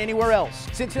won't find anywhere else.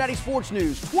 Cincinnati sports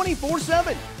news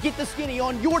 24/7. Get the skinny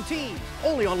on your team,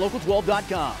 only on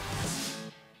Local12.com.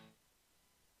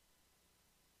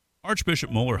 Archbishop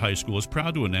Moeller High School is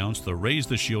proud to announce the Raise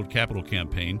the Shield capital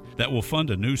campaign that will fund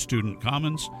a new student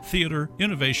commons, theater,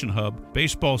 innovation hub,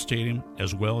 baseball stadium,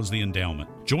 as well as the endowment.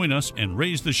 Join us and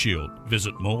raise the shield.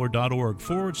 Visit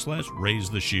moeller.org/raise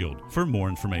the shield for more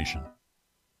information.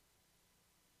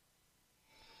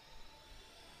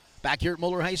 Back here at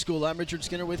Moeller High School, I'm Richard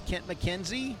Skinner with Kent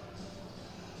McKenzie.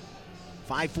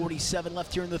 5:47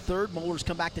 left here in the third. Moeller's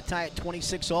come back to tie at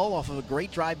 26-all off of a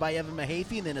great drive by Evan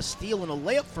Mahaffey, and then a steal and a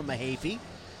layup from Mahaffey.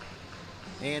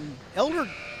 And Elder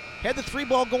had the 3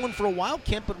 ball going for a while,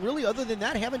 Kent, but really other than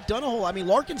that, haven't done a whole. I mean,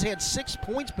 Larkins had 6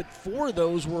 points, but 4 of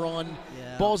those were on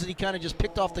balls that he kind of just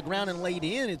picked off the ground and laid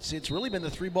in. It's really been the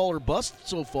 3-ball or bust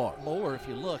so far. Moeller, if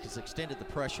you look, has extended the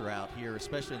pressure out here,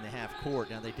 especially in the half court.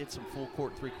 Now, they did some full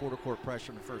court, 3/4 court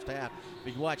pressure in the first half,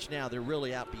 but you watch now, they're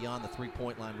really out beyond the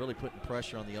 3-point line, really putting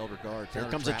pressure on the Elder guards. Here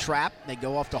comes a trap. They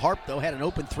go off to Harp, though. Had an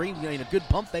open 3, a good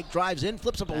pump fake, drives in,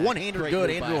 flips up a one-hander. Good,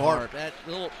 Andrew Harp. That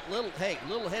little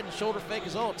head and shoulder fake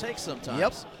is all it takes sometimes.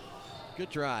 Yep. Good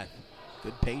drive.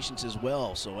 Good patience as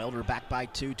well. So Elder back by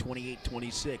 2,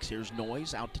 28-26. Here's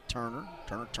Noyes out to Turner.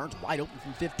 Turner turns wide open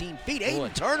from 15 feet.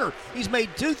 Aiden Turner, he's made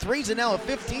 2 threes and now a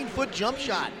 15-foot jump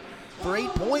shot for 8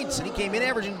 points, and he came in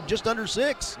averaging just under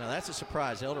 6. Now that's a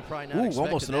surprise. Elder probably not expecting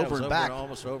almost an that. over and back.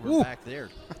 Almost over and back there.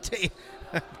 I'll tell you,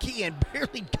 Keehan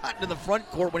barely got into the front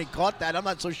court when he caught that. I'm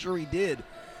not so sure he did.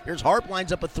 Here's Harp,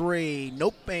 lines up a 3.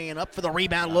 Nope, and up for the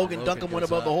rebound. Logan Duncombe went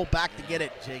above the whole back to get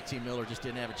it. J.T. Miller just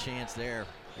didn't have a chance there.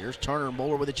 Here's Turner.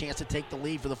 Moeller with a chance to take the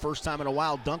lead for the first time in a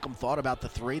while. Duncombe thought about the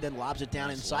 3, then lobs it down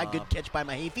inside. Good catch by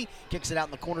Mahaffey. Kicks it out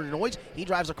in the corner to Noyes. He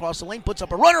drives across the lane, puts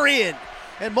up a runner in.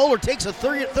 And Moeller takes a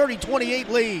 30-28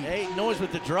 lead. Hey, Noyes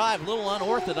with the drive. A little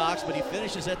unorthodox, but he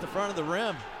finishes at the front of the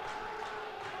rim.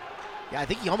 Yeah, I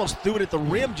think he almost threw it at the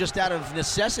rim just out of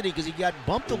necessity because he got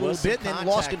bumped a little bit and then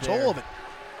lost control of it.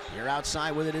 Here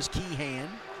outside with it is Keehan.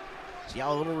 See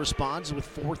how Elder responds with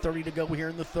 4:30 to go here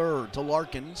in the third to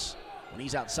Larkins. When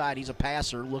he's outside, he's a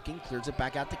passer looking, clears it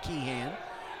back out to Keehan.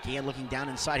 Keehan looking down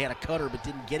inside, had a cutter but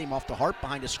didn't get him off the Harp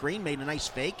behind a screen, made a nice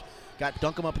fake. Got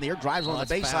Duncombe up in the air, drives on the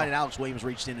baseline, and Alex Williams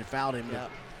reached in and fouled him. Yeah.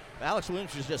 Alex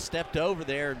Williams just stepped over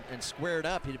there and squared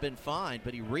up. He'd have been fine,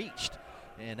 but he reached.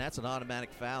 And that's an automatic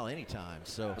foul anytime.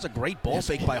 So that was a great ball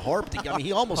fake by Harp. I mean,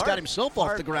 he almost got himself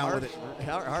off the ground with it.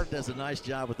 Harp does a nice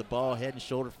job with the ball, head and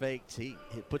shoulder fakes. He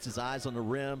puts his eyes on the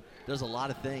rim, does a lot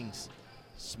of things.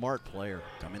 Smart player.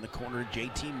 Come in the corner to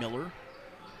J.T. Miller.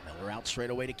 Miller out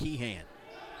straight away to Keehan.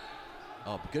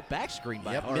 Oh, good back screen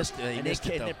by Harp. He missed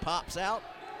it, though. And it pops out.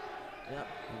 Yep.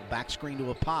 Back screen to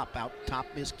a pop. Out top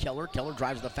is Keller. Keller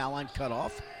drives the foul line, cut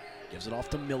off. Gives it off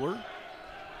to Miller.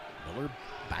 Miller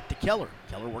back to Keller.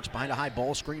 Keller works behind a high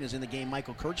ball screen. Is in the game.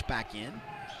 Michael Kurtz back in.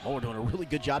 Moeller doing a really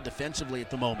good job defensively at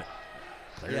the moment.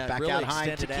 Clear it back really out high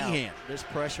to extended Keehan. out. This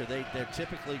pressure, they're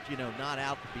typically, not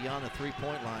out beyond the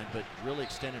three-point line, but really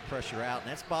extended pressure out, and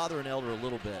that's bothering Elder a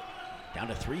little bit. Down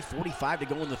to 3:45 to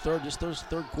go in the third. This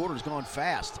third quarter's gone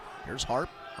fast. Here's Harp.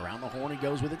 Around the horn, he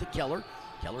goes with it to Keller.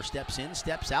 Keller steps in,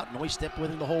 steps out. Noyes stepped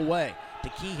with him the whole way. To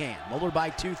Keehan. Muller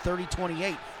by 2,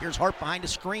 30-28. Here's Harp behind the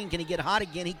screen. Can he get hot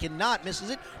again? He cannot.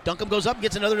 Misses it. Duncombe goes up and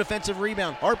gets another defensive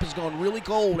rebound. Harp has gone really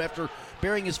cold after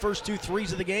burying his first 2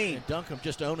 threes of the game. And Duncombe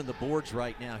just owning the boards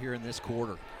right now here in this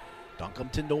quarter. Duncombe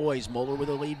to Noyes. Muller with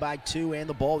a lead by 2 and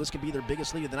the ball. This could be their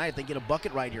biggest lead of the night if they get a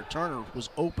bucket right here. Turner was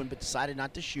open but decided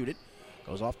not to shoot it.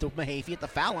 Goes off to Mahaffey at the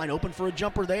foul line. Open for a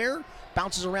jumper there.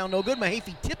 Bounces around no good.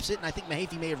 Mahaffey tips it, and I think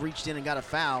Mahaffey may have reached in and got a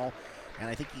foul. And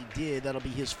I think he did. That'll be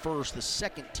his first, the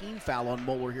second team foul on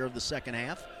Moeller here of the second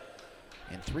half.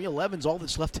 And 3:11's all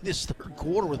that's left in this third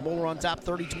quarter with Moeller on top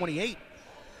 30-28.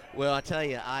 Well, I tell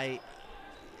you,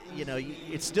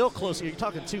 it's still close. You're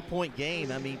talking 2-point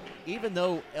game. I mean, even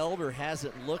though Elder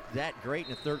hasn't looked that great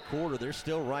in the third quarter, they're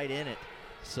still right in it.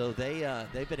 So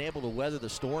they've been able to weather the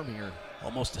storm here.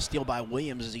 Almost a steal by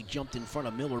Williams as he jumped in front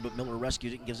of Miller, but Miller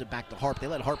rescues it and gives it back to Harp. They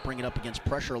let Harp bring it up against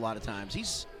pressure a lot of times.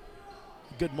 He's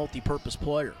a good multi-purpose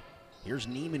player. Here's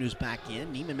Neiman who's back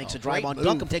in. Neiman makes a drive on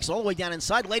Duncombe, takes it all the way down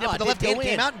inside, laid up with the left hand,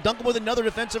 came out, and Duncombe with another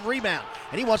defensive rebound.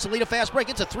 And he wants to lead a fast break.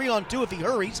 It's a 3-on-2 if he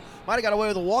hurries. Might have got away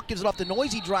with a walk, gives it off to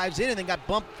Noyes. He drives in and then got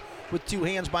bumped with 2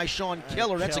 hands by Sean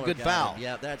Keller. That's a good foul.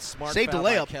 Yeah, that's smart. Saved foul a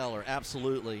layup. By Keller,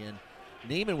 absolutely. And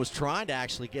Neiman was trying to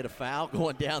actually get a foul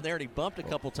going down there, and he bumped a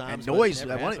couple times. And Noyes,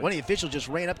 one of the officials just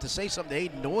ran up to say something to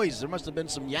Hayden Noyes. There must have been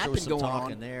some yapping going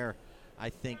on there.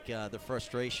 I think the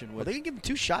frustration with. Well, they can give him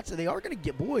 2 shots, and they are going to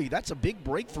get. Boy, that's a big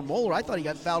break for Moeller. I thought he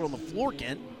got fouled on the floor,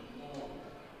 Kent.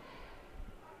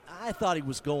 I thought he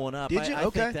was going up. Did you? I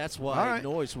Okay. think that's why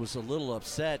Noyes was a little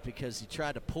upset because he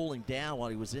tried to pull him down while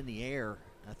he was in the air.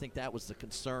 I think that was the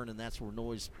concern, and that's where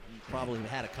Noyes probably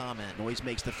had a comment. Noyes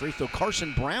makes the free throw.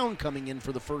 Carson Brown coming in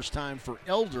for the first time for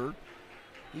Elder.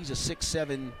 He's a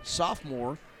 6'7"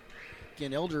 sophomore.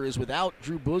 Again, Elder is without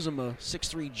Drew Bosom, a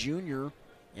 6'3" junior,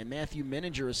 and Matthew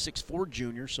Menninger, a 6'4"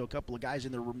 junior. So a couple of guys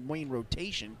in their main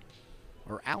rotation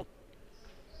are out.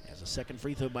 Has a second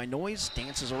free throw by Noyes.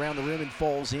 Dances around the rim and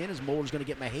falls in as Moeller's going to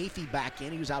get Mahaffey back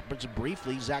in. He was out just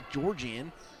briefly. Zach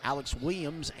Georgian, Alex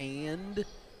Williams, and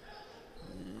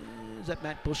is that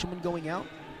Matt Bushelman going out?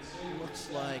 Looks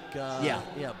like,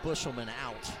 Bushelman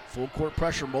out. Full court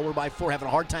pressure. Moeller by 4, having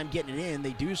a hard time getting it in.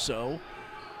 They do so,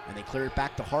 and they clear it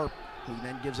back to Harp, who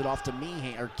then gives it off to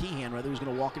Keehan, who's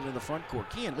going to walk into the front court.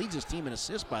 Keehan leads his team in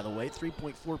assists, by the way,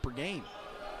 3.4 per game.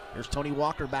 There's Tony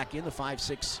Walker back in, the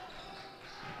 5'6"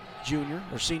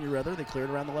 senior rather. They clear it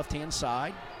around the left-hand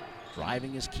side.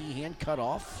 Driving is Keehan, cut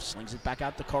off. Slings it back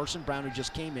out to Carson Brown, who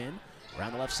just came in.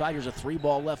 Around the left side, here's a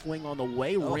 3-ball left wing on the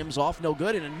way. Rims off, no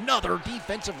good. And another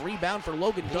defensive rebound for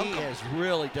Logan Duncombe. He has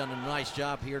really done a nice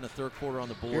job here in the third quarter on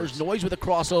the boards. Here's Noyes with a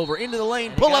crossover into the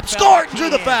lane. Pull up, scored, and drew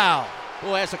the foul.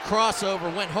 Boy, as a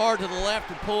crossover, went hard to the left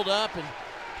and pulled up. And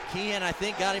Keehan, I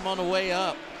think, got him on the way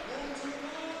up.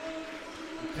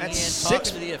 That's Keehan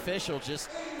talking to the official, just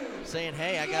saying,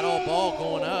 hey, I got all ball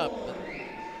going up.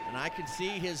 And I can see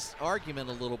his argument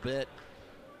a little bit.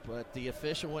 But the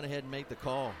official went ahead and made the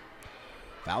call.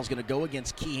 Foul's going to go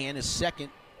against Keehan, his second,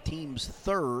 team's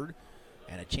third.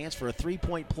 And a chance for a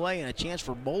 3-point play and a chance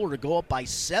for Moeller to go up by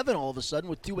 7 all of a sudden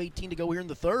with 2:18 to go here in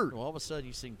the third. Well, all of a sudden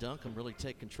you've seen Duncombe really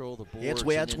take control of the boards.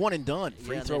 Yeah, it's one and done.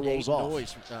 Free throw rolls off.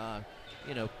 Noyes,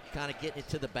 kind of getting it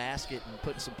to the basket and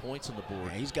putting some points on the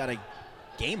board. Yeah, he's got a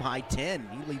game-high 10.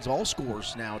 He leads all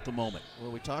scorers now at the moment.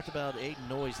 Well, we talked about Aiden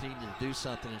Noyes needing to do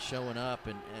something and showing up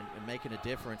and making a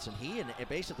difference. And he and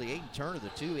basically Aiden Turner, the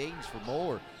 2 Aidens for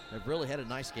Moeller, have really had a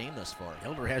nice game thus far.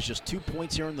 Elder has just 2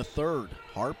 points here in the third.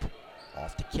 Harp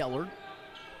off to Keller.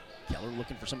 Keller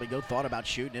looking for somebody to go. Thought about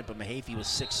shooting it, but Mahaffey was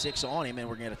 6'6" on him, and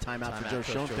we're going to get a timeout for Joe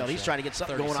Schoenfeld. He's trying to get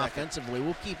something going offensively.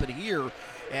 We'll keep it here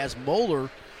as Moeller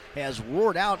has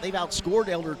roared out. They've outscored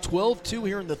Elder 12-2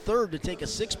 here in the third to take a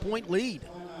 6-point lead.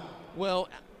 Well,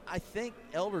 I think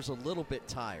Elder's a little bit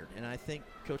tired, and I think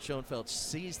Coach Schoenfeld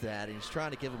sees that, and he's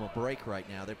trying to give them a break right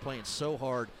now. They're playing so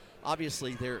hard.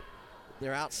 Obviously, they're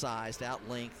outsized,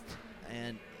 out-lengthed,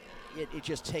 and it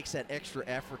just takes that extra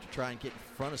effort to try and get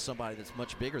in front of somebody that's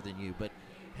much bigger than you. But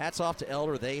hats off to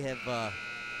Elder. They've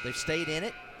stayed in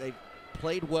it. They've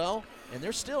played well, and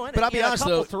they're still in it. But I'll be honest, a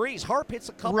couple though, threes. Harp hits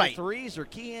a couple threes, or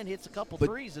Keehan hits a couple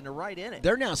threes, and they're right in it.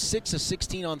 They're now 6 of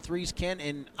 16 on threes, Ken,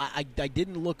 and I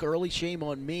didn't look early. Shame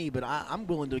on me, but I'm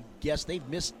willing to guess they've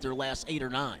missed their last 8 or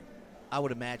 9. I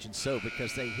would imagine so,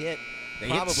 because they hit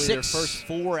probably their first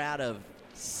 4 out of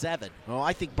 7. Oh,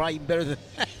 I think probably even better than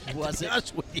that. Was to be it?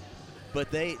 honest with you. But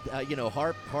they,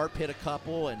 Harp hit a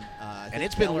couple, and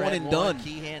it's been one and done.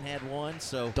 Keehan had one,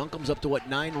 so Duncombe's up to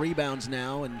 9 rebounds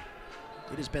now, and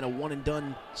it has been a one and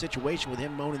done situation with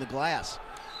him mowing the glass.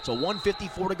 So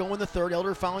 1:54 to go in the third.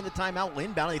 Elder following the timeout,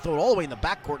 inbound. They throw it all the way in the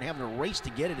backcourt and having a race to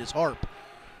get it is Harp.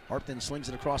 Harp then slings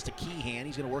it across to Keehan.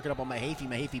 He's going to work it up on Mahaffey.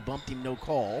 Mahaffey bumped him, no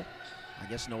call. I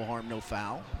guess no harm, no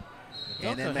foul.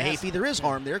 And then Mahaffey, there is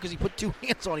harm there because he put 2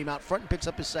 hands on him out front and picks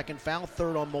up his second foul,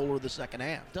 third on Moeller of the second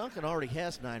half. Duncan already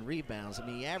has 9 rebounds. I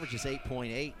mean, he averages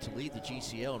 8.8 to lead the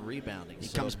GCL in rebounding. He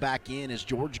comes back in as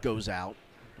George goes out.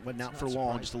 Wasn't out for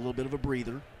long, just a little bit of a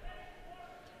breather.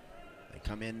 They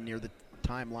come in near the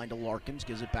timeline to Larkins,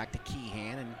 gives it back to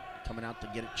Keehan, and coming out to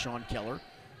get it, Sean Keller.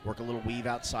 Work a little weave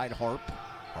outside Harp.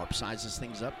 Harp sizes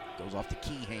things up, goes off to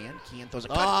Keehan. Keehan throws a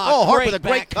cut. Harp with a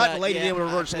great cut and laid it in with a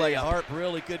reverse layup. Harp,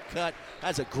 really good cut.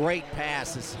 That's a great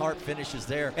pass as Harp finishes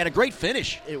there. And a great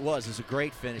finish. It was a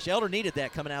great finish. Elder needed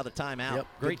that coming out of the timeout. Yep.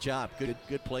 Great job.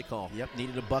 Good play call. Yep,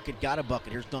 needed a bucket, got a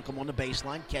bucket. Here's Duncombe on the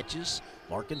baseline, catches.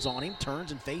 Larkins on him,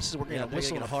 turns and faces. We're going to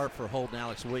whistle. Get a Harp for holding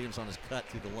Alex Williams on his cut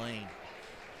through the lane.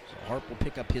 So Harp will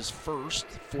pick up his fourth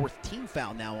team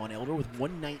foul now on Elder with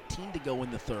 1:19 to go in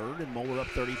the third, and Moeller up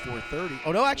 34-30.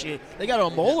 Oh, no, actually, they got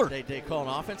on Moeller. They call an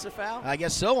offensive foul? I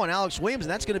guess so, on Alex Williams,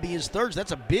 and that's going to be his third. So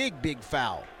that's a big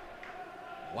foul.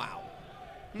 Wow.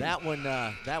 That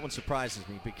one surprises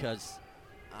me because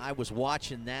I was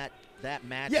watching that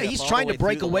match. Yeah, he's trying to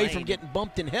break away from getting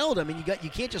bumped and held. I mean, you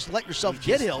can't just let yourself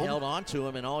get held. Held on to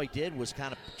him, and all he did was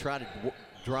kind of try to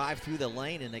drive through the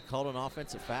lane, and they called an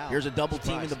offensive foul. Here's a double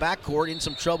team in the backcourt. In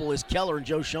some trouble is Keller, and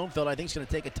Joe Schoenfeld, I think, is going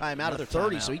to take a timeout at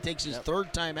 30. So he takes his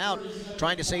third timeout,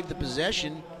 trying to save the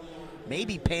possession.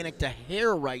 Maybe panicked a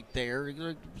hair right there.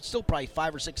 Still probably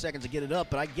 5 or 6 seconds to get it up,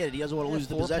 but I get it. He doesn't want to lose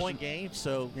the possession. 4-point game,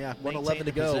 so 1:11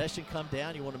 to go. Possession come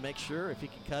down. You want to make sure if you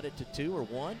can cut it to 2 or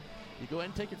 1, you go ahead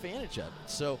and take advantage of it.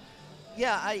 So,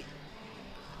 yeah,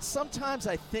 sometimes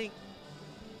I think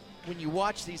when you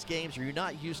watch these games or you're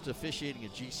not used to officiating a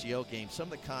GCL game,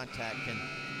 some of the contact can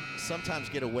sometimes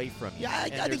get away from you. Yeah,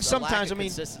 I think sometimes,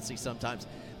 consistency sometimes.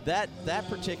 That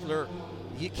particular,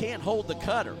 you can't hold the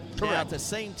cutter. Correct. Now, at the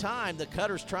same time, the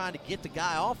cutter's trying to get the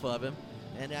guy off of him,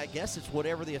 and I guess it's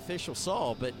whatever the official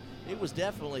saw, but it was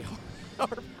definitely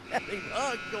hard having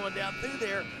Hug going down through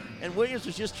there, and Williams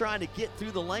was just trying to get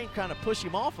through the lane, kind of push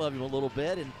him off of him a little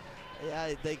bit, and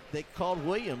they called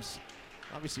Williams.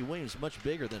 Obviously, Williams is much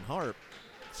bigger than Harp,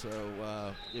 so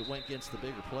it went against the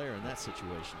bigger player in that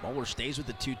situation. Moeller stays with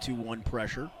the 2-2-1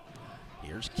 pressure.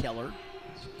 Here's Keller.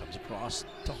 Comes across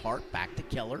to Harp, back to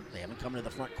Keller. They haven't come into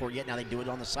the front court yet. Now they do it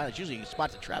on the side. It's usually a spot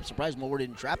to trap. Surprised Moeller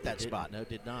didn't trap that spot. No,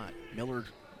 did not. Miller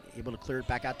able to clear it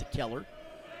back out to Keller.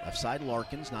 Left side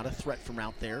Larkins, not a threat from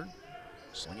out there.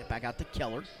 Sling it back out to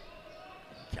Keller.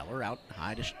 Keller out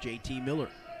high to J.T. Miller.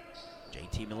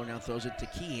 J.T. Miller now throws it to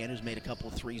Keehan, who's made a couple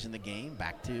of threes in the game.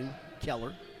 Back to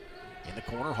Keller. In the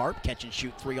corner, Harp, catch and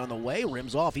shoot 3 on the way.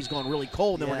 Rims off. He's going really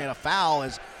cold. Then we're going to foul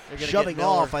as shoving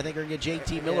off. I think we're going to get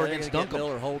J.T. Miller against Duncombe.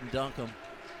 Miller holding Duncombe.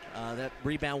 That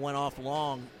rebound went off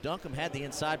long. Duncombe had the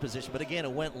inside position, but again,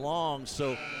 it went long.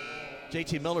 So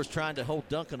J.T. Miller's trying to hold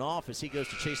Duncan off as he goes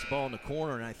to chase the ball in the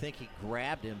corner, and I think he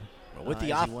grabbed him. As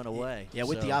he went away. Yeah,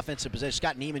 with the offensive possession.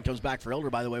 Scott Neiman comes back for Elder,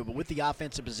 by the way, but with the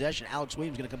offensive possession, Alex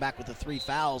Williams going to come back with the 3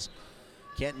 fouls.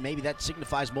 Maybe that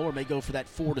signifies Moeller may go for that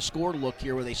 4-to-score look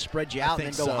here where they spread you out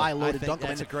and then go high-low to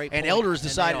Duncombe. And Elder's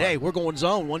decided, hey, we're going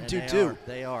zone, 1-2-2.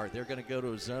 They are. They're going to go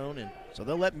to a zone. And so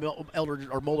they'll let Elder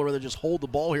or Moeller rather just hold the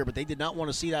ball here, but they did not want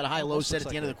to see that high-low set at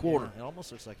the end of the quarter. It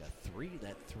almost looks like a 3,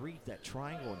 that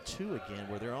triangle and 2 again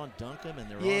where they're on Duncombe and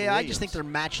they're on Williams. I just think they're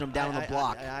matching them down on the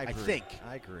block. I think.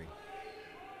 I agree.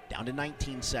 Down to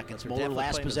 19 seconds. Moeller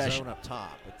last possession. Zone up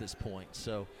top at this point.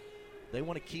 So they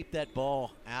want to keep that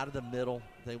ball out of the middle.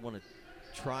 They want to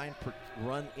try and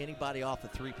run anybody off the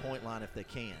 3-point line if they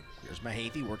can. Here's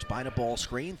Mahaffey, works behind a ball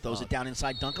screen, throws it down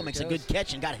inside Duncombe, makes a good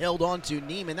catch and got held on to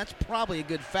Neiman. That's probably a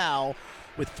good foul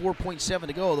with 4.7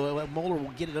 to go, although Moeller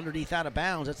will get it underneath out of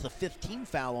bounds. That's the 15th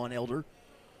foul on Elder.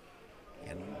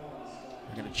 And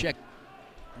we're going to check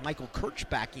Michael Kirch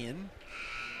back in.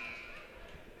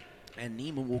 And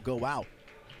Neiman will go out.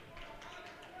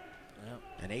 Yep.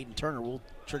 And Aiden Turner will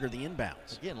trigger the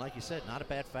inbounds. Again, like you said, not a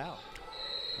bad foul.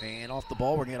 And off the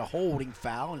ball, we're going to get a holding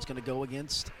foul, and it's going to go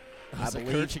against, I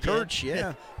believe, Kirch.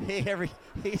 Yeah.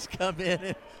 He's come in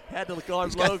and had to guard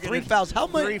He's Logan. Got 3 fouls. How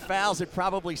many? 3 fouls in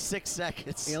probably 6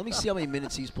 seconds. Yeah, let me see how many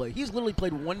minutes he's played. He's literally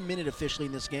played 1 minute officially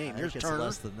in this game. Here's Turner.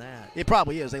 Less than that. It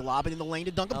probably is. They lob it in the lane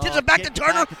to Duncombe. Tips it back to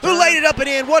Turner, who laid it up and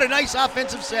in. What a nice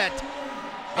offensive set.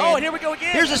 And here we go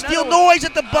again. Here's a steal noise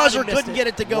at the buzzer. Couldn't get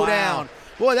it to go down.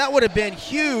 Boy, that would have been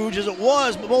huge as it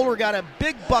was. Moeller got a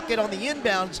big bucket on the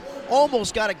inbounds,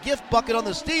 almost got a gift bucket on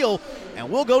the steal, and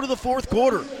we'll go to the fourth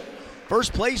quarter.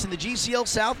 First place in the GCL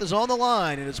South is on the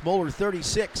line, and it's Moeller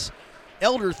 36,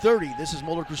 Elder 30. This is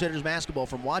Moeller Crusaders basketball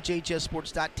from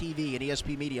WatchHSSports.tv and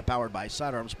ESP Media, powered by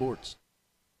Sidearm Sports.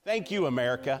 Thank you,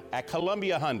 America. At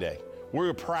Columbia Hyundai,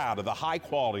 we're proud of the high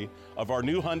quality of our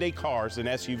new Hyundai cars and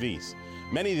SUVs.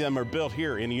 Many of them are built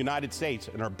here in the United States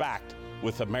and are backed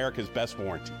with America's best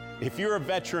warranty. If you're a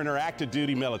veteran or active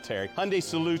duty military, Hyundai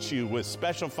salutes you with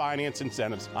special finance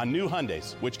incentives on new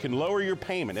Hyundais, which can lower your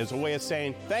payment as a way of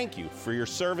saying thank you for your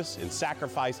service and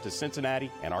sacrifice to Cincinnati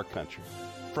and our country.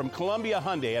 From Columbia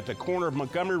Hyundai at the corner of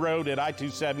Montgomery Road at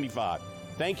I-275,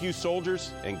 thank you, soldiers,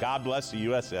 and God bless the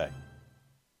USA.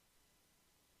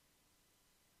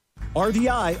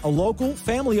 RDI, a local,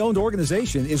 family-owned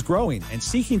organization, is growing and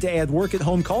seeking to add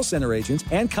work-at-home call center agents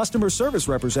and customer service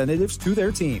representatives to their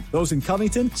team. Those in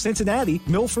Covington, Cincinnati,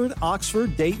 Milford,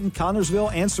 Oxford, Dayton,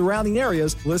 Connorsville, and surrounding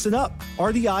areas, listen up.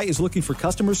 RDI is looking for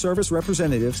customer service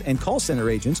representatives and call center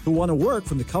agents who want to work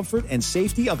from the comfort and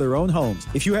safety of their own homes.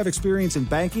 If you have experience in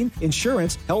banking,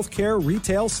 insurance, healthcare,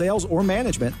 retail, sales, or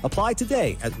management, apply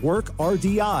today at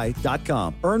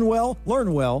workrdi.com. Earn well,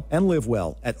 learn well, and live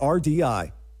well at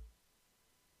RDI.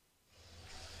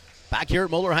 Back here at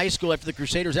Moeller High School after the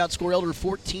Crusaders outscore Elder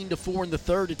 14-4 in the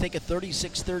third to take a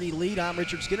 36-30 lead. I'm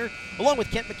Richard Skinner, along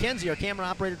with Kent McKenzie, our camera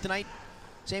operator tonight,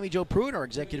 Sammy Joe Pruitt, our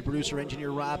executive producer, engineer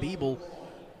Rob Ebel.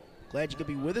 Glad you could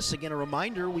be with us. Again, a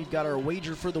reminder, we've got our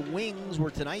wager for the Wings, where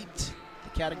tonight the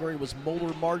category was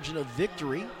Moeller margin of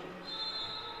victory.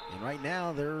 And right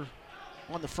now they're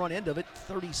on the front end of it,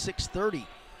 36-30.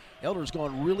 Elder's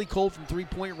gone really cold from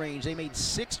three-point range. They made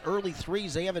 6 early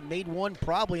threes. They haven't made one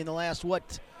probably in the last,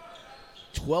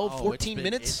 12, 14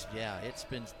 minutes? It's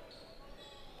been.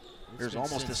 There's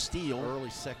almost a steal. Early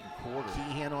second quarter.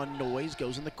 Keehan on Noise,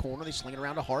 goes in the corner. They sling it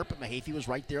around to Harp, but Mahaffey was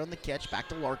right there on the catch. Back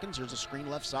to Larkins. There's a screen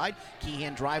left side.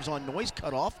 Keehan drives on Noise,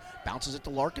 cut off, bounces it to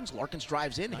Larkins. Larkins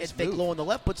drives in, head fake low on the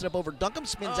left, puts it up over Duncombe,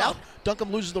 spins out.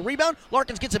 Duncombe loses the rebound.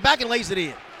 Larkins gets it back and lays it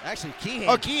in. Actually, Keehan.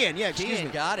 Oh, Keehan, yeah, excuse me.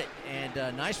 Got it,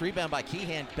 and nice rebound by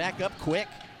Keehan. Back up quick,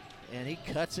 and he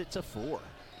cuts it to 4.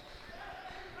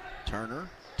 Turner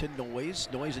to Noise.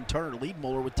 Noise and Turner lead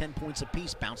Moeller with 10 points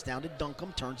apiece. Bounce down to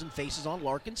Duncombe. Turns and faces on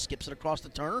Larkin. Skips it across to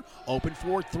Turner. Open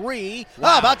for 3.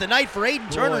 Wow. About the night for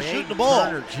Aiden Turner shooting the ball.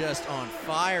 Turner just on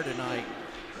fire tonight.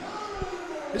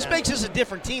 This makes us a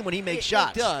different team when he makes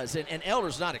shots. It does, and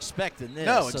Elder's not expecting this.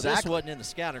 No, exactly. So this wasn't in the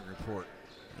scouting report.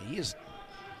 He has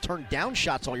turned down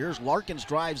shots all year. Larkins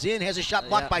drives in, has a shot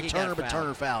blocked by Turner, but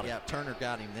Turner fouled it. Yeah, Turner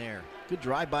got him there. Good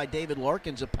drive by David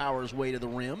Larkins that powers way to the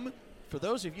rim. For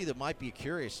those of you that might be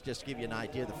curious, just to give you an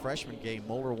idea, the freshman game,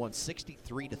 Moeller won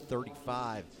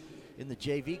 63-35. In the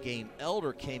JV game,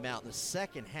 Elder came out in the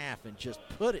second half and just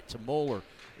put it to Moeller.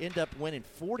 Ended up winning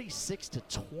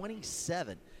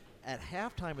 46-27. At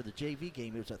halftime of the JV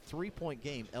game, it was a 3-point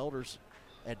game, Elder's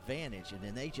advantage, and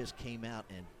then they just came out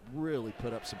and really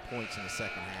put up some points in the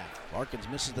second half. Larkins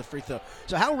misses the free throw.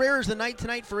 So how rare is the night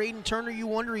tonight for Aiden Turner, you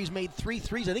wonder? He's made 3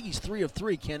 threes. I think he's 3 of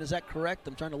 3, Ken. Is that correct?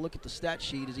 I'm trying to look at the stat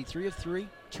sheet. Is he 3 of 3?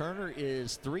 Turner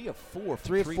is 3 of 4 from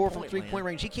 3 of 4 from three-point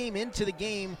range. He came into the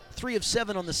game 3 of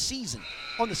 7 on the season.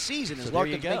 As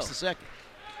Larkins makes the second.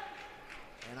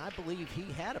 And I believe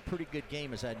he had a pretty good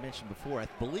game, as I'd mentioned before. I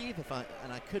believe,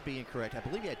 and I could be incorrect, I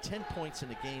believe he had 10 points in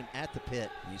the game at the pit.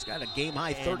 He's got a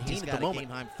game-high 13 at the moment. He's got a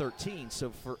game-high 13. So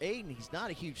for Aiden, he's not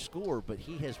a huge scorer, but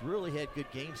he has really had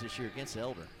good games this year against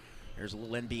Elder. There's a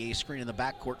little NBA screen in the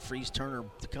backcourt, frees Turner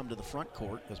to come to the front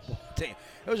court. Damn,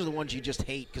 those are the ones you just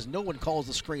hate because no one calls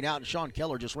the screen out, and Sean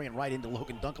Keller just ran right into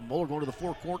Logan Duncombe. Moeller going to the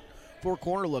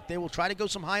four-corner look. They will try to go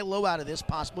some high-low out of this,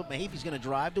 possible. Mahaffey's going to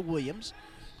drive to Williams.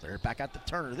 Clear it back out to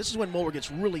Turner. This is when Moeller gets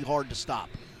really hard to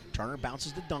stop. Turner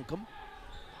bounces to Duncombe.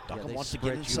 Duncombe wants to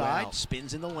get inside,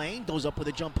 spins in the lane, goes up with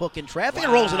a jump hook in traffic,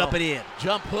 and rolls it up and in.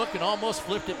 Jump hook and almost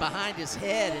flipped it behind his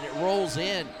head, and it rolls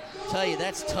in. I tell you,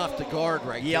 that's tough to guard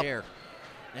right there.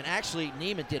 And actually,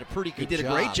 Neiman did a pretty good job. He did a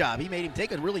great job. He made him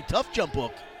take a really tough jump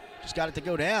hook. Just got it to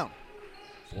go down.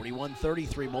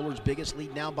 41-33, Moeller's biggest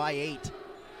lead now by 8.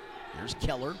 Here's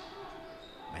Keller.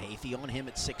 Mahaffey on him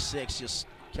at 6'6", just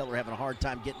Keller having a hard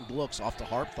time getting looks off the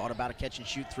Harp. Thought about a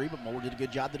catch-and-shoot 3, but Moeller did a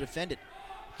good job to defend it.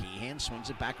 Keehan swings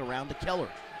it back around to Keller.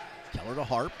 Keller to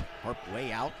Harp. Harp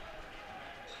way out.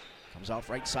 Comes off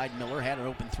right side. Miller had an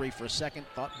open 3 for a second.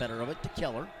 Thought better of it to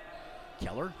Keller.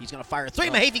 Keller, he's going to fire a 3.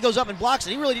 Mahaffey goes up and blocks it.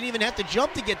 He really didn't even have to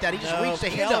jump to get that. He just reached the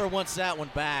hand up. Keller wants that one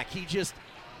back. He just...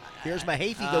 Here's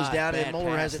Mahaffey goes down, and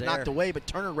Moeller has it knocked away, but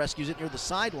Turner rescues it near the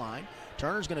sideline.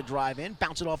 Turner's going to drive in,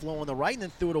 bounce it off low on the right, and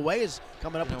then threw it away. Is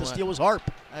coming up with the steal was Harp.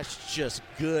 That's just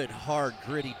good, hard,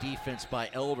 gritty defense by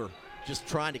Elder. Just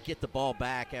trying to get the ball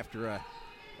back after a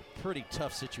pretty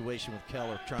tough situation with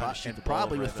Keller trying to shoot the ball.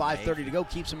 Probably with 5:30 to go,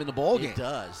 keeps him in the ball game. It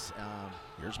does.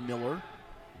 Here's Miller.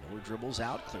 Miller dribbles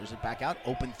out, clears it back out.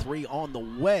 Open three on the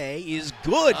way is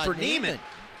good for Neiman.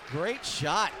 Great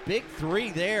shot. Big three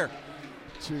there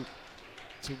to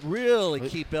really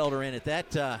keep Elder in it.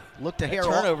 That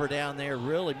turnover down there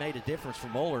really made a difference for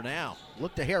Moeller now.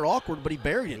 Looked a hair awkward, but he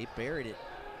buried it. He buried it.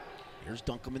 Here's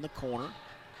Duncombe in the corner.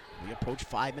 We approach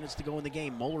 5 minutes to go in the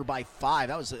game. Moeller by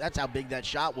 5. That's how big that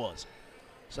shot was.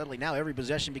 Suddenly now every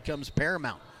possession becomes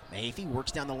paramount. Mahaffey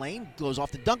works down the lane, goes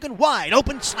off to Duncan, wide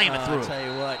open, slam it through. I'll tell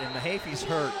you what, and Mahaffey's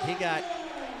hurt. He got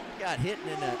hit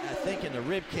in the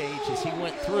rib cage as he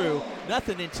went through.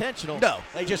 Nothing intentional. No.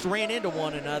 They just ran into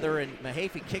one another, and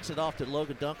Mahaffey kicks it off to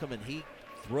Logan Duncombe, and he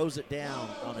throws it down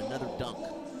on another dunk.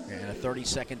 And a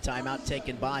 30-second timeout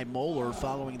taken by Moeller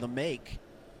following the make.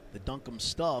 The Duncombe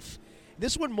stuff.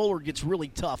 This one, Moeller gets really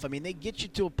tough. I mean, they get you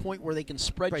to a point where they can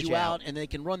spread you out, and they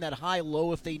can run that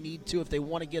high-low if they need to, if they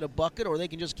want to get a bucket, or they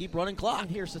can just keep running clock. And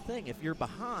here's the thing. If you're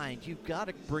behind, you've got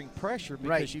to bring pressure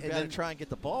because you've got to try and get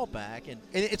the ball back. And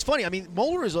it's funny. I mean,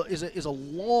 Moeller is a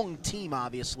long team,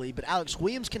 obviously, but Alex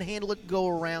Williams can handle it and go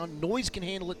around. Noyes can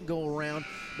handle it and go around.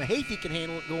 Mahaffey can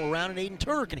handle it and go around, and Aiden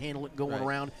Turner can handle it and go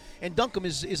around. And Duncombe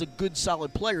is a good,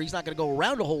 solid player. He's not going to go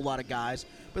around a whole lot of guys.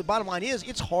 But the bottom line is,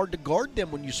 it's hard to guard them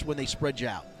when they spread you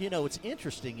out. You know, it's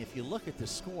interesting if you look at the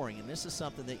scoring, and this is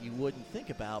something that you wouldn't think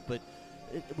about, but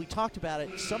we talked about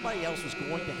it. Somebody else was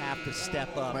going to have to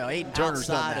step up Aiden Turner's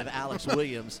outside of Alex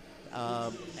Williams.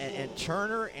 And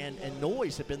Turner and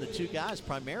Noyes have been the two guys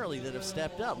primarily that have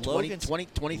stepped up. 23 of the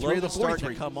 43. Starting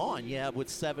to come on, with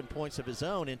 7 points of his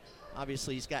own, and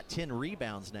obviously he's got 10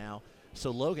 rebounds now. So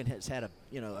Logan has had a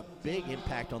big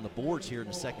impact on the boards here in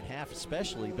the second half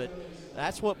especially, but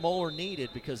that's what Moeller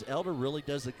needed because Elder really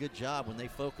does a good job when they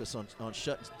focus on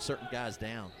shutting certain guys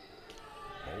down.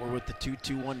 Moeller with the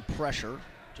 2-2-1 pressure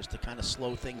just to kind of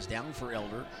slow things down for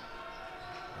Elder.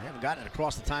 They haven't gotten it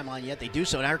across the timeline yet. They do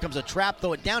so. Now here comes a trap.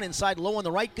 Throw it down inside low on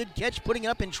the right. Good catch. Putting it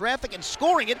up in traffic and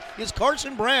scoring it is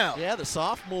Carson Brown. Yeah, the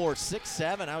sophomore,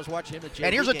 6'7". I was watching him at JV.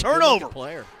 And here's a game. turnover.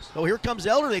 Player. So here comes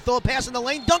Elder. They throw a pass in the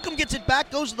lane. Duncombe gets it back,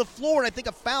 goes to the floor, and I think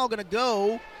a foul going to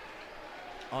go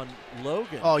on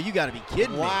Logan. Oh, you got to be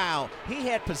kidding me. Wow. He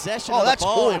had possession of the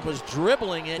ball horrible. And was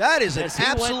dribbling it. That is an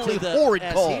absolutely horrid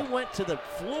call. As he went to the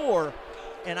floor.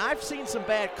 And I've seen some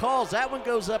bad calls. That one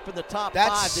goes up in the top 5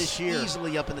 this year. That's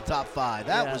easily up in the top 5.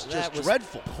 That was just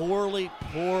dreadful. Poorly.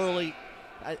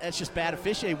 That's just bad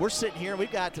officiating. We're sitting here, and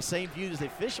we've got the same view as the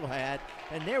official had,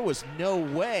 and there was no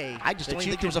way. I just don't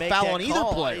think there was a foul on either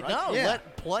play. Right? No,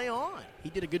 let play on. He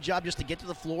did a good job just to get to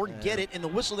the floor and get it, and the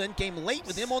whistle then came late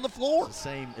with him on the floor. The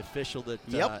same official that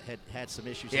had some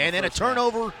issues. And then a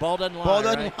turnover. Half. Ball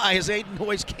doesn't lie as Aiden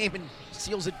Noyes came and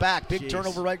seals it back. Big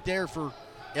turnover right there for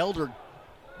Elder.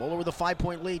 Moeller with a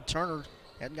 5-point lead. Turner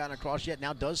hadn't gotten across yet,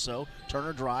 now does so.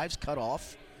 Turner drives, cut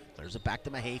off. There's it back to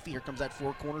Mahaffey. Here comes that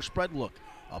four-corner spread look.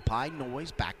 Up high,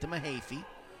 Noyes, back to Mahaffey.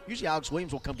 Usually Alex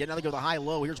Williams will come get. Now they go to the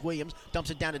high-low. Here's Williams,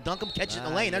 dumps it down to Duncombe, catches it in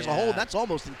the lane. There's a hold. That's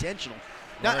almost intentional.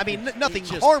 Now, I mean, nothing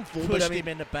harmful, but I mean, him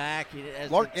in the back. And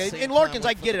Larkins,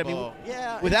 I get it. I mean,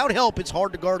 without help, it's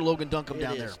hard to guard Logan Duncombe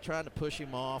down there. Trying to push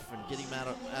him off and get him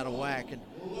out of whack, and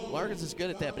Larkins is good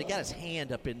at that. But he got his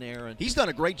hand up in there, and he's done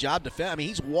a great job defending. I mean,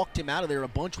 he's walked him out of there a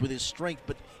bunch with his strength.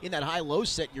 But in that high-low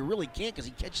set, you really can't because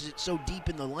he catches it so deep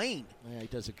in the lane. Yeah, he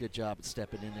does a good job at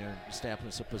stepping in there and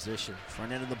establishing some position.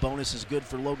 Front end of the bonus is good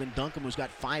for Logan Duncombe, who's got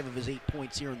 5 of his 8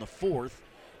 points here in the fourth.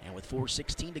 And with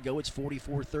 4:16 to go, it's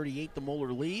 44-38, the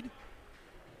Moeller lead.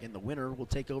 And the winner will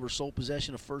take over sole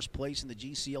possession of first place in the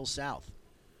GCL South.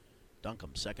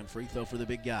 Duncombe, second free throw for the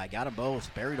big guy. Got them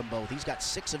both, buried them both. He's got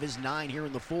 6 of his 9 here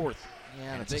in the fourth.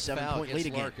 Yeah, and it's a big 7-point lead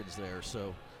again. Larkins there,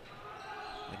 so.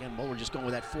 Again, Moeller just going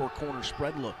with that 4-corner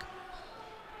spread look.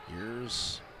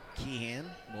 Here's Keehan.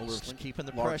 Moeller's keeping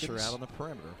the pressure out on the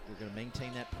perimeter. We're going to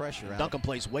maintain that pressure out. Duncombe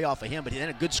plays way off of him, but then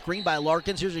a good screen by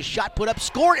Larkins. Here's his shot put up,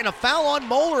 scored, and a foul on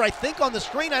Moeller, I think, on the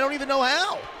screen. I don't even know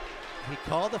how. He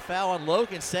called the foul on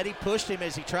Logan, said he pushed him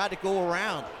as he tried to go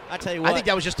around. I tell you what. I think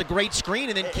that was just a great screen,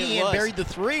 and then Keehan buried the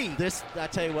 3. I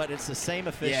tell you what, it's the same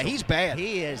official. Yeah, he's bad.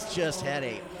 He has just had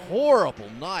a horrible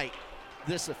night,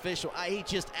 this official. He's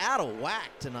just out of whack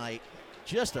tonight.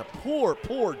 Just a poor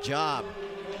job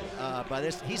by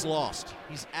this. He's lost.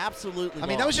 He's absolutely lost. I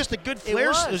mean, that was just a good flare.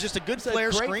 It was just a good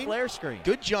flare screen. Great flare screen.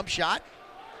 Good jump shot.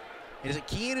 And is it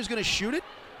Keehan who's going to shoot it?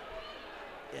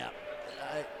 Yeah.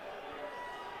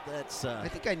 I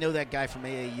think I know that guy from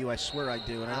AAU. I swear I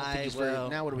do. And I don't think he's very.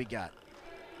 Now what do we got?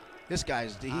 This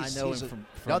guy's. I know him from.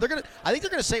 No, they're gonna. I think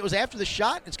they're gonna say it was after the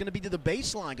shot. It's gonna be to the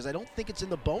baseline because I don't think it's in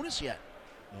the bonus yet.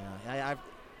 Yeah,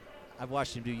 I've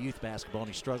watched him do youth basketball, and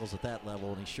he struggles at that level,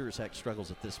 and he sure as heck struggles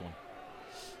at this one.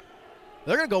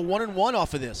 They're gonna go 1-1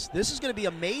 off of this. This is gonna be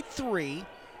a made 3,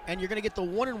 and you're gonna get the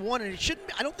 1-1, and it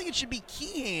shouldn't. I don't think it should be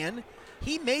Keehan.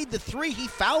 He made the 3. He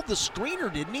fouled the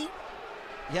screener, didn't he?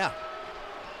 Yeah.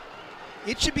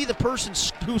 It should be the person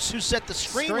who set the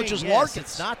screen, which was Larkins.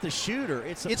 It's not the shooter.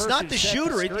 It's not the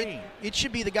shooter. It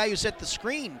should be the guy who set the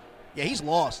screen. Yeah, he's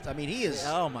lost. I mean, he is.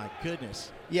 Oh, my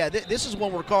goodness. Yeah, this is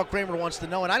one where Carl Kramer wants to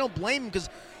know, and I don't blame him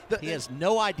because he has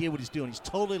no idea what he's doing. He's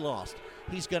totally lost.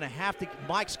 He's going to have to.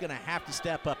 Mike's going to have to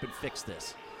step up and fix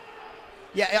this.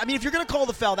 Yeah, I mean, if you're going to call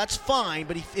the foul, that's fine.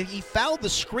 But he fouled the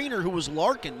screener, who was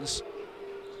Larkins.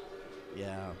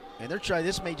 Yeah, and they're trying.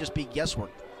 This may just be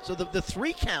guesswork. So the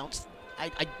 3 counts.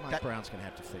 Mike Brown's going to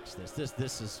have to fix this.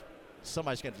 This is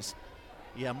somebody's going to.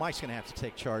 Yeah, Mike's going to have to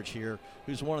take charge here.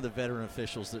 Who's one of the veteran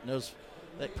officials that knows,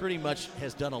 that pretty much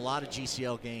has done a lot of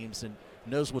GCL games and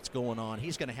knows what's going on.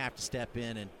 He's going to have to step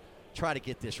in and try to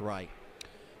get this right.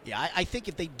 Yeah, I think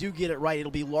if they do get it right,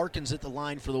 it'll be Larkins at the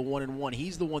line for the 1-1.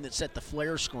 He's the one that set the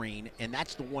flare screen, and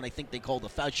that's the one I think they called the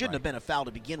foul. It shouldn't have been a foul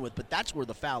to begin with, but that's where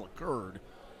the foul occurred.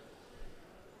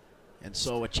 And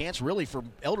so a chance really for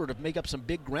Elder to make up some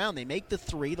big ground. They make the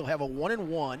 3. They'll have a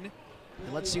 1-1. And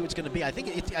let's see what's going to be. I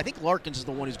think Larkins is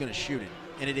the one who's going to shoot it,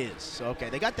 and it is. So, okay,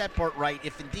 they got that part right.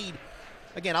 If indeed,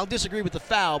 again, I'll disagree with the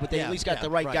foul, but they at least got the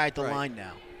right guy at the line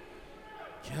now.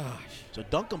 Gosh. So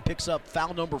Duncombe picks up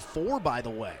foul number 4, by the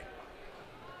way.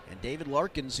 And David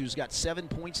Larkins, who's got 7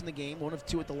 points in the game, 1 of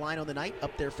 2 at the line on the night,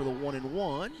 up there for the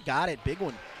 1-1. Got it, big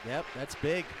one. Yep, that's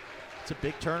big. It's a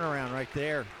big turnaround right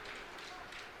there.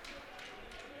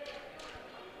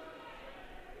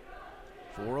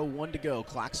 4:01 to go.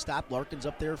 Clock stop. Larkins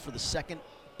up there for the second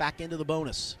back into the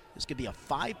bonus. This could be a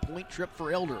 5-point trip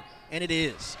for Elder, and it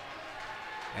is.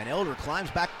 And Elder climbs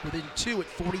back within 2 at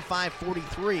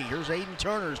 45-43. Here's Aiden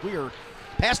Turner as we are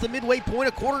past the midway point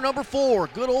of quarter number 4.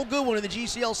 Good one in the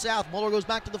GCL South. Muller goes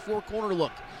back to the 4-corner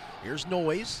look. Here's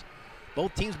Noyes.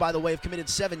 Both teams, by the way, have committed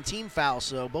 17 fouls,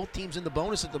 so both teams in the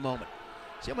bonus at the moment.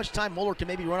 See how much time Muller can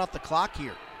maybe run off the clock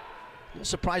here. A little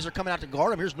surprised they're coming out to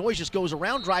guard him. Here's Noyes, just goes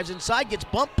around, drives inside, gets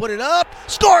bumped, put it up,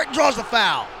 score it, and draws the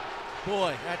foul.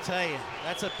 Boy, I tell you,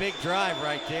 that's a big drive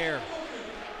right there.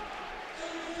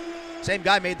 Same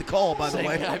guy made the call, by the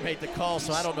way. Same guy made the call,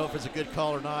 so I don't know if it's a good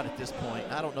call or not at this point.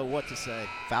 I don't know what to say.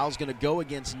 Foul's going to go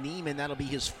against Neiman. That'll be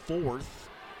his 4th.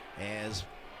 As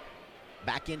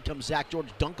back in comes Zach George.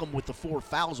 Duncombe with the 4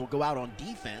 fouls will go out on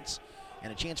defense.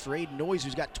 And a chance for Aiden Noyes,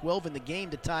 who's got 12 in the game,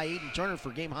 to tie Aiden Turner for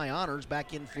game-high honors.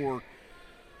 Back in for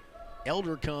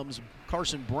Elder comes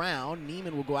Carson Brown.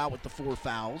 Neiman will go out with the 4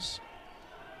 fouls.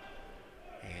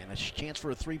 And a chance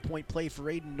for a 3-point play for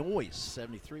Aiden Noyes.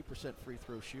 73% free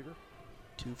throw shooter.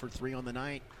 2 for 3 on the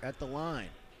night at the line.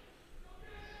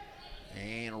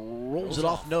 And rolls it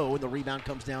off. No, and the rebound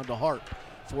comes down to Hart.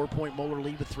 4-point Moeller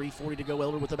lead with 3:40 to go.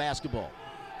 Elder with the basketball.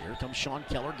 Here comes Sean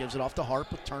Keller, gives it off to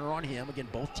Hart with Turner on him. Again,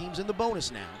 both teams in the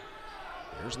bonus now.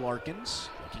 There's Larkins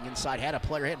looking inside. Had a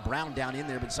player, had Brown down in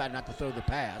there, but decided not to throw the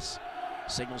pass.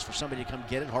 Signals for somebody to come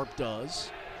get it. Hart does.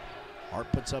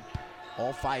 Hart puts up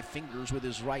all 5 fingers with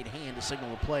his right hand to signal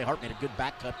the play. Hart made a good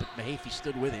back cut, but Mahaffey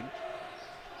stood with him.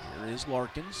 Here is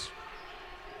Larkins.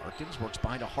 Larkins works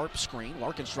behind a Harp screen.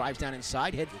 Larkins drives down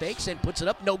inside, head fakes, and puts it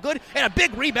up. No good. And a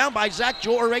big rebound by Zach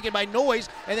George, by Noyes,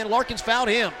 and then Larkins fouled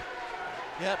him.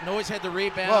 Yep, Noyes had the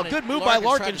rebound. Well, good move by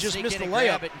Larkins, just missed the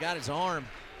layup. And got his arm.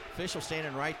 Official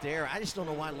standing right there. I just don't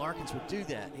know why Larkins would do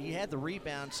that. He had the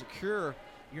rebound secure.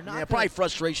 You're not probably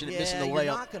frustration at missing the layup.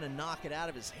 You're not going to knock it out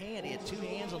of his hand. He had 2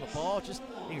 hands on the ball.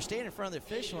 You're standing in front of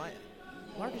the official.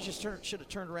 Larkins just should have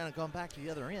turned around and gone back to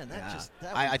the other end.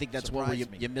 I think that's one where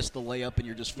you miss the layup and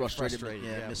you're just frustrated.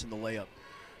 Missing the layup.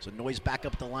 So Noyes back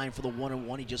up the line for the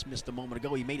 1-1. He just missed a moment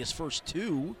ago. He made his first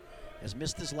 2. Has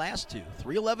missed his last 2.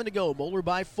 3:11 to go. Moeller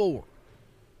by 4.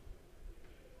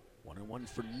 1-1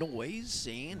 for Noyes,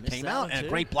 and came out. And a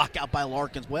great block out by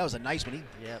Larkins. Well, that was a nice one. He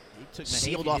took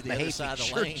sealed Mahaffey off to the other side of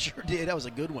the lane. Sure did. That was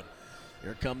a good one.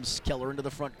 Here comes Keller into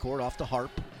the front court, off to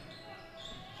Harp.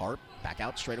 Harp back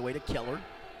out straight away to Keller.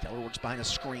 Keller works behind a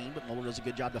screen, but Moeller does a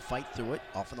good job to fight through it.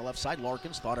 Off on the left side,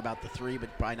 Larkins thought about the 3, but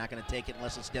probably not going to take it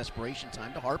unless it's desperation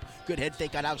time to Harp. Good head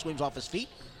fake, got Alex Williams off his feet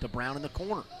to Brown in the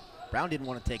corner. Brown didn't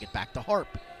want to take it back to Harp.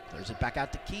 Clears it back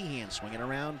out to Keehan, swinging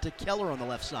around to Keller on the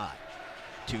left side.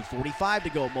 2:45 to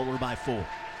go, Moeller by 4.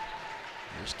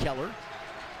 Here's Keller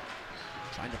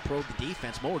trying to probe the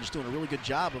defense. Moeller just doing a really good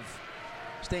job of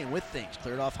staying with things.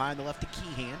 Cleared off high on the left to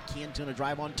Keehan. Keehan's going to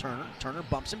drive on Turner. Turner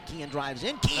bumps him. Keehan drives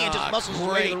in. Keehan just muscles his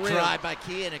way to the rim. Great drive by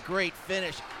Keehan, a great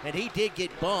finish. And he did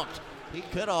get bumped. He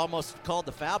could have almost called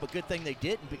the foul, but good thing they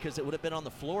didn't because it would have been on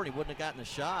the floor and he wouldn't have gotten the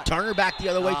shot. Turner back the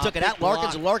other way, took it at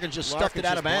Larkins, and Larkins just stuffed it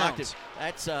out of bounds.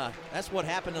 That's what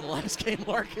happened in the last game.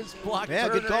 Larkins blocked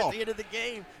Turner good call. at the end of the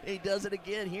game. He does it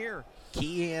again here.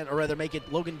 Keehan, or rather make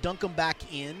it Logan Duncombe back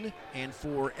in, and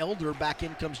for Elder, back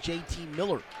in comes J.T.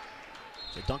 Miller.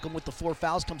 So Duncombe with the 4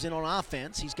 fouls comes in on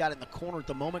offense. He's got it in the corner at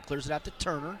the moment, clears it out to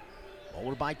Turner.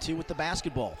 Moeller by 2 with the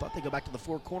basketball. Thought they'd go back to the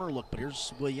 4-corner look, but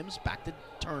here's Williams back to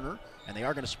Turner, and they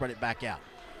are going to spread it back out.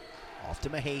 Off to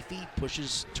Mahaffey,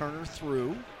 pushes Turner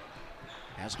through.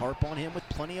 Has Harp on him with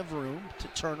plenty of room to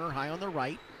Turner, high on the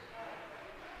right.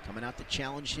 Coming out to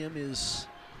challenge him is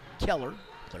Keller.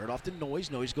 Clear it off to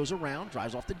Noyes. Noyes goes around,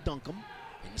 drives off to Duncombe.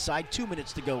 Inside 2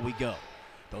 minutes to go, we go.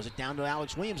 Throws it down to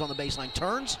Alex Williams on the baseline.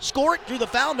 Turns, score it, drew the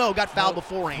foul. No, got fouled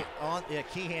beforehand.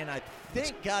 Keehan, I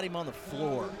think, got him on the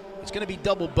floor. It's going to be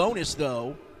double bonus,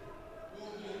 though.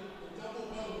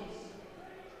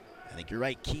 I think you're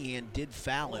right. Keehan did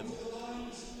foul him.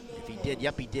 If he did,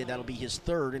 he did. That'll be his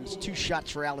 3rd. And it's 2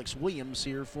 shots for Alex Williams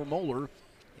here for Moeller.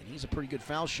 And he's a pretty good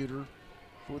foul shooter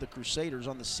for the Crusaders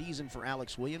on the season for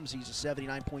Alex Williams. He's a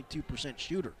 79.2%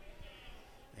 shooter.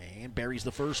 And buries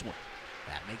the first one.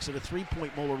 That makes it a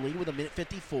 3-point Moeller lead with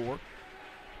 1:54.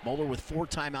 Moeller with 4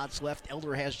 timeouts left.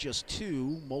 Elder has just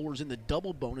 2. Moeller's in the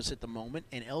double bonus at the moment,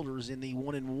 and Elder's in the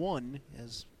 1-and-1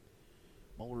 as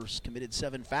Moeller's committed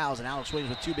 7 fouls, and Alex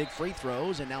Williams with 2 big free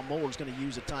throws, and now Moeller's going to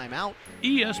use a timeout.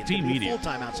 ESP Media.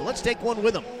 Full timeout, so let's take one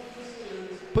with him.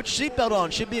 Put your seatbelt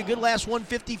on. Should be a good last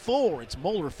 1:54. It's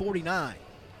Moeller 49.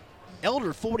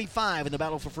 Elder 45 in the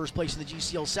battle for first place in the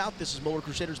GCL South. This is Moeller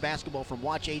Crusaders basketball from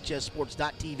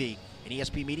WatchHSSports.tv and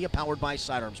ESP Media, powered by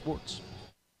Sidearm Sports.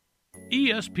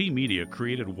 ESP Media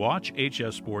created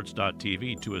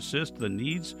WatchHSSports.tv to assist the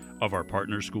needs of our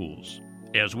partner schools.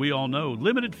 As we all know,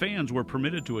 limited fans were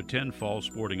permitted to attend fall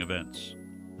sporting events.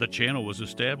 The channel was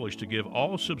established to give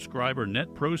all subscriber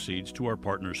net proceeds to our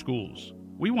partner schools.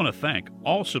 We want to thank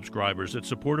all subscribers that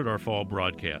supported our fall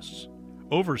broadcasts.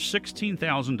 Over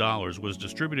 $16,000 was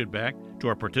distributed back to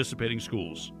our participating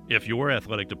schools. If your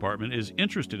athletic department is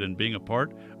interested in being a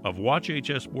part of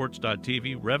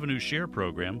WatchHSSports.tv revenue share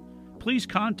program, please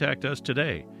contact us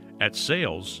today at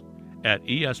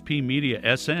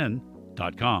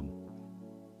sales@espmediasn.com.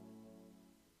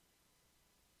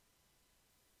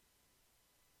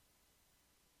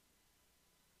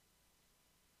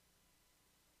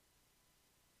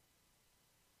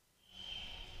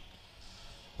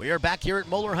 We are back here at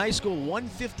Moeller High School.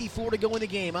 1:54 to go in the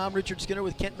game. I'm Richard Skinner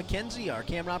with Kent McKenzie, our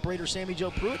camera operator Sammy Joe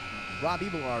Pruitt, Rob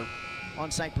Ebel, our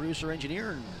on-site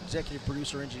producer-engineer and executive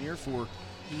producer-engineer for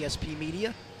ESP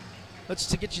Media.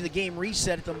 Let's get you the game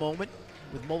reset at the moment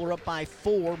with Moeller up by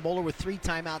 4. Moeller with 3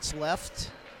 timeouts left.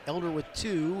 Elder with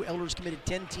 2. Elder's committed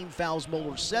 10 team fouls,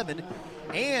 Moeller 7.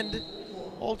 And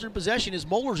alternate possession is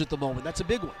Moeller's at the moment. That's a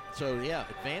big one. So, yeah,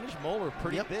 advantage Moeller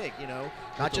pretty big, you know.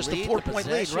 Not just the 4-point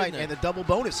lead, right, and the double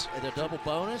bonus.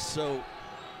 So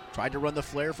tried to run the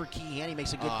flare for Keehan. He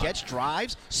makes a good catch,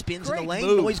 drives, spins in the great lane.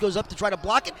 move. Noyes goes up to try to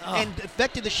block it, and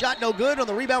affected the shot, no good. On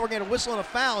the rebound, we're getting a whistle and a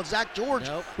foul. And Zach George,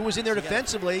 who was in there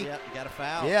defensively. You got a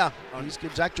foul. Yeah,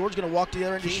 Zach George going to walk to the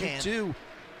other end to shoot 2.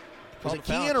 Was it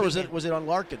Keehan or was it on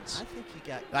Larkins? I think he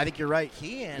got. I think you're right.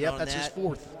 Keehan. Yep, that's his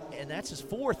 4th. And that's his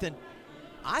 4th. And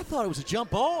I thought it was a jump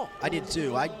ball. I did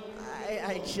too. I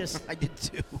did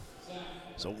too.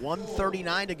 So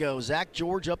 1:39 to go. Zach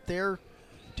George up there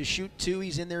to shoot 2.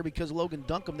 He's in there because of Logan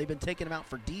Duncombe. They've been taking him out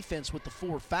for defense with the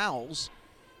 4 fouls.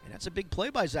 And that's a big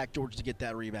play by Zach George to get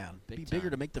that rebound. Be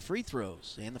bigger to make the free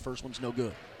throws. And the first one's no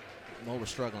good. Moeller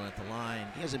struggling at the line.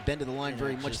 He hasn't been to the line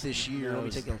very much this year. Let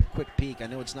me take a quick peek. I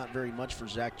know it's not very much for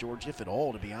Zach George, if at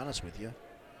all, to be honest with you.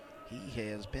 He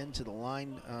has been to the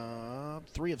line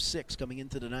 3 of 6 coming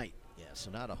into the night. Yeah,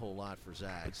 so not a whole lot for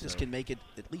Zach. But this can make it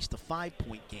at least a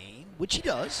 5-point game, which he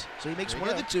does. So he makes one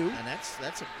of the 2. And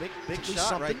that's a big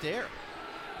shot right there.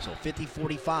 So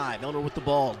 50-45. Elder with the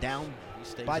ball down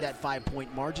by that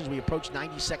 5-point margin as we approach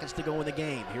 90 seconds to go in the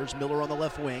game. Here's Miller on the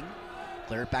left wing.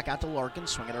 Clear it back out to Larkin.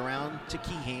 Swing it around to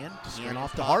Keehan. Keehan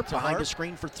off to Hart. Behind the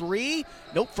screen for 3.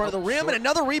 Nope, front of the rim. And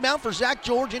another rebound for Zach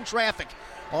George in traffic.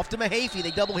 Off to Mahaffey.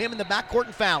 They double him in the backcourt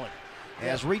and foul it.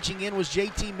 As reaching in was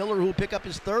J.T. Miller, who will pick up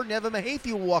his 3rd. And Evan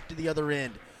Mahaffey will walk to the other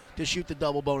end to shoot the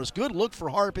double bonus. Good look for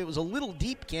Harp. It was a little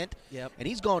deep, Kent. Yep. And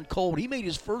he's gone cold. He made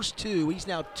his first 2. He's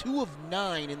now 2 of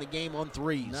 9 in the game on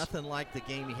 3s. Nothing like the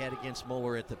game he had against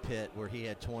Moeller at the pit where he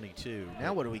had 22.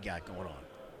 Now what do we got going on?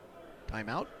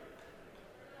 Timeout?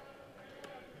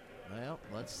 Well,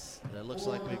 it looks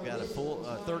like we've got a full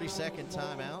 30-second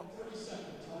timeout.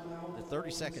 The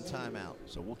 30-second timeout.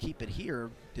 So we'll keep it here.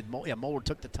 Moeller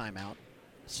took the timeout.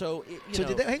 So, did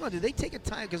they take a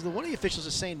time? Because one of the officials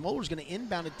is saying Moeller's going to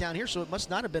inbound it down here, so it must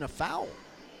not have been a foul.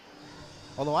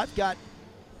 Although I've got.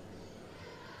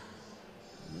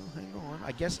 Hang on.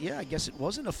 I guess it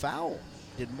wasn't a foul.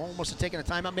 Moeller must have taken a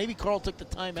timeout. Maybe Carl took the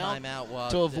timeout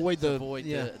to avoid the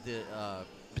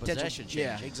possession change.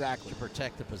 Yeah, exactly. To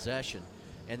protect the possession.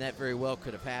 And that very well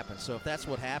could have happened. So if that's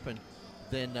what happened,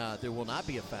 then there will not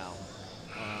be a foul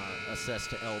assessed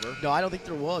to Elder. No, I don't think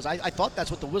there was. I thought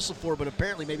that's what the whistle for, but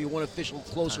apparently maybe one official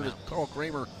closer to Carl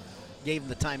Kramer gave him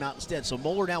the timeout instead. So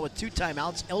Moeller now with 2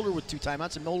 timeouts, Elder with 2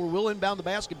 timeouts, and Moeller will inbound the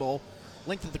basketball.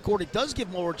 Length of the court. It does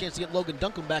give Moeller a chance to get Logan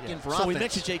Duncombe back in for offense. So we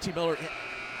mentioned JT Miller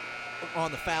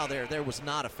on the foul there. There was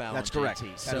not a foul. That's on correct.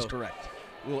 JT. That is correct.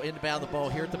 We'll inbound the ball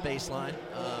here at the baseline.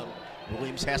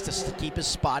 Williams has to keep his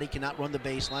spot. He cannot run the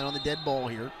baseline on the dead ball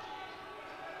here.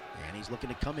 And he's looking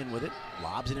to come in with it.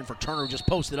 Lobs it in for Turner, who just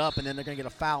posted up, and then they're going to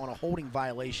get a foul and a holding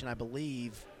violation, I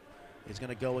believe, is going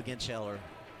to go against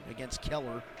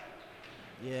Keller.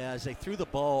 Yeah, as they threw the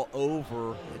ball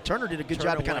over. Turner did a good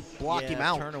job to kind of block him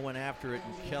out. Turner went after it,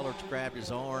 and Keller grabbed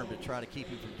his arm to try to keep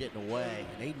him from getting away.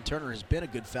 And Aiden Turner has been a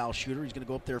good foul shooter. He's going to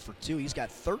go up there for 2. He's got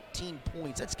 13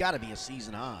 points. That's got to be a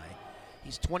season high.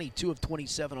 He's 22 of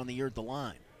 27 on the year at the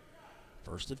line.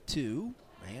 First of 2.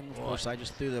 And, of course, I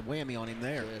just threw the whammy on him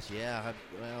there. Yes,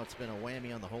 well, it's been a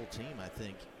whammy on the whole team, I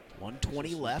think.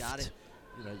 1:20 left.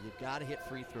 You've got to hit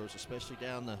free throws, especially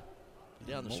down the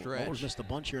stretch. Muller's missed a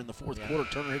bunch here in the fourth quarter.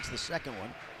 Turner hits the second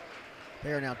one.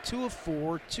 They are now 2 of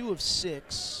 4, 2 of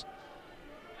 6.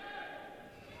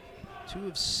 2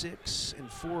 of 6 and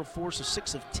 4 of 4, so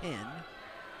 6 of 10.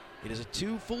 It is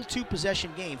a full two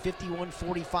possession game,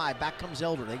 51-45. Back comes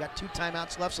Elder. They got 2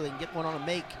 timeouts left, so they can get one on a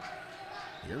make.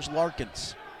 Here's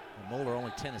Larkins. Moeller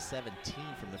only 10 of 17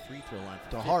 from the free throw line.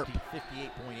 To Harp.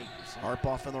 58.8%. Harp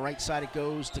off on the right side. It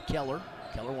goes to Keller.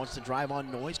 Keller wants to drive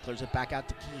on Noyes. Clears it back out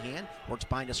to Keehan. Works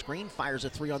behind a screen. Fires a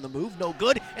 3 on the move. No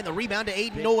good. And the rebound to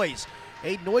Aiden Noyes.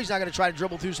 Aiden Noyes now going to try to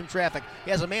dribble through some traffic. He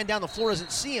has a man down the floor,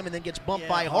 doesn't see him, and then gets bumped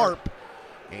by Harp.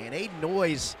 And Aiden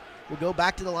Noyes will go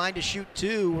back to the line to shoot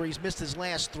 2, where he's missed his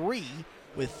last 3.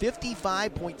 With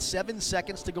 55.7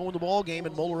 seconds to go in the ball game,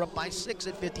 and Moeller up by 6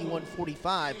 at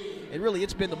 51-45. And really,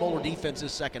 it's been the Moeller defense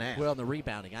this second half. Well, the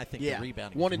rebounding, I think the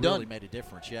rebounding one and really done. made a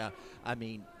difference. Yeah, I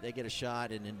mean, they get a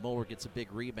shot, and then Moeller gets a big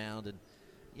rebound, and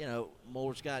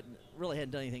Moeller's really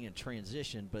hadn't done anything in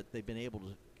transition, but they've been able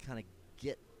to kind of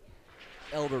get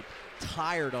Elder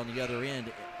tired on the other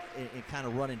end and kind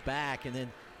of running back, and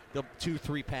then the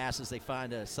 2-3 passes, they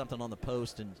find something on the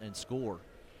post and score.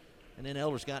 And then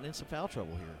Elder's gotten in some foul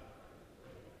trouble here.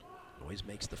 Noyes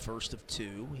makes the first of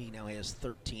 2. He now has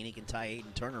 13. He can tie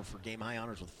Aiden Turner for game-high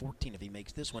honors with 14 if he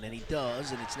makes this one, and he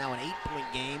does. And it's now an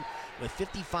 8-point game with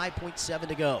 55.7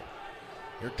 to go.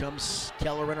 Here comes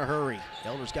Keller in a hurry.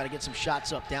 Elder's got to get some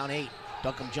shots up, down 8.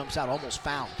 Duncombe jumps out, almost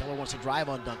fouled. Keller wants to drive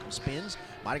on Duncombe, spins.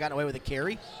 Might have gotten away with a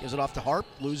carry. Gives it off to Harp,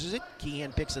 loses it.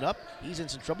 Keehan picks it up. He's in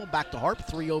some trouble. Back to Harp,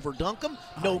 3 over Duncombe.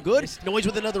 No good. Noyes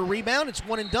with another rebound. It's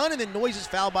 1 and done, and then Noyes is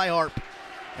fouled by Harp.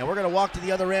 And we're going to walk to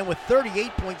the other end with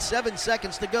 38.7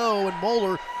 seconds to go, and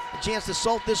Moeller a chance to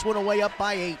salt this one away up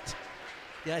by 8.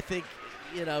 Yeah, I think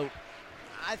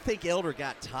Elder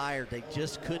got tired. They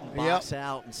just couldn't box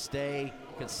out and stay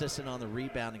consistent on the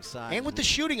rebounding side. And with the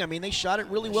shooting, I mean, they shot it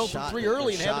really well from 3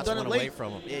 early and haven't done it late. Away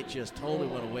from them. It just totally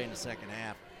went away in the second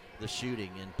half, the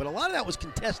shooting. But a lot of that was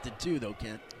contested too, though,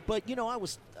 Kent. But,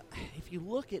 if you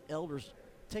look at Elder's,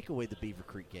 take away the Beaver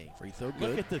Creek game. Free throw good.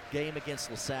 Look at the game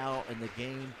against LaSalle and the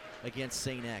game against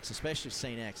St. X, especially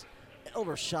St. X.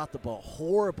 Elder shot the ball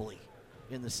horribly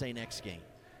in the St. X game.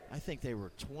 I think they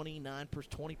were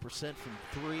 20% from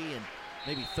 3 and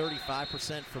maybe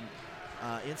 35% from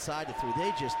inside the 3.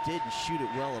 They just didn't shoot it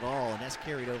well at all, and that's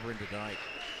carried over into tonight.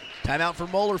 Timeout for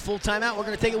Moeller, full timeout. We're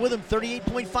going to take it with him.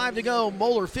 38.5 to go.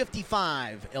 Moeller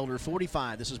 55, Elder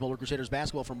 45. This is Moeller Crusaders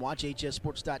basketball from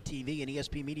WatchHSports.tv and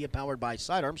ESP Media powered by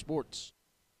Sidearm Sports.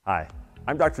 Hi,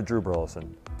 I'm Dr. Drew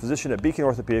Burleson, physician at Beacon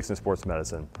Orthopedics and Sports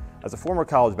Medicine. As a former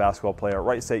college basketball player at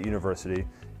Wright State University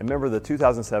and member of the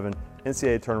 2007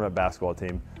 NCAA tournament basketball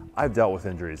team, I've dealt with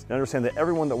injuries and understand that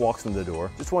everyone that walks in the door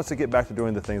just wants to get back to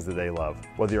doing the things that they love.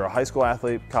 Whether you're a high school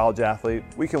athlete, college athlete,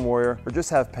 weekend warrior, or just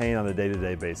have pain on a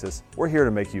day-to-day basis, we're here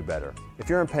to make you better. If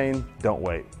you're in pain, don't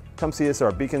wait. Come see us at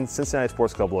our Beacon Cincinnati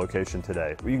Sports Club location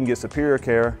today, where you can get superior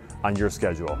care on your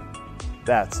schedule.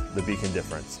 That's the Beacon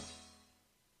difference.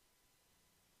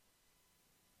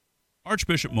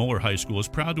 Archbishop Moeller High School is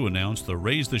proud to announce the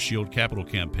Raise the Shield capital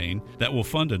campaign that will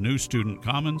fund a new student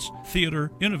commons,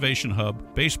 theater, innovation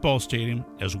hub, baseball stadium,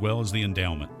 as well as the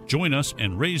endowment. Join us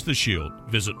and Raise the Shield.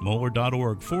 Visit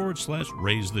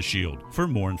moeller.org/Raise the Shield for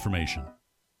more information.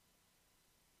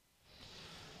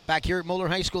 Back here at Moeller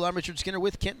High School, I'm Richard Skinner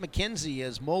with Kent McKenzie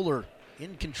as Moeller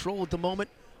in control at the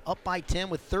moment, up by 10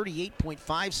 with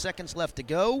 38.5 seconds left to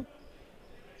go.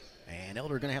 And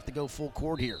Elder going to have to go full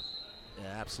court here.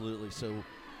 Yeah, absolutely. So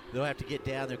they'll have to get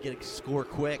down there, get a score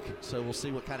quick. So we'll see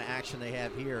what kind of action they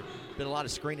have here. Been a lot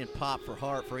of screen and pop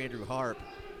for Andrew Harp.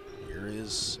 Here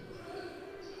is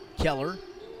Keller.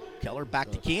 Keller back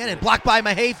to Kean and blocked by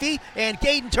Mahaffey. And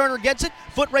Caden Turner gets it.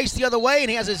 Foot race the other way, and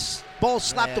he has his ball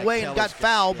slapped away and got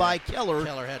fouled by Keller.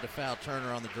 Keller had to foul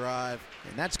Turner on the drive.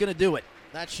 And that's going to do it.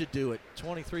 That should do it.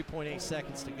 23.8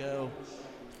 seconds to go.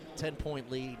 10-point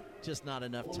lead. Just not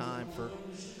enough time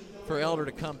for Elder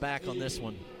to come back on this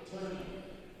one.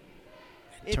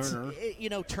 Turner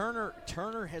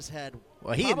has had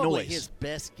he had probably Noyes. His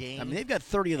best game. I mean, they've got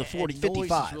 30 of the 40, and 55.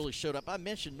 Noyes has really showed up. I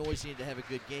mentioned Noyes needed to have a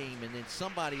good game, and then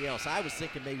somebody else. I was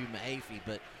thinking maybe Mahaffey,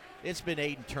 but it's been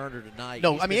Aiden Turner tonight.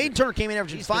 No, Aiden Turner came in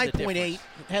averaging 5.8,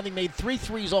 having made 3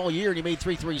 threes all year, and he made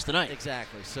 3 threes tonight.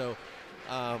 Exactly. So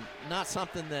not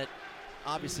something that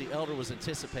obviously Elder was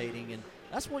anticipating, and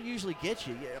that's what usually gets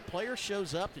you. A player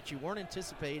shows up that you weren't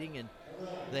anticipating, and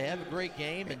they have a great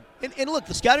game. And look,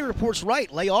 the scouting report's right.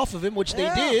 Lay off of him, which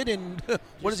they did, and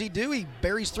what does he do? He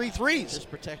buries 3 threes. Just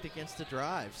protect against the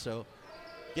drive. So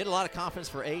get a lot of confidence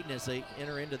for Aiden as they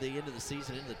enter into the end of the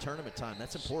season, into the tournament time.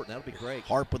 That's important. That'll be great.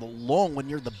 Harp with a long one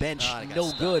near the bench. No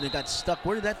stuck. good. It got stuck.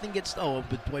 Where did that thing get stuck? Oh,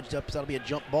 but wedged up. So that'll be a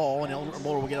jump ball, and Elder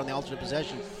Moeller will get on the alternate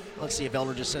possession. Let's see if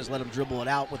Elder just says let him dribble it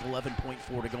out with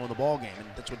 11.4 to go in the ball game. And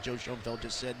that's what Joe Schoenfeld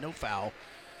just said. No foul.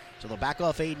 So they'll back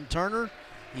off Aiden Turner.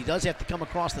 He does have to come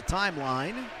across the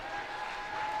timeline.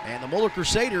 And the Moeller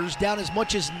Crusaders, down as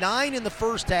much as 9 in the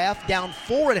first half, down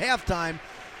 4 at halftime,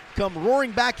 come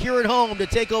roaring back here at home to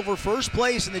take over first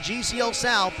place in the GCL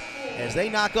South as they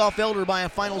knock off Elder by a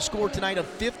final score tonight of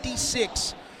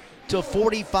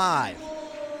 56-45.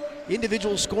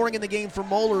 Individual scoring in the game for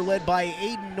Moeller led by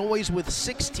Aiden Noyes with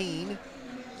 16,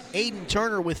 Aiden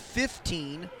Turner with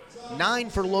 15, 9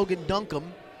 for Logan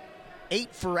Duncombe,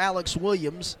 8 for Alex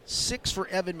Williams, 6 for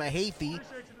Evan Mahaffey,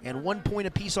 and 1 point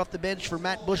apiece off the bench for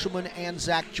Matt Bushelman and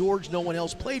Zach George. No one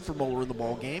else played for Moeller in the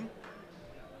ball game.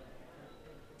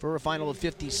 For a final of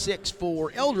 56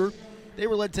 for Elder, they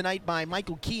were led tonight by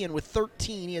Michael Kean with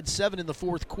 13. He had 7 in the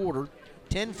fourth quarter.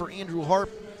 10 for Andrew Harp.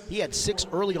 He had 6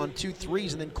 early on 2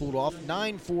 threes and then cooled off.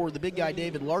 9 for the big guy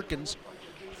David Larkins.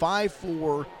 5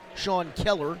 for Sean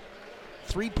Keller.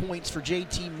 3 points for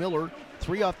J.T. Miller.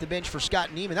 3 off the bench for Scott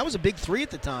Neiman. That was a big 3 at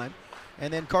the time.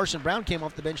 And then Carson Brown came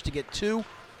off the bench to get 2.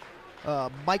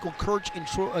 Michael Kirch and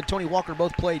Tony Walker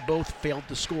both played. Both failed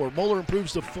to score. Moeller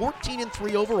improves to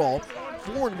 14-3 overall.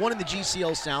 4-1 in the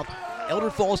GCL South. Elder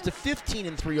falls to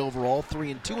 15-3 overall.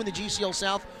 3-2 in the GCL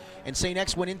South. And St.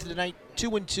 X went into tonight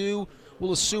 2-2.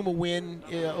 We'll assume a win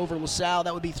over LaSalle.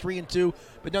 That would be 3-2.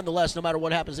 But nonetheless, no matter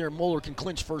what happens there, Moeller can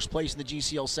clinch first place in the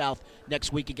GCL South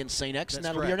next week against St. X, and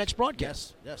that'll be our next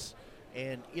broadcast. Yes.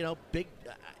 And, big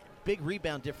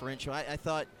rebound differential. I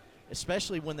thought,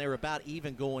 especially when they were about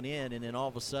even going in, and then all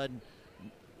of a sudden,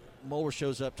 Moeller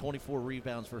shows up 24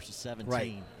 rebounds versus 17.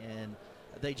 Right. And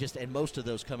and most of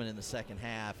those coming in the second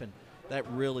half. And that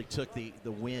really took the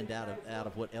wind out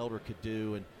of what Elder could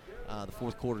do. And the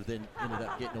fourth quarter then ended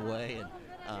up getting away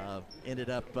and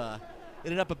ended up a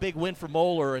big win for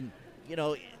Moeller. And,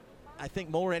 I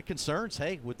think Moeller had concerns.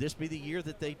 Hey, would this be the year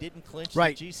that they didn't clinch the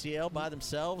GCL by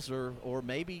themselves or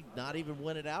maybe not even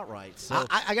win it outright? So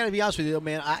I got to be honest with you,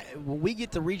 man. When we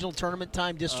get to regional tournament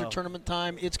time, district tournament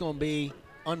time, it's going to be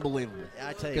unbelievable.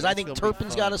 I tell you, because I think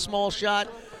Turpin's got a small shot.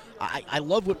 I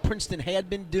love what Princeton had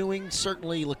been doing.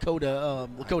 Certainly Lakota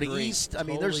East. I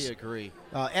mean, agree.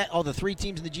 All the 3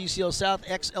 teams in the GCL South,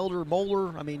 Elder,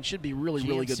 Moeller. I mean, should be really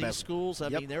good basketball. Schools. I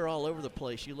mean, they're all over the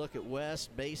place. You look at West,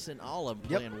 Basin, all of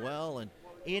them playing well, and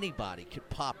anybody could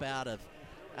pop out of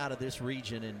this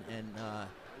region and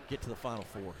get to the Final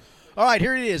Four. All right,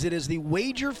 here it is. It is the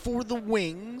wager for the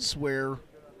wings, where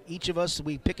each of us,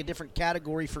 we pick a different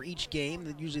category for each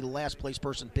game. Usually the last place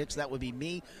person picks. That would be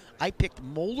me. I picked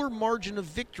Moeller margin of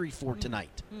victory for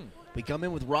tonight. We come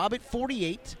in with Rob at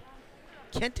 48,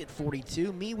 Kent at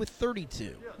 42, me with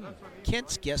 32.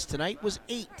 Kent's guess tonight was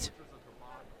 8.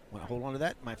 Well, hold on to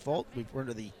that. My fault. We've run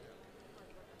to the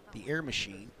air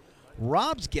machine.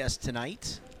 Rob's guess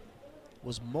tonight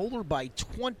was Moeller by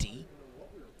 20.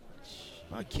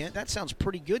 Kent, that sounds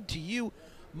pretty good to you.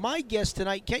 My guess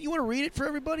tonight, Kent, you want to read it for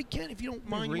everybody, Kent, if you don't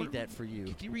mind? Read that for you.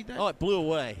 Can you read that? Oh, it blew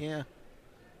away. Yeah.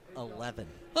 11.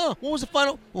 Oh, what was the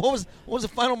final? What was the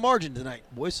final margin tonight,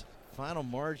 boys? Final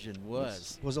margin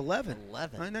was 11.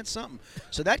 11. Ain't that something?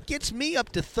 So that gets me up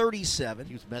to 37.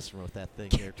 He was messing with that thing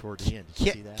there toward the end. Did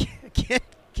you see that?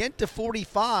 Kent to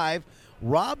 45.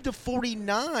 Rob to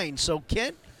 49. So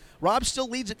Rob still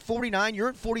leads at 49. You're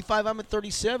at 45. I'm at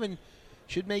 37.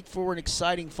 Should make for an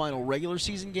exciting final regular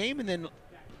season game, and then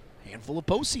a handful of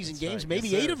postseason games, right. maybe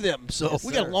Yes, 8 sir. of them. So Yes,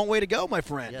 we got a sir. long way to go, my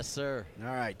friend. Yes, sir.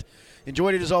 All right.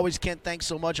 Enjoyed it as always, Kent. Thanks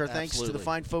so much. Our thanks to the Absolutely.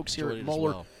 fine folks here Enjoyed at it as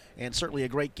Moeller. well. And certainly a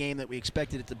great game that we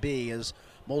expected it to be as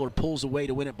Moeller pulls away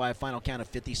to win it by a final count of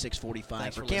 56-45.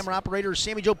 Thanks For for camera listening. operator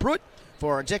Sammy Joe Pruitt,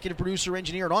 for our executive producer,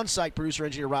 engineer, and on-site producer,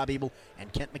 engineer Rob Ebel,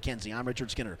 and Kent McKenzie, I'm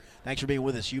Richard Skinner. Thanks for being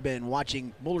with us. You've been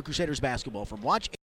watching Moeller Crusaders basketball from Watch